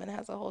 Every woman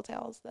has a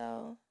hotels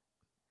though.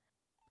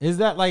 Is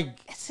that like?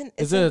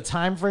 Is it a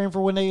time frame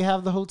for when they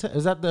have the hotel?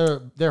 Is that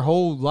their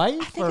whole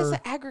life? I think it's an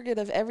aggregate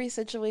of every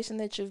situation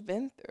that you've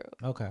been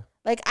through. Okay.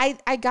 Like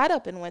I got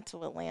up and went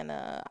to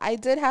Atlanta. I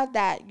did have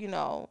that, you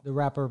know. The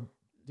rapper.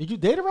 Did you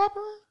date a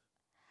rapper?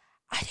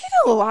 I did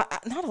a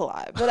lot, not a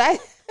lot, but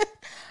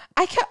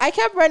I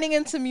kept running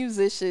into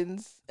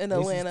musicians in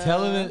Atlanta.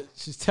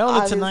 She's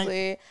telling it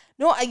tonight.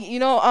 No,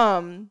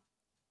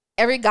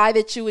 every guy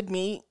that you would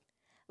meet,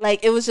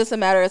 like, it was just a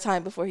matter of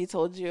time before he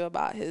told you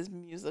about his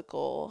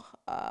musical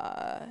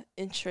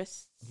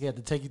interests. He had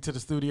to take you to the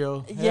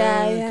studio.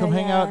 Yeah, come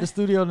hang out at the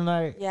studio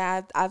tonight.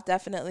 Yeah, I've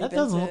definitely That been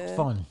doesn't to look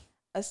fun.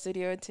 a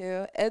studio or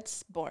two.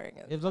 It's boring.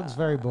 It looks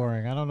very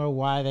boring. I don't know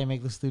why they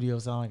make the studio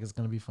sound like it's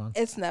gonna be fun.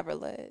 It's never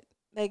lit.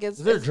 Like, Is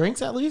there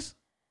drinks at least?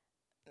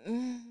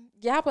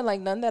 Yeah, but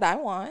like none that I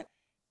want.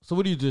 So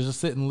what do you do? Just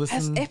sit and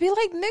listen? It'd be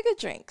like nigga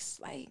drinks,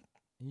 like.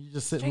 You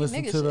just sit and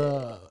listen to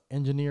the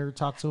engineer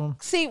talk to him?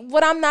 See,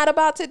 what I'm not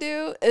about to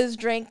do is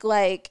drink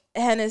like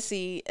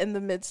Hennessy in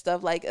the midst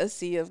of like a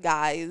sea of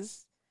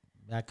guys.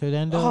 That could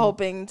end up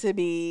hoping to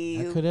be.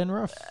 That could end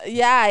rough.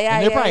 Yeah.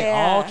 And they're probably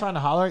all trying to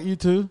holler at you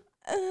too.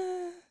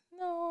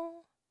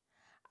 No.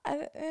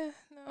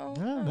 No.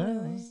 Yeah,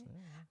 really.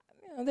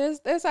 You know,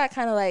 there's that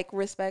kind of like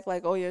respect,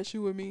 like, oh yeah, she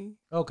with me.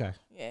 Okay.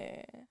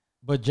 Yeah.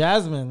 But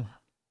Jasmine,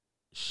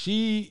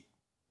 she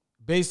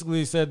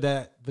basically said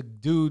that the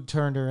dude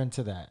turned her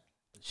into that.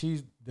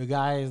 The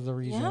guy is the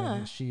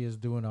reason she is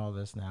doing all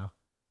this now.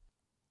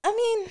 I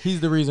mean,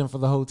 he's the reason for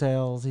the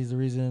hotels. He's the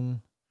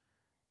reason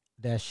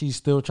that she's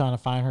still trying to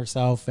find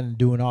herself and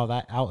doing all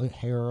that out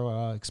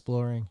here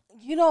exploring.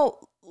 You know,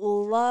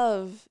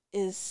 love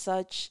is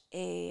such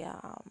a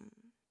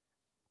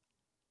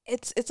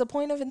it's a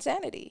point of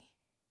insanity.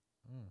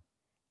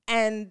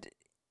 And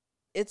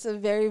it's a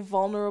very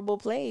vulnerable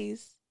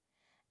place.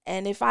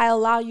 And if I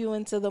allow you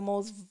into the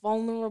most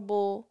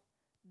vulnerable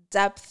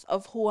depth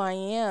of who I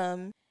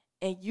am,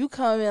 and you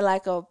come in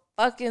like a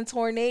fucking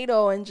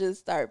tornado and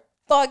just start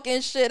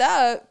fucking shit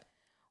up,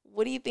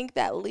 what do you think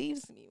that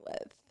leaves me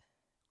with?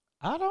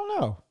 I don't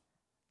know.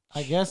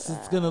 I guess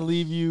it's going to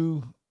leave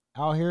you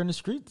out here in the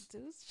streets.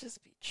 Dudes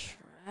just be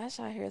trash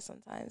out here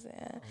sometimes,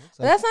 man.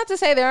 But that's not to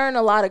say there aren't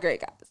a lot of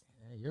great guys.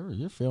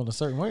 You're feeling a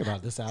certain way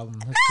about this album.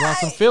 Let's draw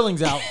some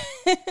feelings out.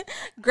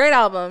 Great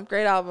album.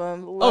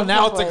 Love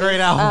now it's a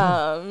great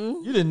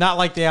album. You did not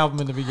like the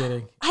album in the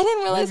beginning. I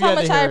didn't realize how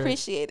much I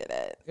appreciated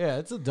it. Yeah,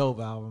 it's a dope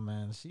album,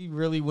 man. She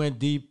really went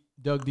deep,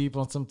 dug deep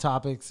on some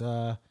topics,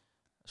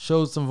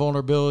 showed some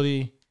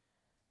vulnerability,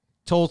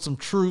 told some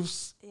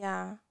truths.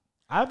 Yeah.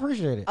 I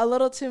appreciate it. A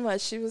little too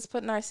much. She was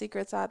putting our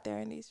secrets out there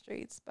in these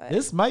streets. But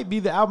this might be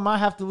the album I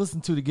have to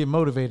listen to get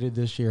motivated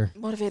this year.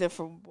 Motivated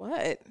for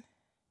what?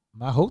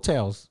 My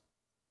hotels.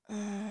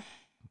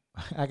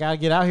 I gotta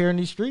get out here in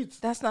these streets.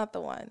 That's not the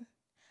one.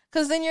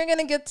 Because then you're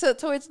gonna get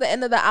towards the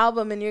end of the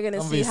album and you're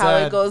gonna see how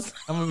it goes.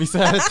 I'm gonna be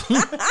sad.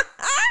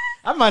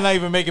 I might not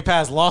even make it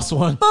past Lost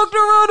One. Fucked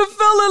around and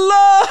fell in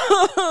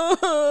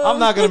love. I'm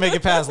not gonna make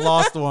it past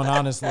Lost One,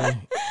 honestly.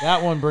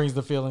 That one brings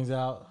the feelings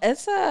out.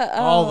 It's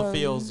all the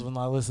feels when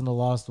I listen to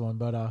Lost One.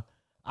 But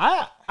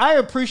I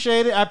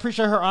appreciate it. I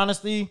appreciate her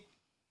honesty.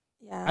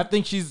 Yeah. I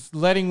think she's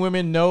letting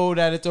women know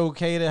that it's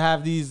okay to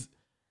have these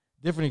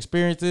different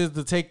experiences,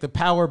 to take the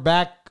power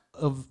back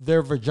of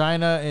their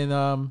vagina,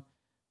 and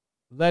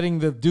letting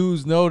the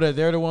dudes know that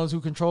they're the ones who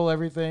control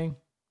everything.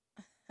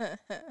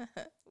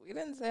 We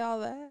didn't say all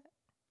that.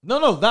 No,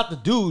 not the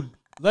dude.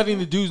 Letting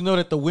the dudes know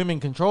that the women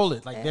control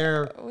it. Like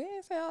they're. We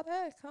didn't say all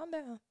that. Calm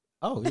down.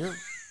 Oh,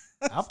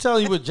 I'm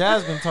telling you what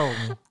Jasmine told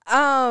me.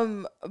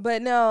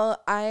 But no,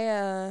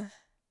 I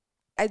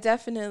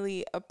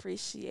definitely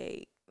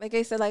appreciate. Like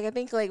I said, like I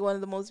think like one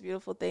of the most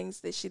beautiful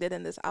things that she did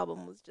in this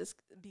album was just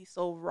be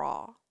so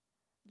raw.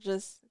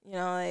 Just, you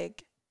know,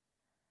 like.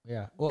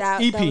 Yeah. Well,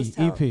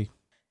 EP.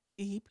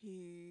 We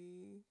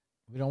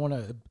don't want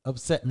to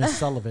upset Miss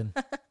Sullivan.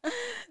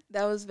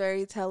 That was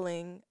very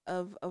telling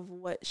of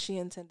what she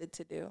intended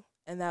to do.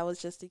 And that was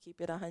just to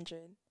keep it 100.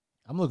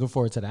 I'm looking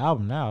forward to the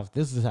album now. If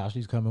this is how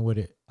she's coming with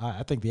it,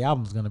 I think the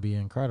album's going to be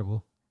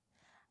incredible.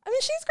 I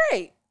mean, she's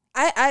great.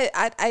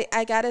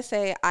 I gotta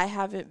say, I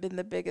haven't been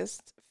the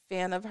biggest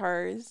fan of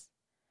hers.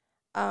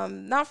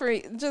 Not for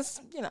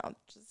just, you know,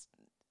 just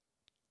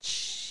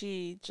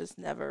she just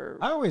never.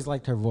 I always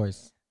liked her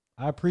voice.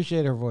 I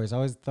appreciate her voice. I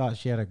always thought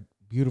she had a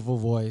beautiful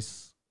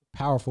voice,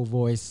 powerful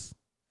voice.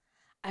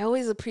 I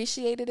always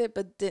appreciated it,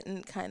 but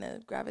didn't kind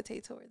of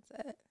gravitate towards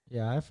it.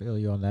 Yeah, I feel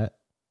you on that.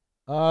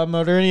 Are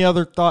there any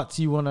other thoughts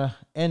you want to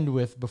end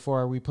with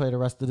before we play the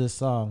rest of this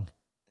song?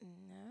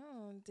 No,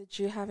 Did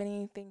you have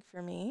anything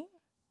for me?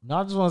 No,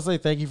 I just want to say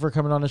thank you for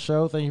coming on the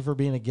show. Thank you for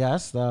being a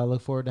guest. I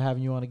look forward to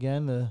having you on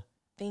again to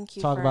Thank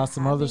you talk for about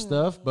some other having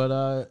stuff. me.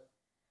 But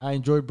I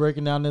enjoyed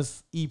breaking down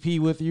this EP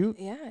with you.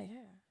 Yeah.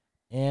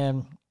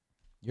 And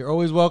you're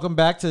always welcome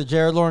back to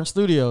Jared Lawrence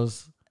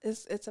Studios.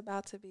 It's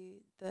about to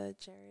be the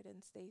Jared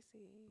and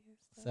Stacey.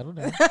 Settle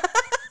down.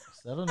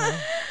 Settle down.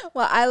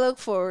 Well, I look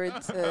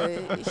forward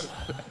to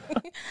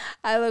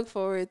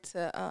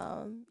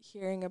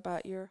hearing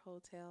about your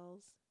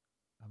hotels.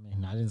 I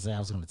mean, I didn't say I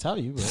was going to tell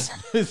you, but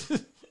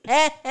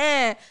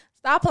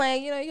Stop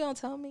playing. You know, you're going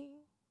to tell me.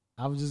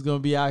 I'm just going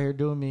to be out here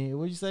doing me.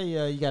 What you say?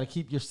 You got to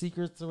keep your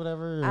secrets or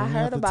whatever? I You heard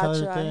have to about tell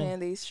you out everything? here in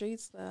these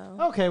streets, though.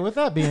 Okay, with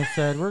that being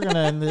said, we're going to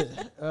end it.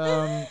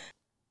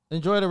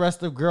 Enjoy the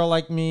rest of Girl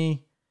Like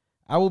Me.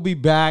 I will be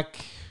back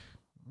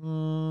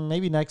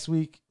maybe next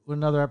week with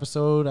another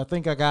episode. I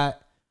think I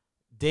got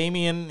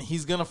Damien.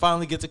 He's going to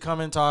finally get to come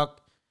and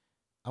talk.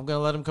 I'm going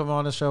to let him come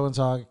on the show and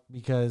talk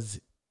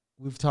because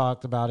we've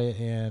talked about it,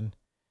 and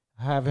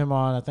I have him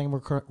on. I think we're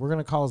going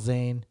to call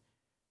Zane,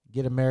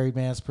 get a married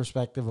man's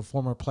perspective, a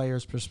former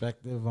player's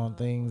perspective on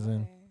things,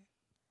 and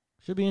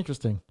should be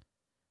interesting.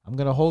 I'm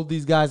going to hold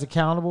these guys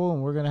accountable,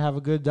 and we're going to have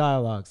a good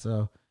dialogue.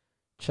 So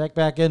check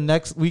back in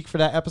next week for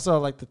that episode.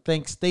 I'd like to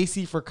thank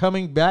Stacey for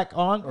coming back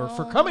on, or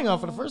for coming on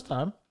for the first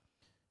time.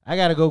 I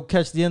got to go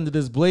catch the end of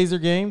this Blazer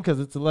game because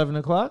it's 11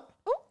 o'clock.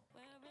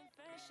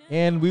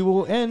 And we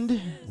will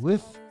end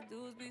with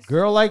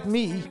Girl Like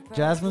Me,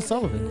 Jasmine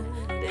Sullivan.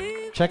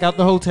 Check out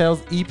the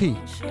Hotels EP.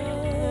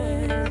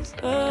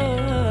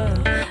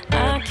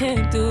 I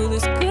can't do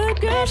this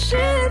good girl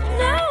shit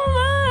no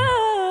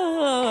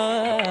more.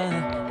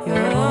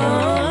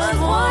 Yours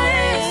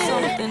wanted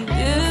something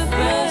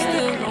different.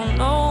 Still don't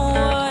know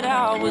what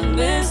I was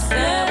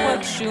missing.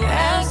 What you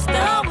asked,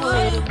 I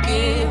would've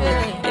given.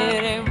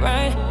 It ain't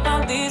right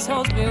how these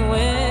hoes be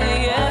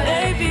winning. Yeah,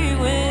 they be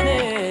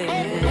winning.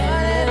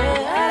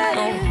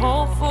 No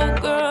hope for a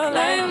girl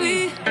like me.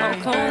 How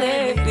come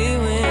they be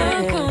winning?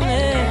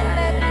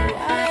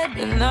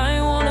 And I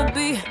ain't wanna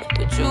be,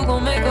 but you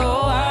gon' make a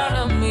hoe out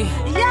of me.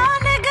 Y'all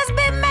niggas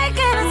be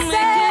making us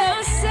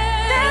sad.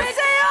 They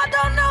say y'all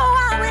don't know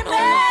how we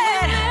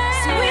mad.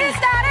 So we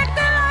start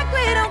acting like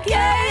we don't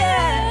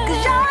care. Cause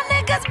y'all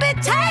niggas be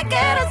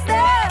taking us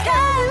there.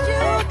 Cause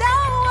you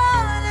don't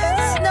want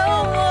us no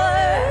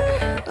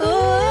more.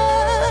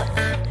 Ooh,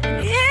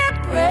 it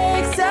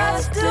breaks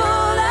us to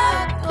the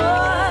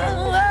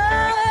core.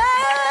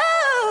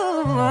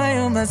 I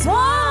almost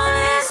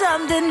wanted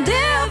something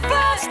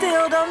different.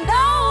 Still don't know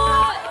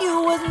what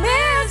you was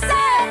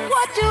missing.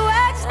 What you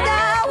asked,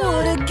 I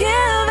would've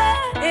given.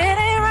 It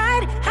ain't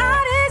right how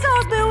these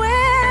hoes be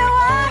winning.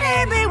 Why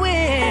they be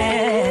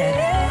winning?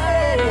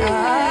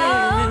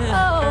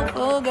 Oh,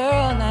 for a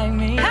girl like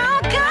me.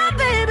 How come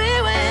they be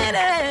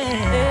winning?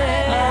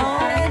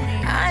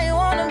 I ain't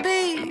wanna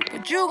be,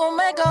 but you gon'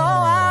 make a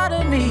hoe out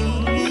of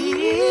me.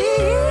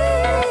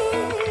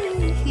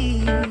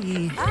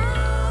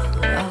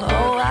 A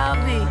hoe I'll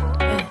be.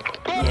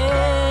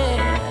 Yeah.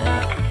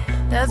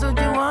 That's what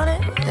you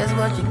wanted, that's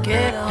what you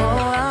get, a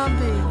hoe I'll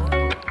be.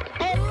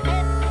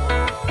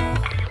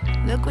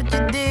 Look what you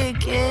did,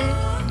 kid,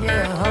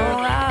 yeah, a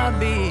hoe I'll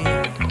be.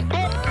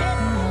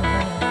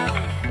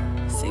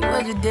 See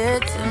what you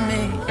did to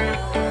me.